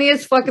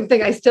funniest fucking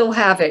thing. I still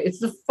have it. It's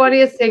the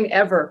funniest thing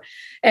ever.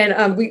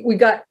 And we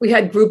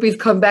had groupies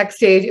come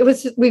backstage.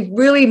 We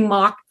really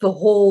mocked the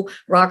whole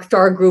rock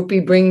star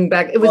groupie bringing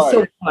back. It was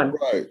so fun.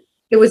 Right.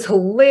 It was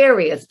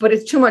hilarious, but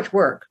it's too much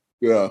work.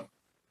 Yeah.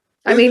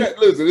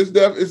 Listen,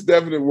 it's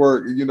definite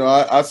work. You know,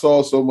 I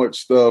saw so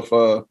much stuff.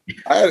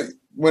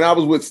 When I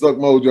was with Stuck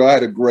Mojo, I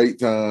had a great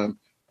time.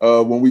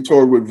 When we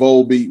toured with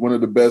Volbeat, one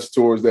of the best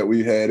tours that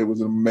we had. It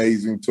was an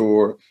amazing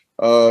tour.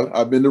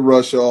 I've been to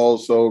Russia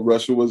also.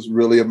 Russia was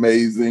really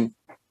amazing.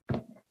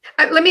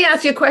 Let me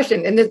ask you a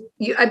question. And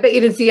I bet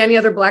you didn't see any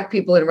other Black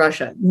people in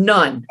Russia.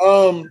 None.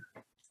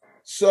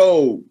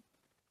 So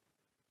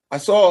I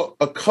saw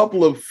a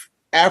couple of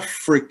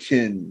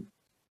African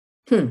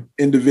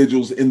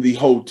individuals in the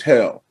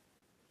hotel,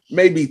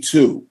 maybe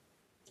two.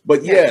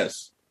 But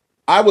yes,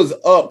 I was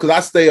up because I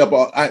stay up.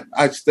 I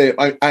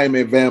am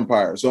a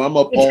vampire, so I'm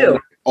up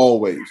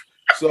always.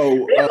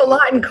 So we have a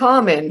lot in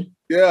common.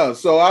 Yeah.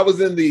 So I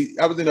was in the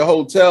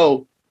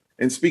hotel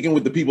and speaking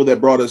with the people that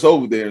brought us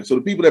over there. So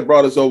the people that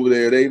brought us over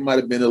there, they might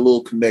have been a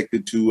little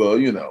connected to,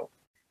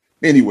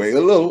 anyway, a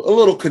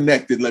little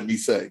connected, let me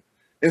say.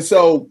 And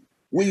so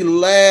we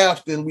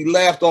laughed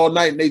all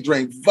night, and they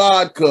drank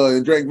vodka,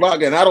 and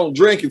I don't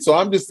drink it. So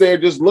I'm just there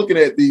just looking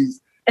at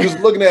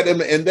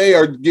them, and they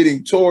are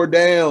getting tore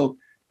down.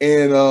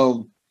 And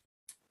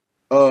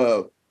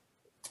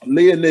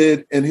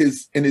Leonid and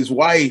his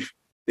wife,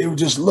 they were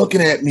just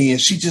looking at me,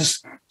 and she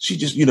just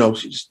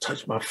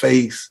touched my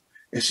face,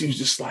 and she was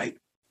just like,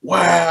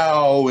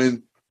 wow.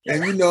 And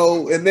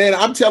then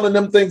I'm telling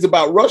them things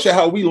about Russia,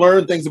 how we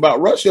learn things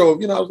about Russia. I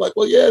was like,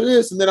 well, yeah, it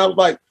is. And then I was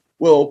like,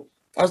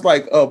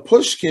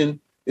 Pushkin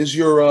is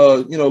your,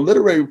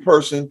 literary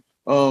person,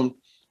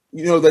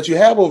 that you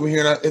have over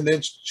here. And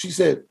then she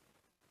said,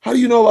 how do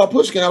you know about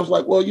Pushkin? I was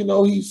like, well,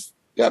 he's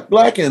got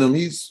Black in him.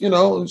 He's,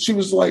 and she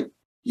was like,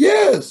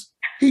 yes,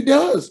 he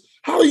does.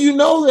 How do you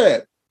know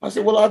that? I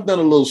said, well, I've done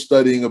a little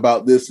studying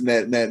about this and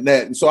that and that and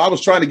that. And so I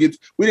was trying to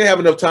we didn't have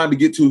enough time to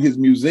get to his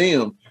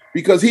museum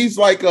because he's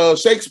like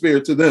Shakespeare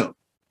to them.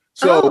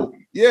 So,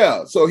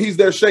 so he's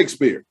their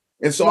Shakespeare.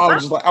 And so I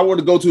was just like, I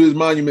wanted to go to his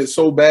monument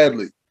so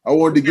badly. I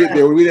wanted to get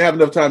there. We didn't have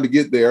enough time to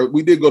get there.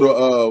 We did go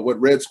to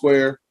Red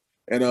Square,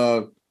 and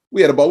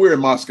we were in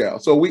Moscow.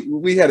 So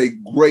we had a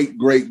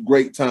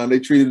great time.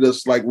 They treated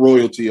us like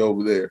royalty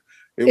over there.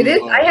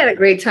 I had a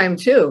great time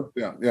too.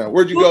 Yeah.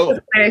 Where'd you go? It was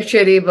kind of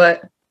shitty,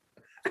 but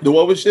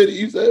what was shitty,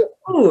 you said?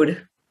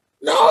 Food.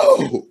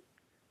 No.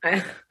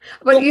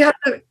 But you have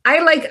to.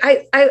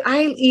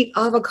 I eat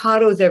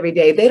avocados every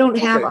day. They don't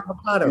have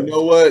avocados. You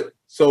know what?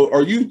 So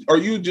are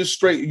you just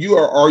straight?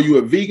 Are you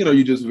a vegan or are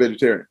you just a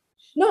vegetarian?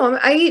 No,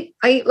 I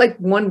eat like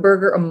one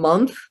burger a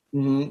month,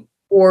 mm-hmm.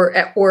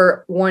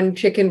 or one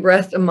chicken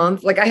breast a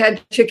month. Like I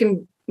had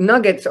chicken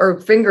nuggets or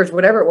fingers,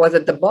 whatever it was,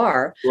 at the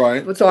bar.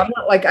 Right. So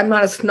I'm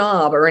not a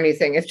snob or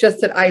anything. It's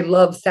just that I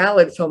love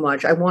salad so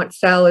much. I want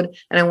salad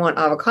and I want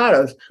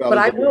avocados. But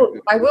I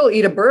will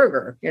eat a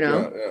burger.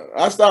 Yeah.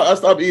 I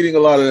stopped eating a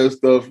lot of that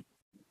stuff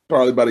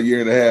probably about a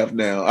year and a half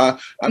now. A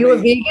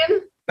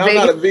vegan? I'm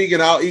not a vegan.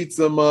 I'll eat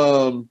some.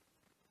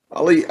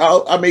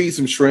 I may eat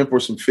some shrimp or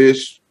some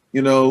fish.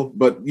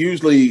 But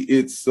usually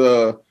it's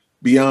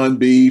Beyond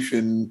Beef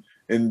and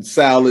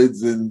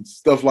salads and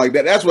stuff like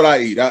that. That's what I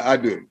eat. I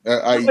do.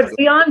 But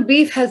Beyond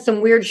Beef has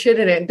some weird shit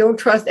in it. Don't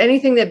trust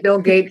anything that Bill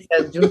Gates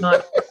says. Do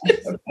not.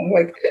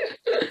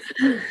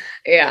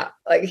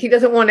 Like he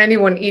doesn't want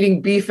anyone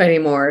eating beef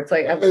anymore. It's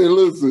like, hey,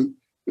 listen,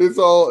 it's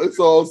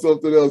all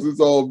something else. It's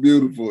all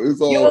beautiful.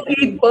 It's all. You will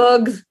eat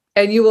bugs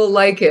and you will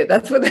like it.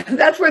 That's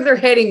where they're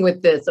heading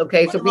with this.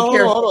 Okay, so be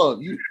careful. Hold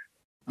on.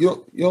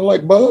 You don't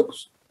like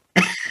bugs?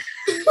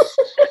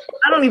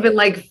 I don't even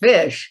like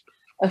fish.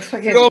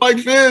 You don't like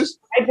fish?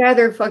 I'd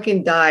rather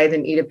fucking die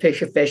than eat a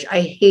piece of fish.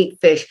 I hate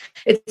fish.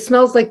 It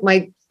smells like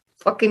my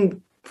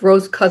fucking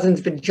gross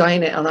cousin's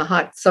vagina on a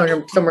hot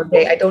summer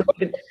day.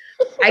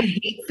 I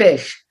hate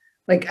fish.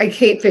 Like I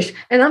hate fish.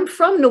 And I'm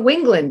from New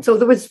England, so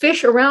there was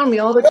fish around me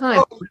all the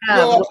time.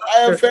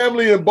 I have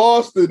family in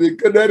Boston and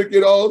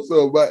Connecticut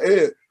also, my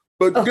aunt.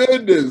 But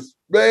goodness,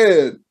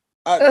 man,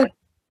 I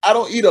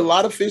don't eat a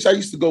lot of fish. I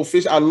used to go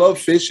fish. I love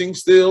fishing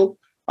still.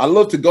 I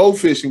love to go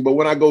fishing, but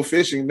when I go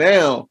fishing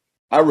now,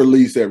 I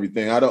release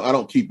everything. I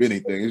don't keep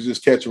anything. It's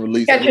just catch and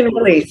release. Catch and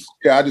release.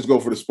 Yeah, I just go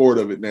for the sport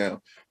of it now.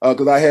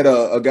 Because I had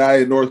a guy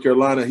in North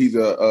Carolina. He's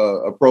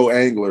a pro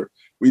angler.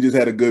 We just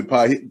had a good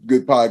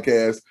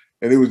podcast,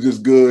 and it was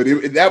just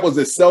good. That was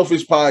a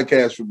selfish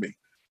podcast for me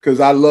because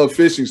I love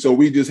fishing. So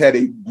we just had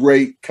a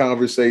great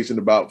conversation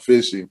about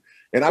fishing.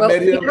 And I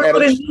met him at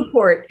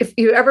Newport. If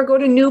you ever go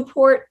to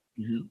Newport,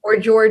 or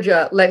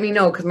Georgia, let me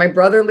know because my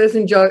brother lives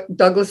in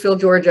Douglasville,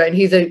 Georgia, and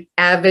he's an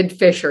avid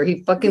fisher.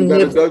 He fucking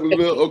lives in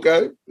Douglasville.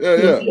 Okay,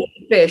 yeah.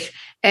 Fish.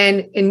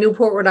 And in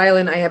Newport, Rhode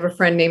Island, I have a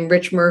friend named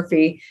Rich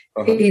Murphy.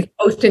 He's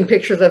posting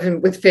pictures of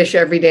him with fish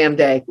every damn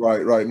day.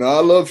 Right. No,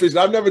 I love fishing.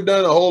 I've never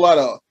done a whole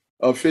lot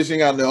of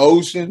fishing out in the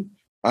ocean.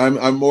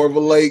 I'm more of a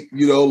lake,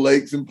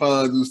 lakes and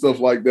ponds and stuff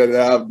like that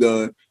I've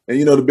done.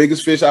 And the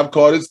biggest fish I've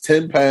caught is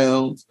 10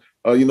 pounds.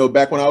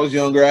 Back when I was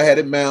younger, I had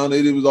it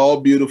mounted. It was all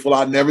beautiful.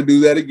 I'd never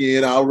do that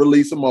again. I'll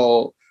release them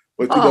all.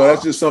 But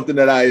that's just something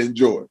that I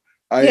enjoy.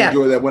 I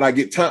enjoy that when I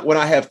get time, when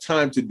I have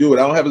time to do it.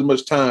 I don't have as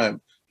much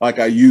time like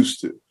I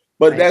used to.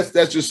 But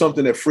that's just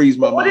something that frees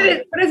my mind.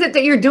 What is it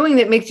that you're doing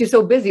that makes you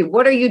so busy?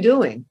 What are you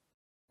doing?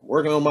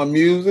 working on my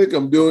music.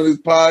 I'm doing this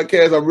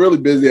podcast. I'm really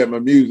busy at my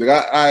music.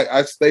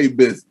 I stay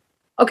busy.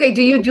 Okay,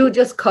 do you do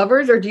just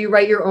covers or do you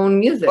write your own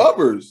music?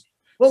 Covers.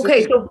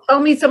 Okay, so tell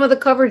me some of the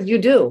covers you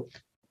do.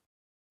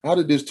 How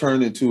did this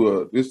turn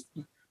into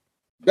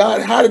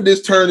God, how did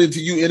this turn into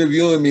you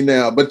interviewing me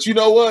now? But you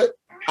know what?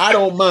 I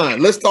don't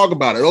mind. Let's talk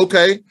about it.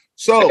 Okay.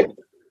 So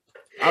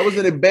I was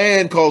in a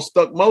band called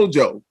Stuck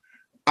Mojo.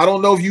 I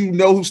don't know if you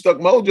know who Stuck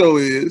Mojo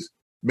is.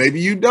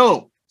 Maybe you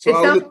don't. So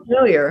it sounds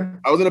familiar.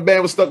 I was in a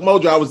band with Stuck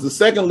Mojo. I was the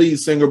second lead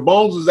singer.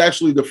 Bones was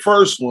actually the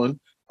first one.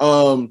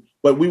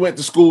 But we went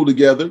to school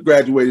together,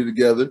 graduated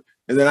together.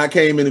 And then I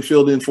came in and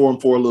filled in for him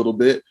for a little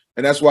bit.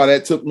 And that's why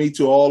that took me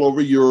to all over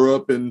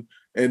Europe and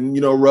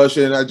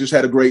Russia, and I just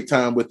had a great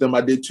time with them.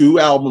 I did 2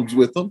 albums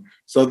with them,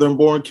 Southern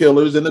Born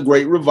Killers and The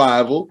Great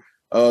Revival.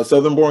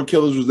 Southern Born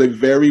Killers was a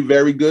very,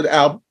 very good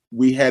album.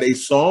 We had a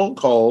song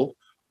called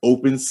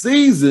Open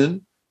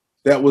Season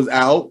that was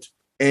out,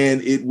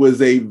 and it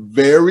was a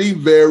very,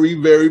 very,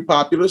 very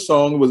popular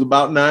song. It was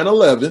about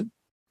 9/11,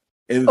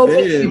 and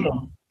then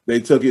they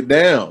took it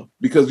down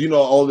because,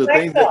 all the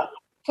things that...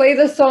 Play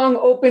the song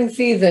Open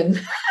Season.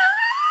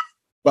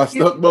 By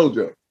Stuck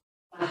Mojo.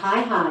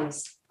 High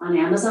Highs. On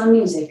Amazon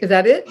Music. Is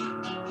that it?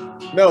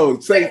 No,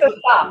 say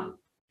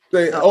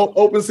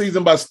Open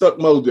Season by Stuck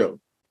Mojo.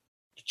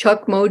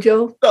 Chuck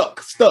Mojo?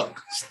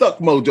 Stuck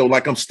Mojo.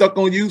 Like I'm stuck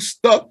on you,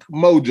 Stuck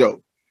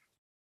Mojo.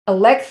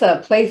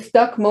 Alexa, play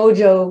Stuck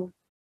Mojo.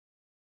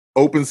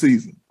 Open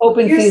Season.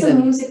 Here's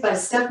some music by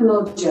Stuck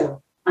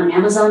Mojo on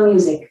Amazon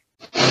Music.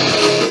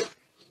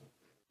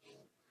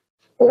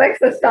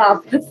 Alexa,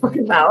 stop. That's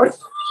fucking loud.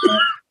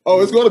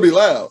 Oh, it's going to be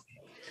loud.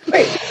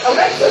 Wait,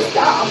 Alexa,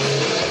 stop.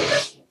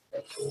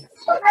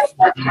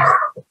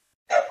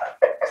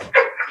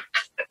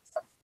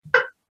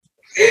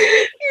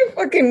 You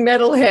fucking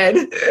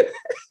metalhead.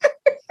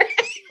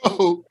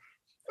 Oh,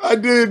 I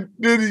did.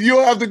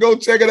 You'll have to go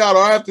check it out,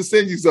 or I have to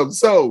send you something.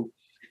 So,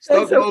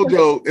 Stuck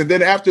Mojo, and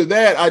then after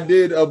that, I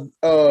did an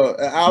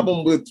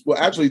album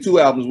actually 2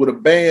 albums with a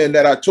band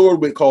that I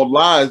toured with called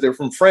Lies. They're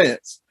from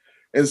France,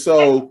 and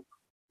so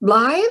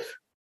Lies,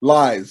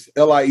 Lies,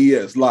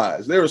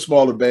 Lies. They're a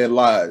smaller band,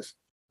 Lies.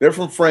 They're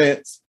from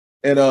France.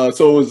 And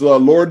so it was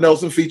Lord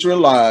Nelson featuring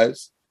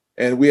Lies.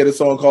 And we had a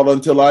song called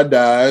Until I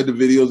Die. The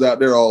video's out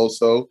there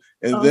also.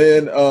 And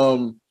then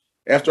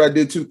after I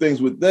did 2 things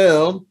with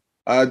them,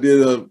 I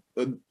did a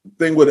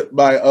thing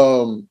by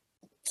not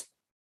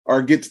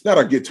our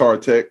guitar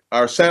tech,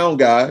 our sound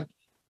guy,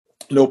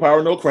 No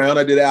Power, No Crown.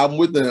 I did an album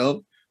with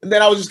them. And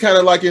then I was just kind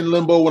of like in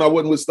limbo when I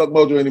wasn't with Stuck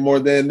Mojo anymore.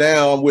 Then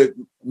now I'm with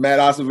Matt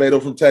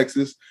Acevedo from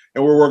Texas.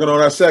 And we're working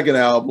on our second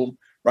album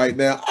right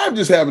now. I'm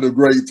just having a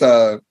great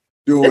time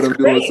doing what I'm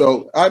doing.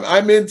 So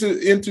I'm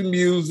into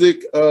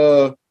music.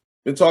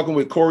 Been talking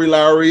with Corey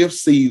Lowry of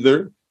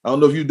Seether. I don't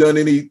know if you've done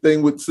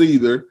anything with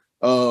Seether.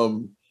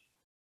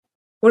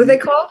 What are they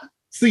called?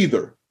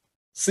 Seether.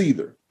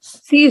 Caesar.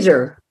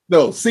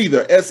 No,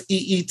 Seether.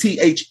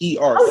 Seether.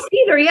 Oh,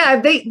 Seether. Yeah,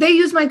 they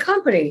use my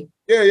company.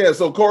 Yeah.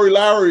 So Corey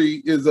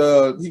Lowry is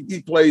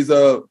he plays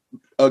a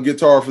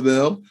guitar for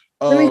them.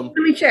 Let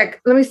me check.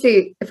 Let me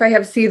see if I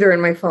have Seether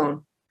in my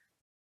phone.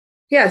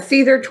 Yeah,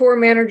 Seether tour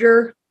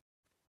manager.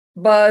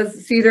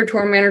 Buzz, Seether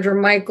tour manager,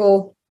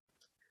 Michael,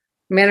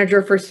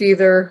 manager for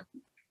Seether,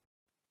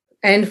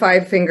 and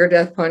Five Finger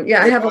Death Punch.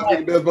 Yeah, I have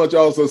a Death Punch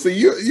also. See,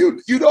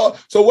 you know.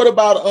 So what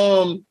about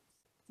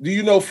do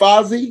you know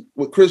Fozzy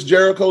with Chris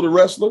Jericho, the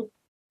wrestler?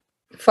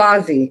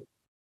 Fozzy.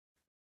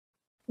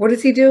 What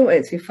does he do?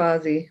 Is he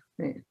Fozzy?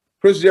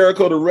 Chris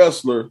Jericho, the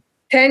wrestler.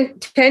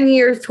 10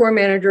 years tour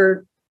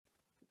manager,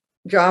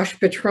 Josh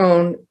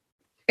Patrone,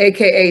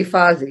 aka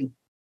Fozzy.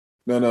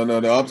 No.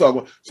 I'm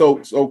talking.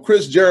 So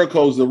Chris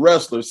Jericho's the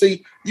wrestler.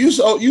 See, you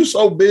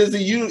so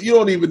busy. You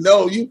don't even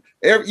know you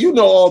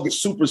know all the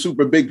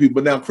super big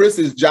people. Now Chris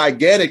is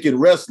gigantic in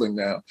wrestling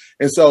now,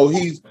 and so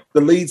he's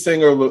the lead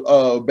singer of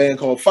a band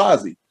called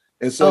Fozzy.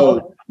 And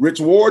so Rich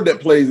Ward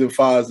that plays in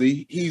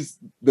Fozzy, he's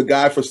the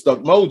guy for Stuck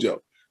Mojo.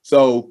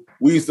 So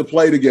we used to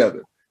play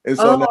together, and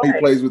so now he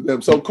plays with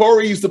them. So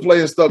Corey used to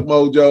play in Stuck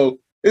Mojo.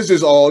 It's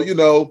just all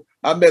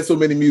I met so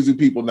many music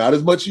people, not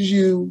as much as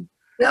you.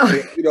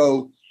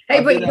 No.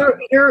 Hey, but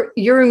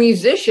you're a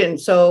musician,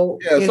 so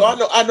yeah. So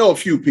I know a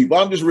few people.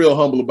 I'm just real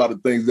humble about the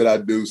things that I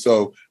do.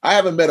 So I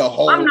haven't met a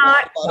whole. I'm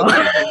not.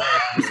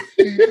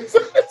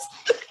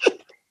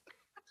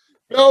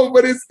 No,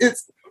 but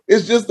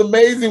it's just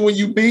amazing when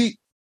you meet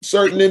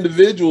certain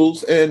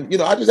individuals, and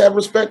I just have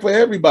respect for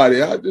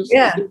everybody. I just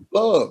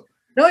love.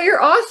 No,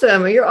 you're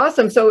awesome. You're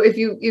awesome. So if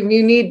you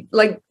need,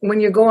 like,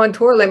 when you go on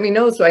tour, let me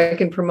know so I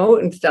can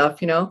promote and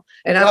stuff. And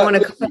I want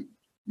to.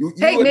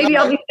 Hey,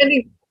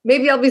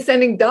 maybe I'll be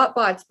sending dot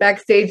bots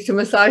backstage to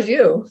massage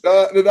you.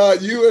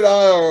 You and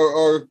I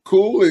are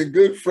cool and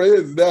good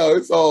friends now.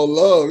 It's all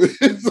love.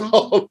 It's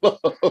all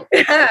love.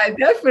 Yeah,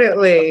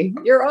 definitely.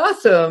 You're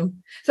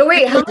awesome. So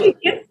wait, how many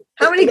kids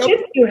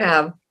do you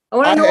have? I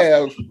want to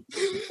know.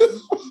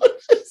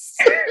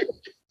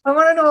 I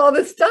want to know all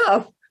this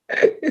stuff.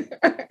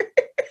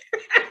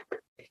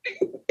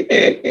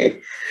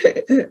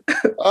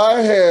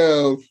 I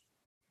have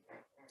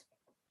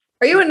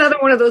Are you another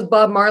one of those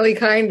Bob Marley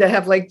kind that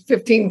have like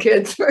 15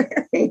 kids?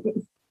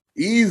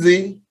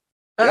 Easy.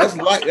 That's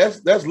light.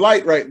 That's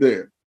light right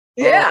there.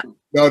 Yeah.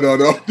 No.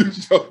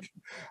 Just joking.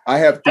 I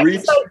have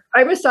 3.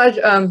 I massage.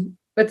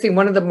 Let's see.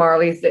 One of the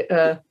Marleys.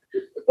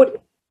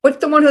 What's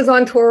the one who's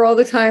on tour all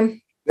the time?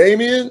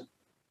 Damien.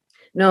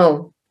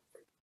 No.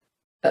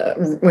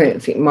 Wait.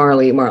 Let's see.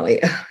 Marley.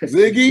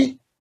 Ziggy.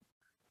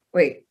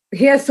 Wait.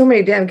 He has so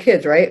many damn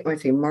kids, right?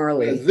 Let's see.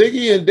 Marley. Yeah,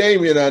 Ziggy and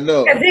Damien. I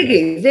know. Yeah,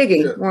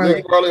 Ziggy. Yeah, Marley.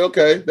 Ziggy Marley.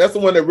 Okay, that's the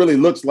one that really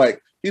looks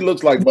like. He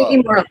looks like Bob.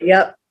 Ziggy Marley.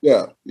 Yep.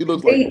 Yeah, he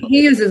looks like.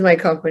 He uses my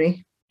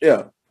company.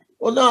 Yeah.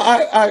 Well, no,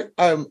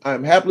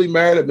 I'm happily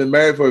married. I've been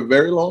married for a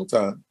very long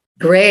time.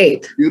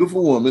 Great.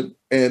 Beautiful woman,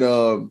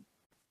 and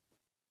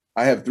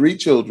I have 3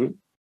 children.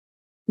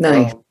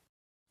 Nice.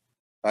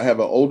 I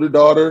have an older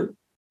daughter,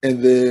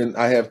 and then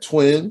I have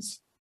twins,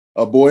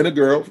 a boy and a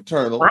girl,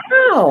 fraternal.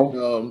 Wow.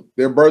 And,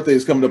 their birthday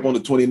is coming up on the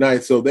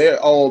 29th, so they're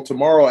all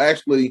tomorrow.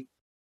 Actually,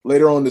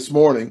 later on this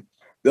morning,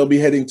 they'll be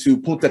heading to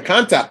Punta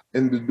Cana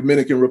in the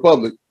Dominican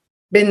Republic.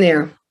 Been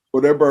there.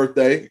 For their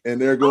birthday,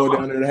 and they're going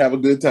down there to have a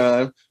good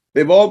time.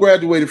 They've all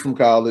graduated from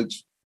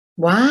college.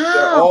 Wow.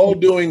 They're all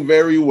doing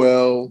very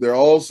well. They're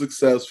all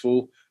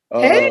successful.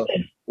 Hey.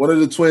 One of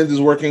the twins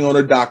is working on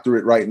a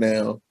doctorate right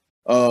now.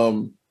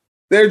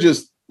 They're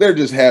just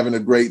having a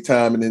great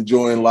time and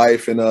enjoying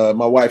life. And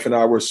my wife and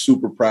I were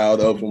super proud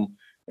of them.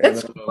 And,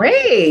 that's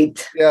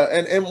great. Yeah,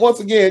 and once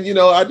again,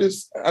 I'm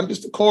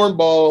just a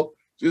cornball,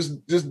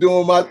 just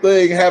doing my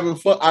thing, having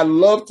fun. I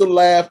love to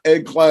laugh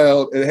and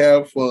clown and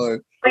have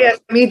fun. Oh, yeah,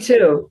 me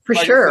too, for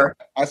sure.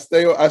 I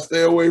stay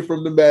away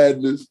from the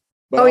madness.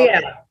 But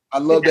I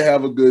love to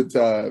have a good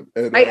time.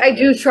 And, I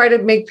do try to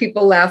make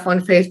people laugh on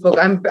Facebook.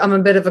 I'm a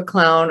bit of a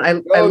clown. I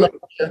love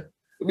to.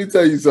 Let me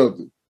tell you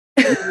something.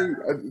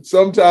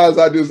 Sometimes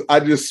I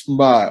just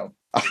smile.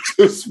 I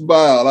just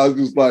smile. I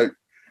was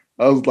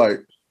like,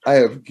 I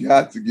have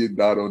got to get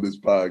Dot on this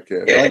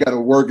podcast. I got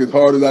to work as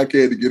hard as I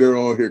can to get her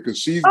on here because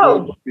she's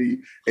going to be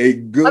a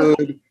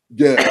good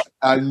guest.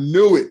 I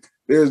knew it.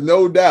 There's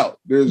no doubt.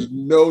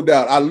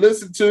 I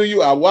listened to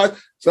you. I watched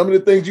some of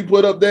the things you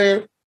put up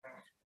there.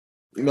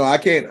 I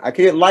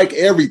can't like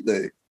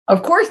everything.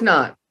 Of course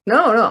not.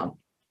 No.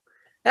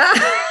 But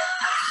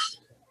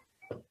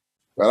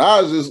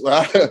I was just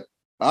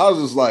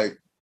like,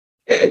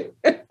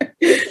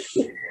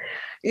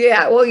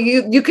 yeah. Well,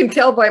 you can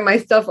tell by my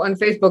stuff on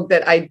Facebook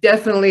that I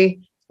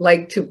definitely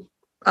like to.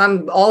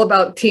 I'm all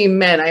about team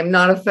men. I'm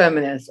not a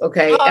feminist.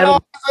 Okay.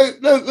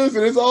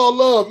 Listen, it's all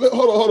love.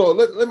 Hold on.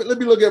 Let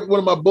me look at one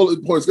of my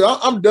bullet points.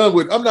 I'm done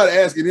with. I'm not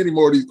asking any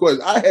more of these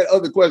questions. I had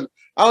other questions.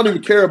 I don't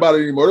even care about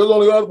it anymore. There's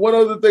only one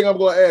other thing I'm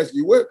going to ask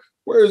you.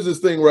 Where is this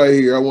thing right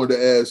here? I wanted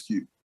to ask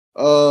you.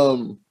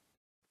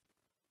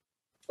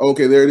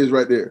 Okay, there it is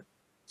right there.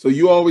 So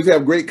you always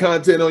have great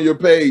content on your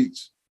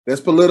page that's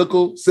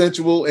political,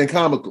 sensual, and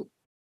comical.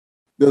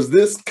 Does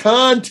this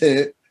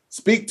content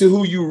speak to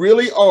who you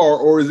really are,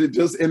 or is it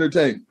just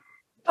entertainment?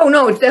 Oh,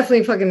 no, it's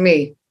definitely fucking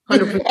me.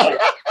 100%.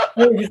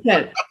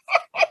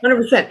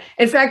 100%.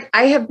 In fact,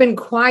 I have been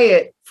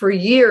quiet for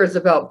years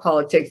about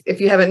politics,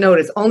 if you haven't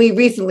noticed. Only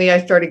recently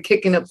I started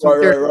kicking up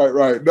some dirt.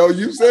 Right. No,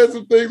 you said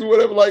some things or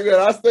whatever like that.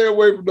 I stay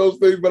away from those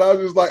things, but I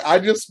was just like, I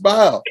just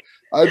smile.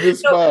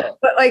 Smile.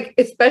 But like,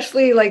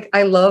 especially like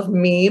I love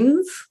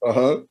memes.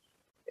 Uh-huh.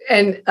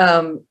 And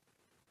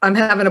I'm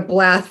having a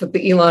blast with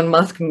the Elon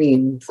Musk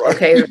memes.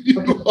 Okay.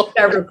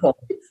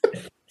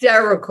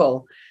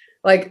 Hysterical.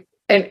 Like,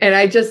 and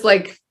I just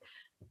like,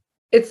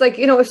 it's like,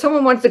 if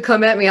someone wants to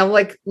come at me, I'm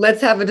like,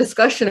 let's have a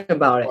discussion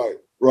about it.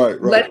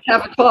 Right. Let's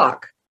have a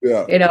talk.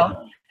 Yeah. And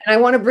I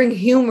want to bring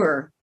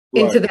humor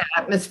into the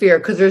atmosphere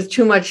because there's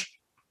too much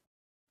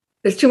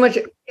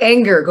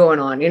anger going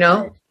on,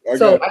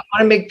 So I want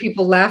to make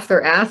people laugh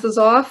their asses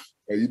off.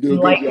 Yeah, you do a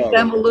like good job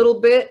them a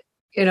little bit,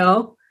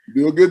 You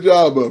do a good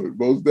job of it,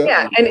 most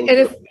definitely. Yeah,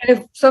 and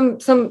if some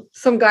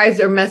guys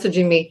are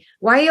messaging me,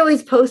 why are you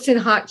always posting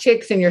hot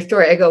chicks in your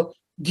story? I go,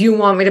 do you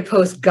want me to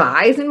post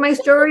guys in my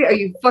story? Are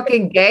you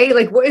fucking gay?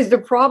 Like, what is the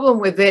problem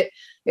with it?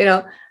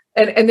 And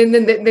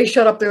then they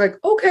shut up. They're like,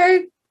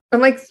 okay.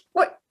 I'm like,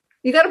 what?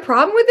 You got a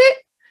problem with it?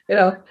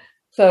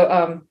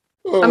 So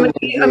I'm an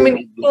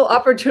equal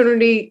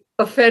opportunity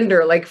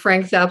offender, like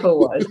Frank Zappa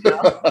was.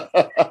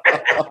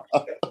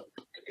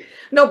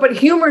 No, but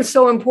humor is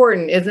so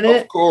important, isn't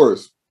it? Of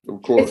course.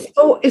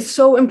 It's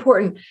so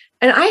important.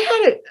 And I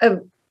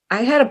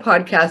had a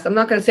podcast. I'm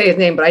not going to say his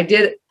name, but I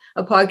did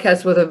a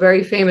podcast with a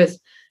very famous,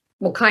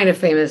 kind of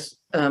famous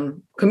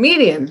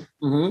comedian.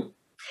 Mm-hmm.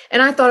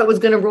 And I thought it was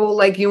going to roll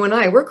like you and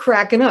I. We're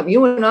cracking up.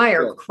 You and I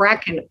are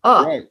cracking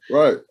up.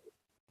 Right.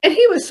 And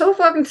he was so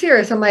fucking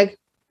serious. I'm like,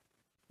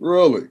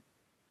 really?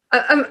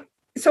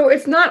 So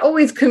it's not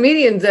always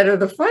comedians that are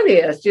the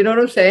funniest. You know what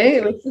I'm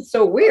saying? It's just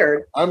so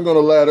weird. I'm going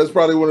to laugh. That's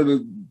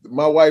probably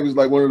my wife is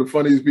like one of the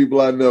funniest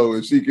people I know.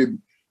 And she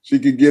can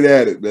get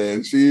at it,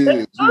 man. She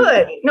is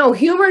good. No,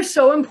 humor is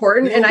so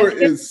important. Humor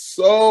is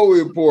so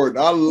important.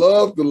 I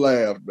love to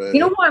laugh, man.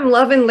 You know who I'm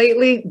loving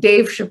lately?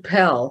 Dave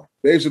Chappelle.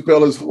 Dave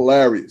Chappelle is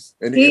hilarious.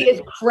 And he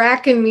is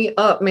cracking me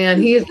up,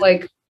 man. He is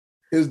like,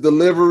 his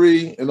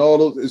delivery and all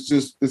those,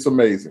 it's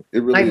amazing.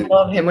 It really I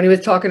love him when he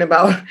was talking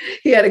about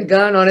he had a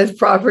gun on hand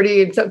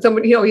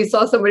somebody, he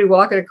saw somebody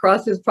walking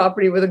across his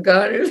property with a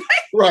gun.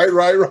 Right.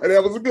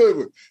 That was a good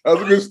one. That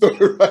was a good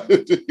story,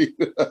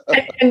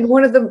 right? And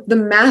one of the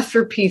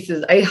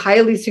masterpieces I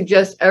highly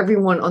suggest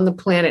everyone on the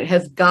planet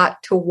has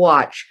got to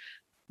watch.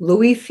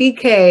 Louis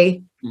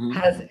C.K.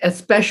 has a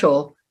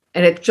special,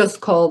 and it's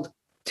just called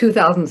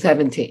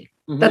 2017.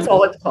 That's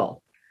all it's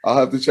called. I'll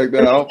have to check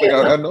that out.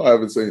 I know I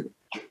haven't seen it.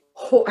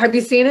 Have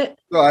you seen it?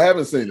 No, I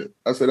haven't seen it.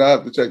 I said I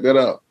have to check that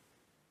out.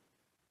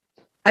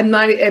 At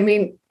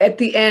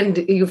the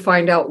end, you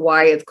find out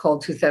why it's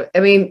called 27. I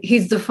mean,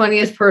 he's the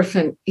funniest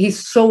person.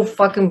 He's so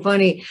fucking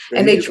funny.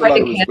 And they tried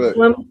to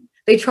cancel him.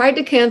 They tried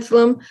to cancel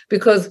him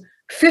because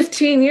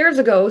 15 years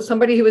ago,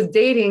 somebody he was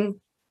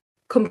dating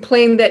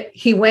complained that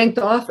he wanked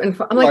off. And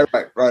I'm like,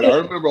 right. I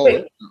remember all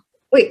that.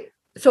 Wait.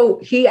 So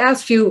he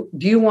asked you,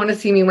 do you want to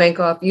see me wank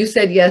off? You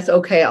said, yes.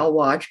 Okay, I'll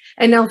watch.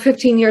 And now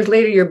 15 years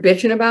later, you're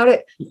bitching about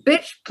it.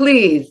 Bitch,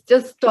 please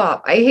just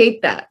stop. I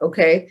hate that.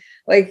 Okay.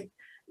 Like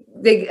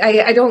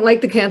I don't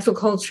like the cancel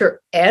culture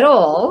at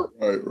all.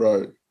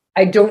 Right.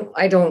 I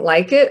don't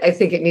like it. I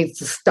think it needs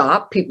to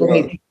stop. People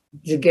need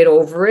to get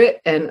over it.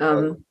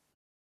 And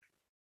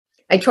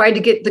I tried to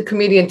get the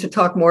comedian to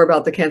talk more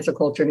about the cancel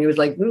culture, and he was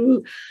like,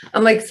 ooh.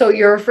 I'm like, so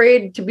you're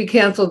afraid to be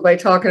canceled by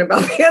talking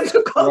about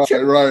cancel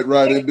culture?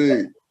 Right,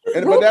 indeed.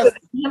 But that's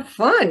have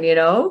fun,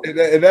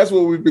 And that's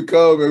what we've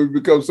become, and we've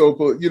become so,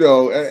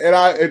 and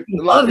I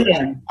love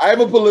him. I'm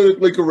a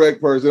politically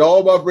correct person.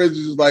 All my friends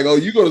are just like, oh,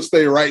 you're going to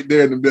stay right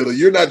there in the middle.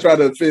 You're not trying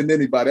to offend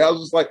anybody. I was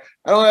just like,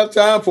 I don't have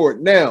time for it.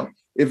 Now,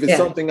 if it's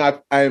something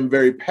I am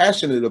very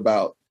passionate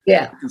about,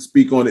 I can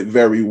speak on it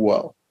very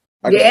well.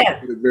 I can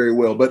speak on it very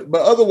well. But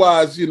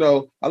otherwise,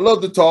 I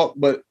love to talk,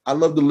 but I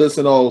love to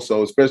listen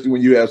also, especially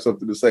when you have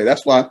something to say.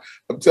 That's why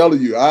I'm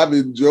telling you, I've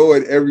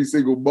enjoyed every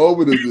single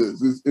moment of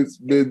this. It's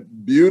been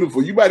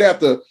beautiful. You might have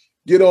to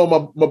get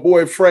on my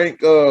boy Frank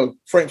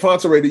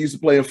Fonseray that used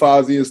to play in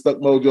Fozzy and Stuck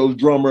Mojo's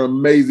drummer,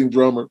 amazing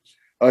drummer.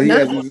 He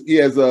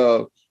has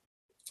a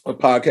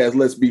podcast,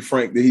 Let's Be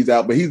Frank, that he's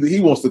out, but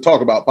he wants to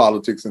talk about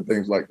politics and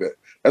things like that.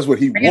 That's what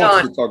he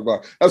wants to talk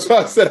about. That's why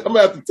I said I'm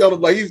gonna have to tell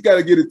him, like, he's got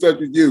to get in touch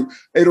with you.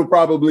 It'll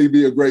probably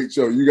be a great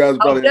show. You guys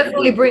probably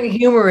definitely bring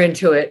humor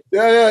into it.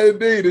 Yeah,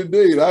 indeed.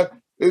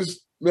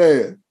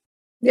 Man.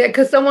 Yeah,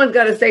 because someone's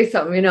got to say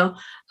something.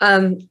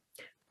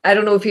 I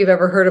don't know if you've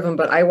ever heard of him,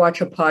 but I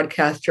watch a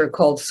podcaster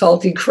called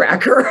Salty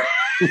Cracker.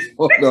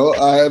 Oh, no,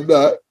 I have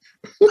not.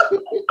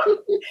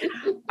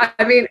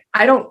 I mean,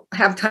 I don't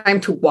have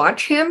time to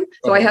watch him,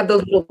 so I have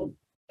those little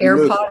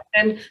AirPods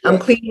in. I'm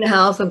cleaning the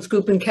house, I'm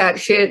scooping cat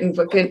shit and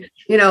fucking,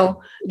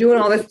 doing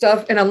all this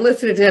stuff, and I'm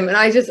listening to him, and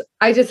I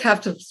just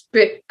have to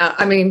spit.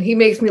 I mean, he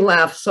makes me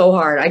laugh so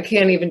hard, I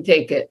can't even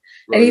take it.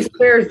 Right. And he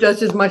swears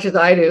just as much as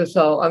I do,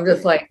 so I'm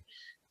just like,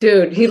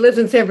 dude, he lives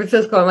in San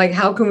Francisco. I'm like,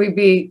 how can we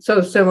be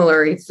so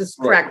similar? He's just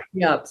cracking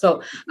me up.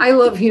 So I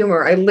love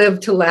humor. I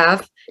live to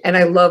laugh, and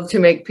I love to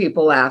make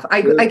people laugh.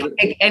 I can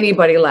make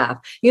anybody laugh.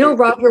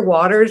 Roger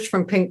Waters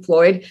from Pink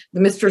Floyd, the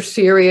Mr.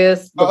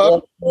 Serious,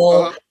 the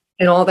Wall,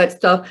 and all that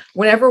stuff.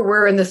 Whenever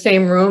we're in the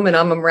same room and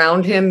I'm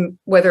around him,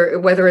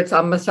 whether it's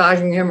I'm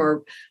massaging him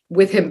or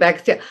with him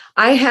backstage,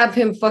 I have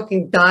him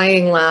fucking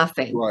dying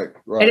laughing. Right.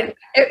 And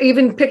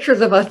even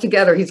pictures of us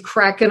together, he's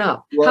cracking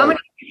up. Right. How many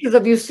pictures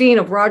have you seen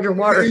of Roger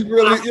Waters?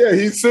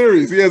 He's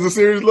serious. He has a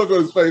serious look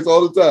on his face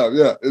all the time.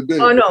 Yeah, indeed.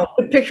 Oh no,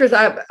 the pictures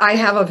I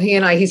have of he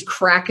and I, he's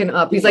cracking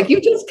up. He's like,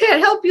 you just can't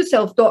help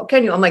yourself,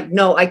 can you? I'm like,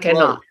 no, I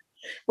cannot.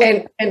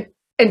 Right. And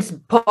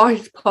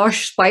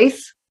posh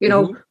Spice,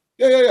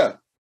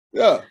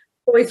 Yeah.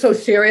 Always so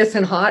serious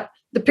and hot.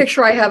 The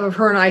picture I have of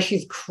her and I,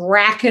 she's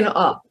cracking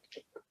up.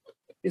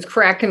 She's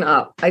cracking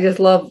up. I just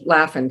love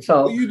laughing.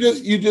 So you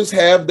just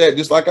have that.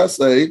 Just like I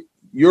say,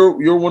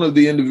 you're one of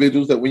the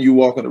individuals that when you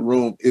walk in the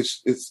room,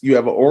 it's you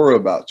have an aura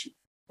about you.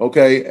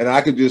 Okay, and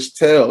I could just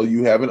tell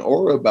you have an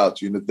aura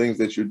about you and the things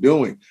that you're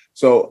doing.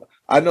 So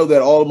I know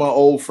that all of my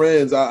old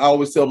friends. I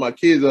always tell my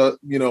kids, my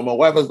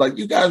wife was like,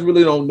 you guys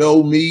really don't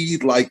know me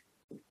like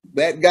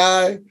that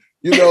guy,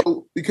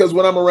 because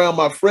when I'm around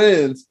my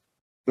friends,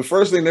 the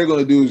first thing they're going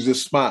to do is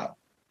just smile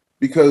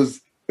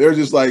because they're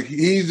just like,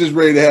 he's just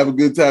ready to have a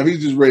good time.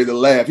 He's just ready to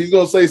laugh. He's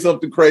going to say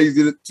something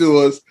crazy to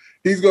us.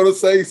 He's going to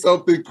say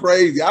something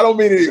crazy. I don't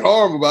mean any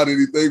harm about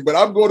anything, but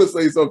I'm going to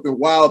say something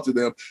wild to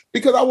them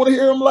because I want to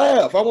hear them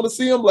laugh. I want to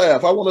see them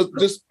laugh. I want to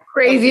just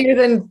crazier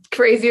than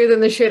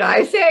the shit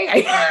I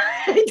say.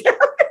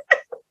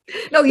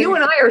 No, you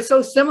and I are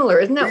so similar.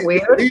 Isn't that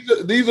weird?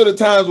 These are the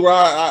times where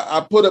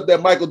I put up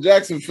that Michael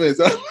Jackson fence.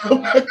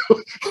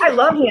 I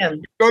love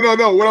him.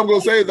 No. What I'm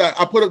going to say is that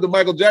I put up the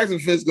Michael Jackson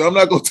fence because I'm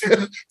not going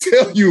to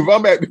tell you if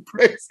I'm acting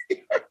crazy.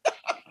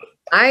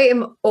 I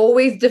am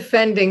always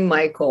defending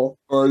Michael.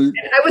 Are you?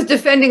 And I was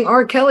defending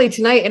R. Kelly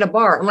tonight in a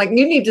bar. I'm like,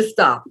 you need to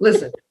stop.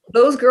 Listen,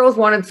 those girls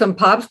wanted some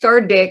pop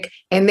star dick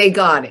and they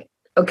got it.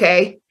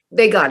 Okay?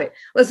 They got it.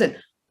 Listen,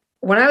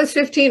 when I was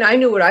 15, I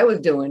knew what I was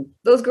doing.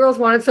 Those girls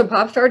wanted some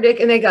pop star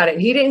dick and they got it.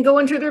 He didn't go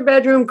into their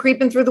bedroom,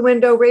 creeping through the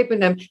window, raping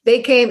them.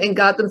 They came and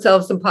got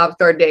themselves some pop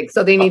star dick.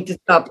 So they need to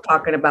stop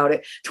talking about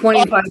it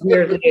 25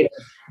 years later.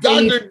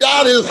 Dr.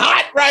 Dot is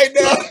hot right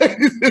now.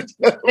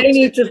 They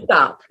need to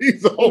stop.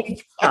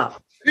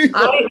 Stop.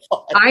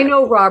 I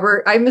know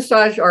Robert. I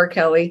massaged R.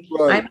 Kelly.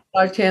 Right. I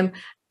massaged him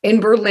in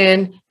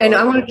Berlin. And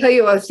I want to tell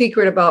you a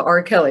secret about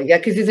R. Kelly. Yeah,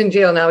 because he's in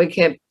jail now. He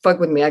can't fuck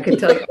with me. I can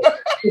tell you.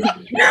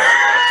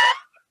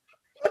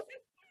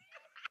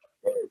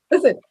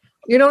 Listen,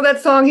 you know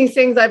that song he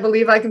sings, I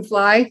Believe I Can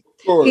Fly?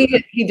 Sure.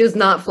 He does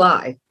not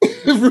fly.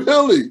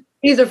 Really?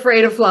 He's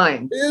afraid of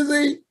flying. Is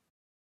he?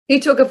 He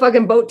took a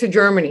fucking boat to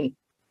Germany.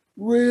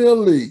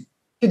 Really?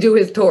 To do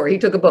his tour. He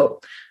took a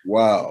boat.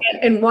 Wow.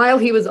 And while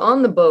he was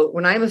on the boat,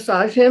 when I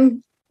massaged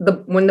him,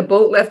 when the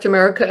boat left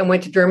America and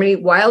went to Germany,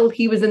 while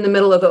he was in the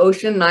middle of the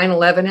ocean,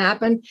 9/11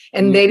 happened.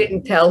 And they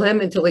didn't tell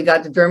him until he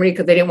got to Germany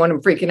because they didn't want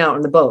him freaking out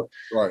on the boat.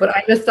 Right. But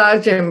I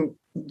massaged him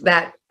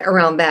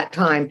around that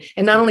time.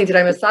 And not only did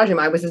I massage him,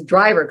 I was his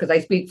driver because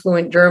I speak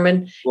fluent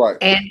German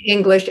and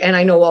English, and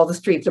I know all the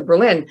streets of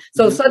Berlin.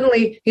 So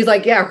suddenly he's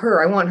like, yeah,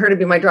 I want her to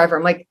be my driver.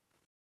 I'm like,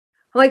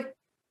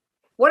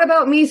 what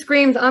about me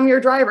screams, I'm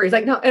your driver? He's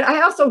like, no. And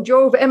I also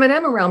drove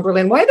Eminem around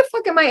Berlin. Why the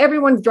fuck am I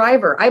everyone's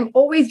driver? I'm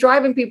always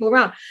driving people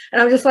around.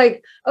 And I'm just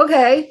like,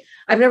 okay,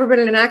 I've never been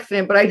in an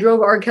accident, but I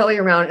drove R. Kelly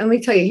around. And let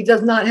me tell you, he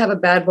does not have a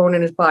bad bone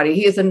in his body.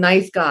 He is a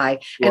nice guy.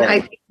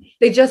 Right. And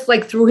they just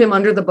like threw him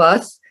under the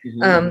bus.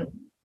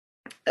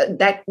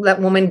 That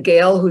woman,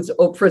 Gail, who's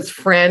Oprah's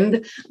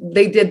friend,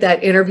 they did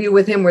that interview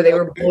with him where they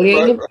were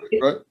bullying him.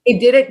 Right. They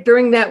did it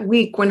during that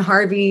week when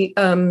Harvey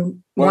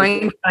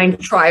Weinstein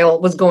trial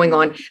was going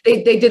on.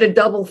 They did a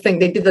double thing.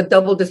 They did the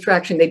double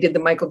distraction. They did the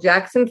Michael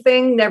Jackson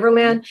thing,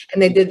 Neverland,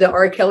 and they did the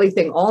R. Kelly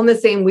thing all in the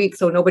same week,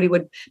 so nobody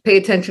would pay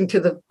attention to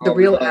the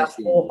real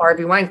asshole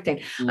Harvey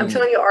Weinstein. I'm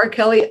telling you, R.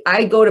 Kelly,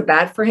 I go to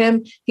bat for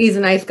him. He's a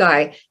nice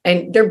guy.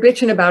 And they're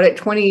bitching about it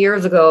 20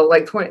 years ago,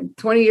 like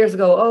 20 years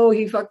ago. Oh,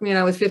 he fucked me and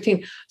I was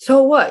 15.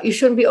 So what? You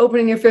shouldn't be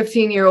opening your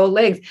 15-year-old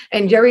legs.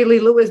 And Jerry Lee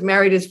Lewis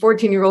married his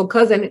 14-year-old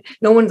cousin.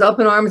 No one's up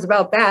in arms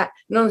about that.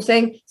 You know what I'm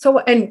saying? So,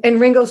 and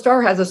Ringo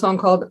Starr has a song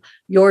called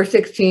You're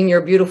 16,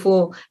 You're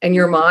Beautiful, and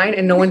You're Mine,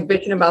 and no one's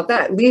bitching about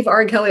that. Leave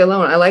R. Kelly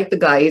alone. I like the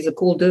guy. He's a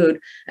cool dude,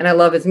 and I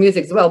love his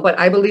music as well, but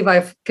I Believe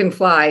I Can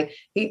Fly.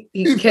 He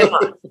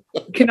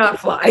cannot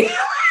fly.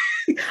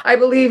 I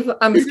believe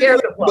I'm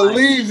scared to fly.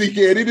 Believes he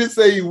can. He didn't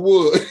say he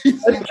would.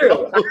 That's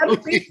true. I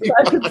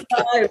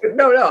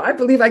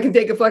believe I can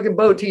take a fucking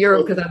boat to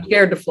Europe because I'm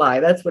scared to fly.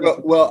 That's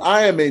what. Well,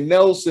 I am a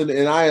Nelson,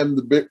 and I am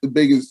the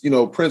biggest,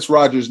 Prince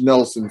Rogers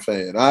Nelson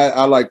fan.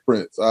 I like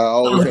Prince. I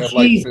always have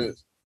liked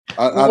Prince.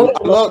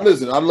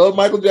 I love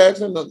Michael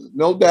Jackson,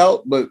 no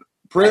doubt, but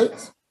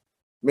Prince,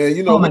 man,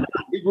 we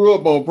grew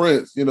up on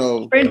Prince,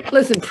 Prince,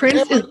 listen,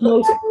 Prince is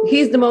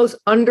he's the most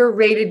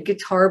underrated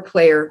guitar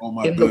player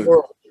in the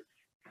world.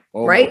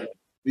 Right?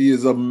 He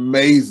is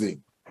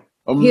amazing.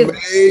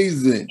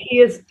 Amazing.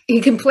 He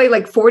can play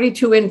like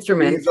 42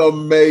 instruments. He's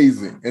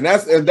amazing. And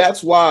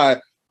that's why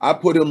I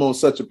put him on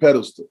such a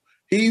pedestal.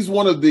 He's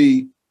one of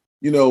the,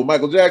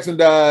 Michael Jackson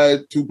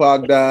died,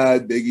 Tupac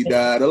died, Biggie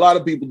died, a lot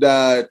of people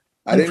died.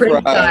 I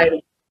didn't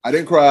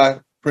cry.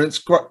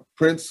 Prince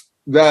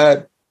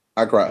died.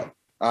 I cried.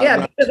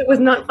 Because it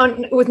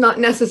was not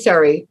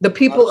necessary. The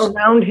people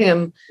around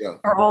him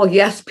are all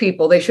yes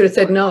people. They should have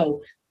said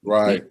no.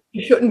 Right.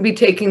 You shouldn't be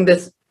taking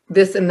this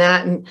and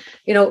that. And,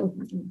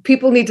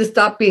 people need to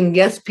stop being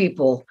yes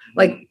people.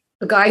 Like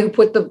the guy who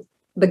put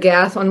the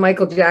gas on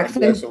Michael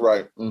Jackson. That's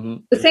right. Mm-hmm.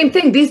 The same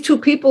thing. These two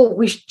people,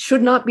 we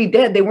should not be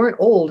dead. They weren't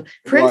old.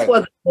 Prince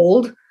wasn't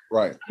old.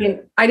 Right. I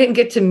mean, I didn't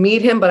get to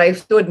meet him, but I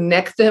stood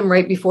next to him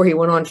right before he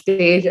went on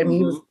stage. I mean,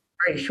 he was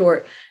very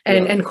short.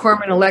 And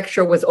Carmen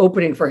Electra was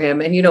opening for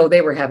him. And,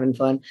 they were having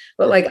fun.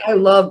 But I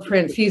love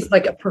Prince. He's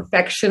like a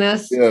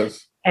perfectionist.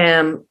 Yes.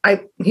 And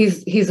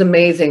he's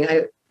amazing.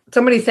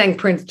 Somebody sang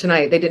Prince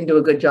tonight. They didn't do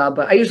a good job,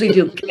 but I usually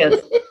do Kiss.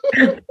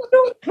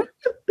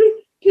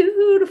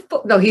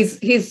 Beautiful. No,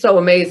 he's so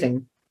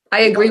amazing. I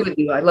agree with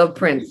you. I love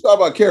Prince. You talk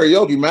about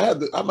karaoke,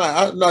 man.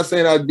 I'm not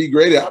saying I'd be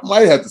great at it. I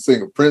might have to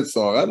sing a Prince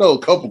song. I know a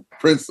couple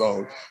Prince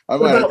songs. I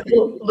might have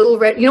to. Little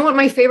Red. You know what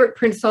my favorite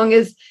Prince song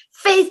is?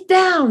 Face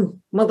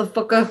Down,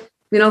 motherfucker.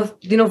 You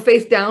know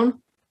Face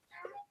Down?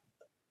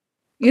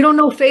 You don't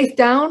know Face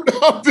Down?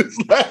 I'm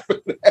just laughing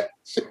at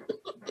you.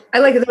 I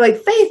like it. They're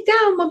like, face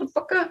down,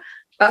 motherfucker.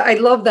 I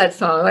love that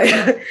song.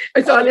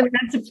 It's on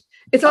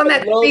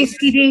that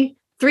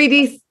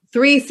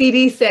 3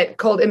 CD set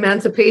called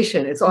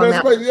Emancipation. It's on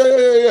that. Right.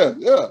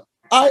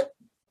 Yeah.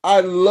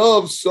 I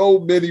love so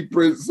many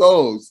Prince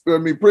songs. I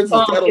mean,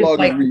 Prince's catalog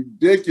is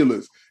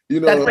ridiculous.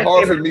 It's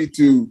hard for me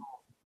to,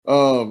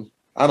 I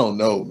don't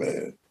know,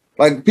 man.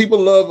 Like people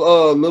love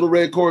Little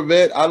Red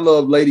Corvette. I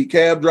love Lady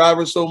Cab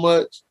Driver so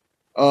much.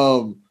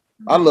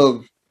 I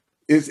love.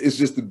 It's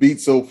just the beat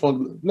so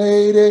fun.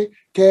 Lady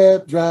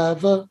Cab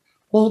Driver,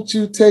 won't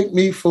you take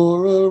me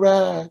for a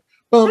ride?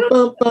 Bum,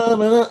 bum,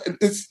 bum,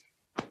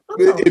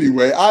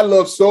 anyway, I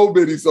love so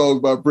many songs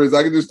by Prince.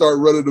 I can just start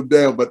running them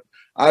down. But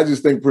I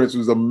just think Prince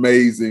was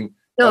amazing.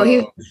 No,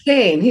 he's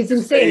insane. He's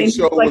insane. His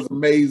show was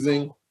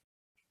amazing.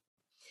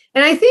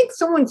 And I think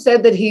someone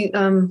said that he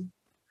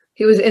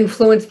was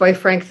influenced by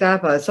Frank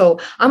Zappa. So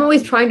I'm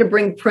always trying to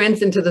bring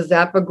Prince into the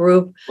Zappa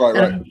group.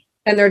 Right.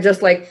 And they're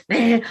just like,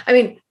 I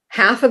mean,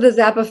 half of the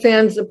Zappa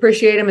fans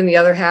appreciate him and the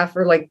other half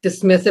are like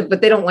dismissive,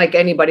 but they don't like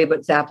anybody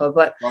but Zappa.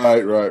 But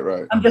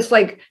right. I'm just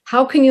like,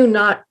 how can you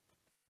not?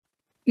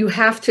 You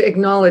have to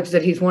acknowledge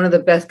that he's one of the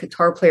best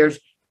guitar players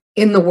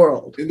in the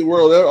world. In the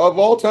world of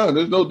all time.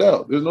 There's no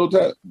doubt. There's no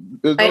doubt.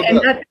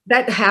 And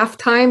that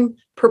halftime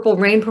Purple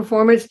Rain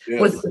performance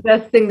was the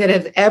best thing that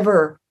has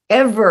ever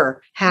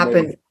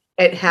happened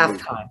at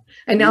halftime.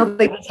 And now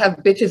they just have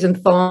bitches and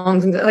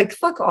thongs and like,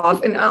 fuck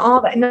off and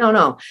all that.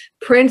 No.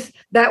 Prince,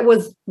 that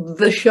was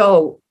the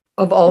show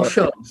of all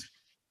shows.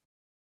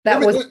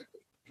 Let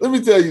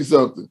me tell you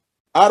something.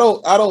 I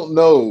don't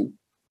know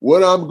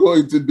what I'm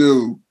going to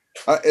do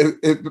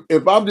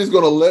if I'm just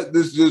going to let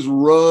this just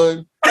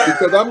run,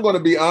 because I'm going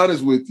to be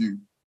honest with you.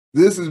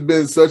 This has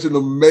been such an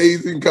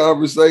amazing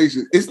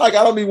conversation. It's like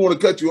I don't even want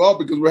to cut you off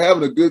because we're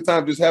having a good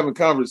time just having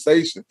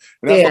conversation.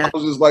 And that's why I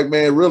was just like,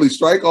 man, really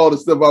strike all the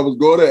stuff I was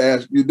going to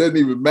ask you. It doesn't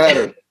even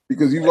matter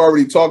because you've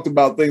already talked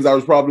about things I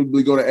was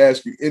probably going to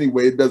ask you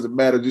anyway. It doesn't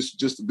matter.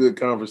 Just a good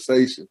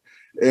conversation.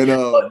 And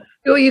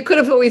well, you could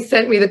have always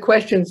sent me the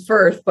questions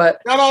first, but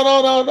no.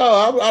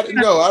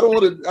 I don't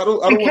want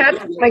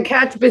to. My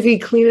cat's busy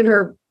cleaning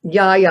her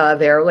yaya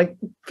there. Like,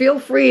 feel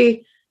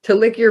free to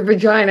lick your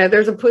vagina.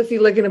 There's a pussy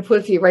licking a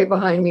pussy right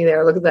behind me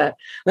there. Look at that.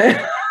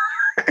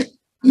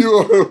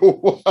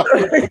 You are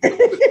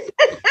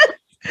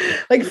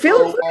like,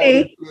 feel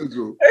free.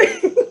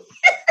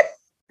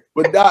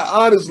 But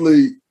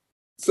honestly,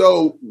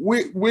 so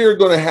we're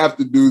going to have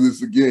to do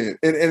this again.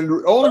 And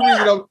the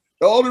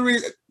only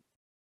reason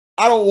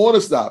I don't want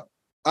to stop.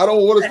 I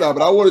don't want to stop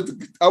it. I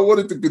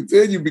wanted to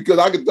continue because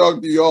I could talk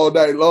to you all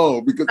night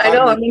long because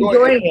I'm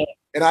enjoying it.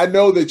 And I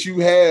know that you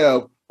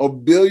have a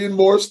billion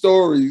more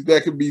stories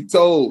that can be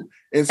told.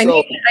 And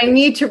so I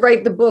need to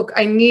write the book.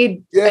 I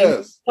need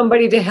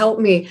somebody to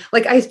help me.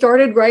 Like I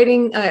started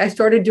writing, I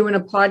started doing a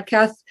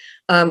podcast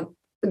of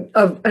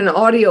an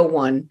audio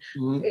one,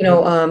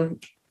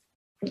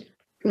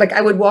 like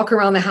I would walk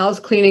around the house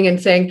cleaning and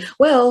saying,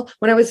 well,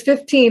 when I was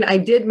 15, I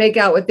did make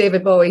out with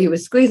David Bowie. He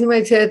was squeezing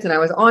my tits and I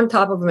was on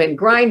top of him and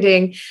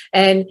grinding.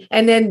 And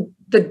then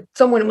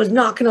someone was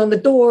knocking on the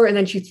door and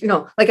then she,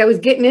 like I was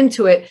getting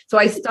into it. So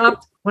I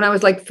stopped when I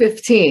was like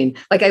 15.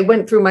 Like I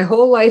went through my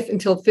whole life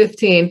until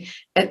 15.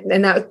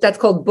 And that's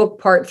called book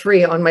part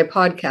 3 on my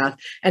podcast.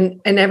 And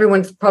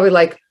everyone's probably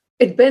like,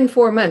 it's been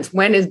 4 months.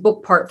 When is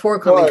book part 4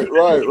 coming?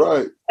 Right.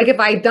 Like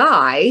if I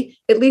die,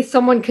 at least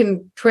someone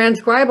can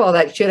transcribe all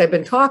that shit I've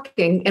been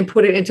talking and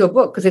put it into a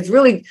book. Because it's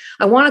really,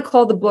 I want to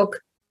call the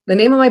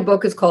name of my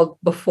book is called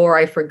Before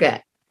I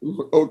Forget.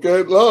 Okay,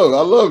 I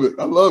love it.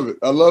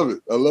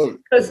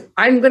 Because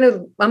I'm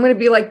gonna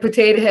be like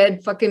potato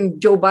head fucking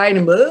Joe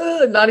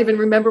Biden, not even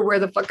remember where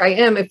the fuck I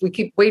am if we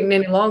keep waiting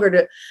any longer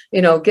to,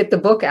 get the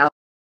book out.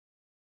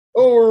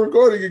 Oh, we're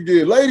recording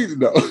again. Ladies,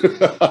 no.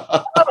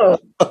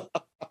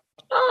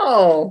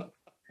 Oh.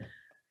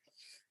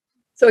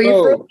 So you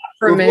froze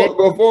for a minute.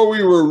 Before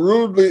we were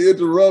rudely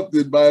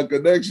interrupted by a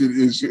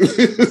connection issue.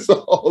 It's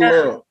all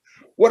love.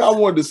 What I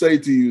wanted to say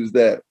to you is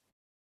that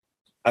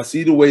I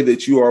see the way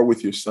that you are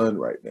with your son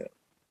right now.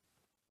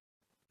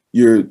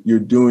 You're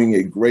doing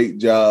a great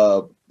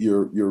job.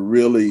 You're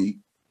really,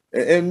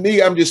 and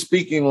me, I'm just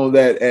speaking on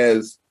that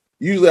as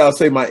usually I'll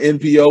say my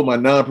NPO, my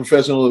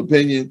non-professional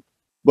opinion,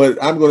 but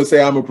I'm going to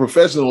say I'm a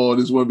professional on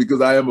this one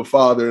because I am a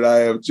father and I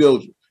have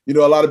children. A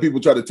lot of people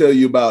try to tell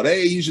you about,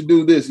 hey, you should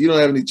do this. You don't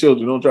have any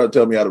children. Don't try to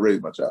tell me how to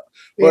raise my child.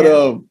 But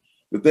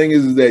the thing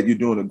is that you're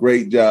doing a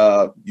great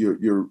job.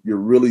 You're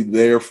really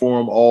there for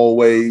them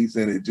always.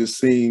 And it just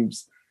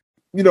seems,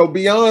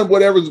 beyond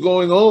whatever's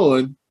going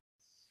on,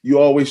 you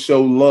always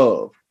show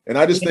love. And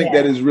I just think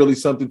that is really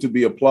something to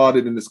be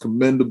applauded, and it's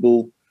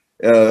commendable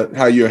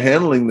how you're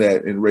handling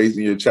that and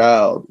raising your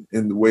child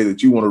in the way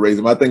that you want to raise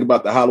them. I think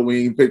about the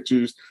Halloween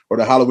pictures or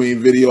the Halloween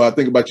video. I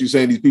think about you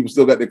saying these people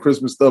still got their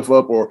Christmas stuff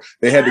up, or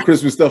they had the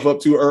Christmas stuff up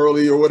too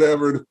early or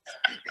whatever.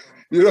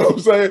 You know what I'm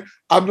saying?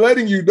 I'm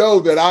letting you know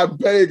that I'm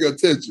paying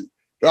attention.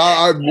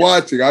 I'm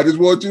watching. I just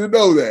want you to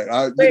know that.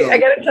 I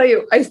got to tell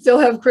you, I still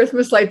have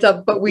Christmas lights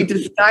up, but we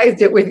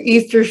disguised it with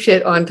Easter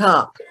shit on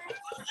top.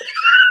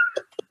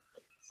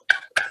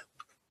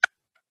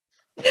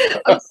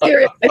 I'm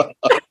serious.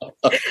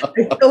 I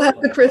still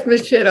have the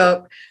Christmas shit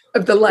up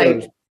of the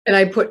lights, and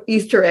I put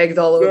Easter eggs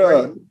all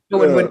over.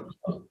 But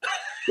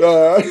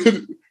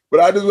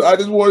I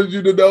just wanted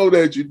you to know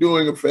that you're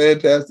doing a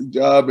fantastic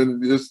job,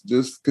 and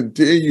just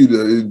continue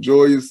to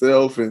enjoy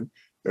yourself and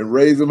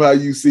raise them how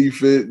you see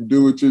fit and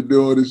do what you're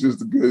doing. It's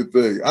just a good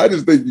thing. I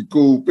just think you're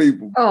cool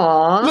people.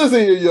 Aww.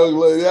 Listen here, young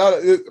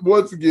lady.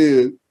 Once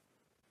again,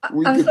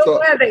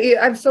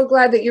 I'm so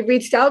glad that you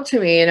reached out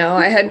to me.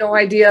 I had no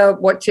idea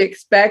what to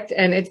expect,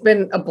 and it's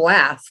been a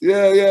blast.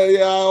 Yeah.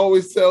 I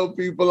always tell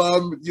people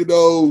I'm,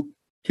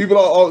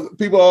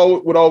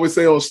 People would always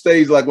say on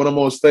stage, like when I'm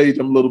on stage,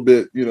 I'm a little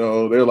bit,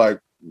 they're like,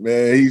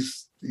 man,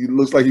 he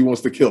looks like he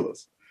wants to kill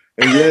us.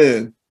 And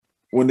then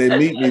when they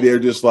meet me, they're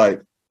just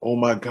like, oh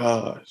my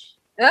gosh,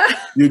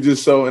 you're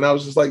just so. And I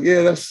was just like,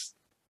 yeah, that's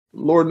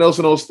Lord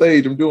Nelson on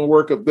stage. I'm doing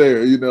work up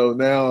there.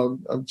 Now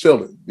I'm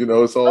chilling.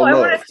 It's all love.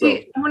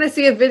 I want to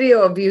see a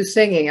video of you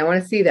singing. I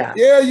want to see that.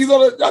 Yeah,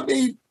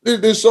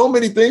 there's so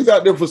many things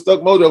out there for Stuck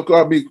Mojo.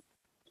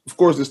 Of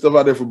course, there's stuff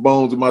out there for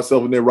Bones and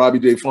myself, and then Robbie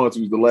J. Fonts,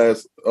 who's the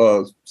last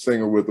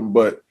singer with him.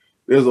 But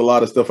there's a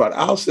lot of stuff out.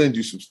 I'll send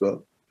you some stuff.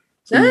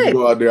 So you can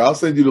go out there. I'll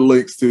send you the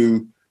links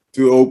to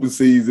Open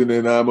Season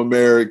and I'm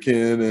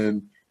American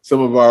and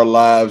some of our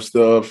live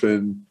stuff.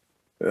 And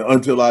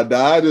Until I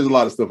Die, there's a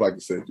lot of stuff I can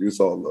send you. It's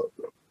all love,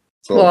 though.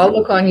 I'll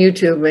look on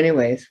YouTube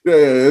anyways. Yeah,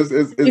 it's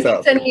you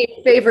can send me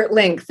your favorite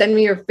link. Send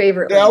me your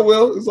favorite link. I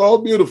will. It's all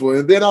beautiful.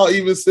 And then I'll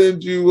even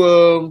send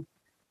you,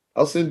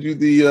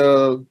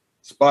 the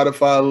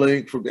Spotify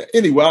link.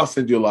 Anyway, I'll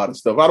send you a lot of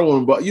stuff. I don't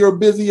want to, you're a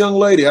busy young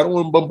lady. I don't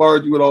want to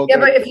bombard you with all that. Yeah,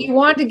 but if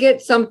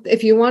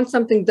you want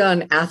something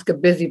done, ask a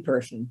busy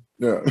person.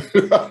 Yeah.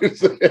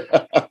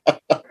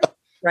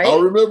 Right?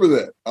 I'll remember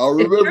that.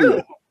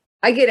 That.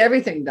 I get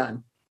everything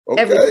done.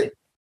 Okay. Everything.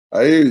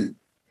 I hear you.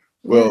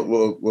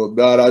 Well,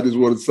 Dot, I just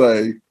want to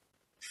say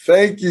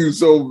thank you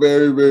so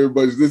very, very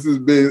much. This has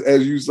been,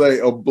 as you say,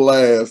 a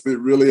blast. It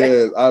really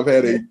has. I've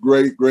had a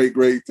great, great,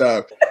 great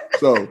time.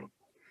 So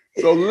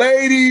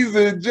ladies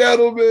and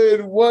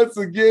gentlemen, once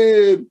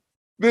again,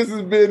 this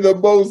has been the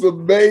most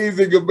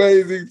amazing,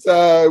 amazing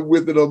time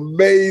with an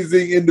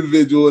amazing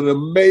individual, an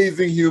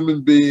amazing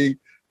human being.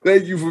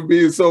 Thank you for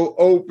being so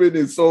open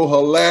and so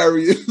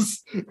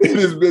hilarious. It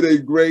has been a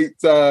great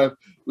time.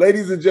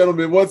 Ladies and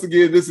gentlemen, once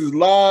again, this is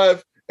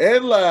Live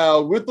and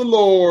Loud with the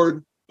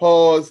Lord,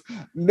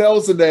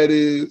 Nelson, that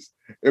is,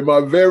 and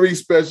my very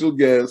special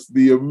guest,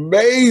 the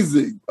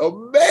amazing,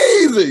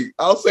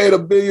 I'll say it a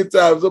billion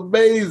times,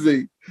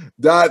 amazing,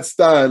 Dot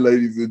Stein,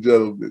 ladies and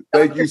gentlemen.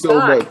 Thank you so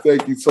much.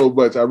 Thank you so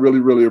much. I really,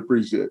 really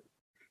appreciate it.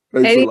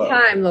 Thanks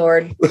anytime,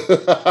 Lord.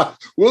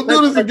 We'll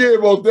do this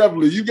again, most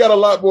definitely. You got a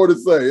lot more to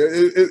say.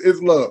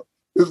 It's love.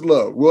 It's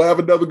love. We'll have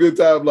another good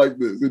time like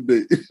this,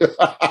 indeed.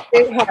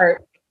 Big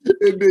heart.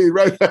 Indeed,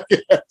 right back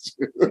at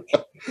you.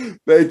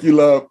 Thank you,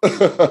 love.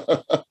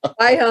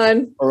 Bye,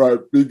 hon. All right,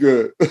 be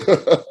good.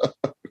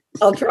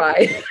 I'll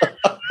try.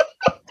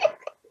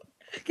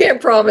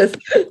 Can't promise.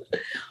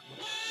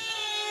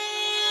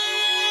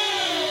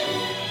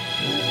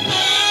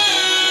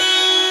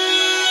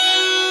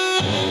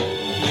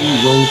 You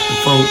wrote the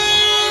funk.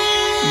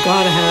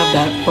 Gotta have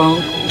that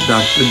funk.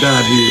 Dr.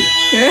 Dot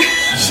here.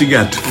 She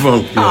got the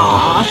funk,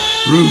 y'all.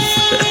 Ruth.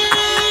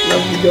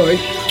 Love you, George.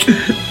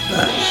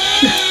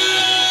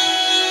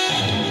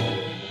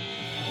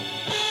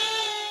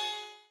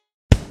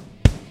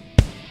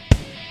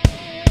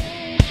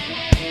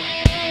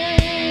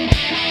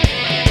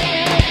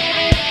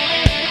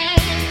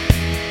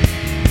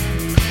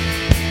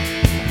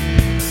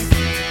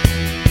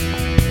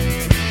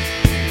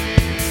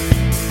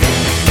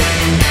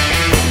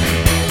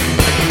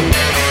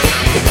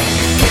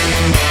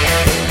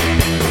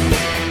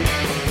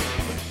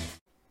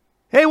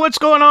 Hey, what's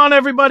going on,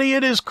 everybody?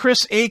 It is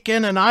Chris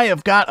Aiken, and I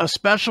have got a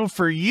special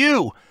for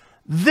you.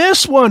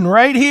 This one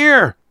right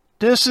here.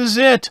 This is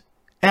it.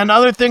 And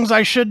Other Things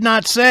I Should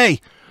Not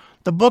Say.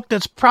 The book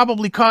that's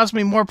probably caused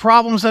me more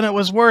problems than it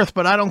was worth,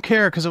 but I don't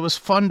care because it was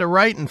fun to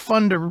write and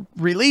fun to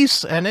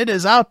release, and it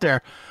is out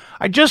there.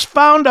 I just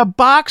found a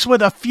box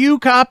with a few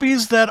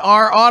copies that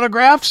are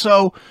autographed,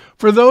 so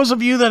for those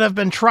of you that have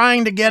been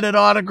trying to get it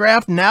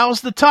autographed,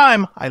 now's the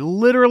time. I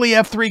literally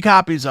have 3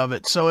 copies of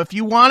it, so if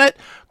you want it,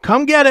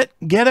 come get it.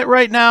 Get it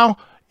right now.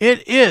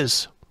 It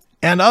is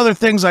And Other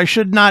Things I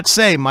Should Not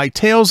Say, my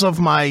tales of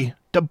my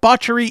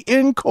debauchery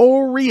in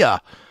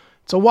Korea.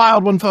 It's a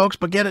wild one, folks,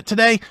 but get it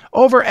today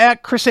over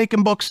at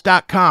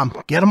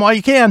chrisaikenbooks.com. Get them while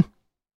you can.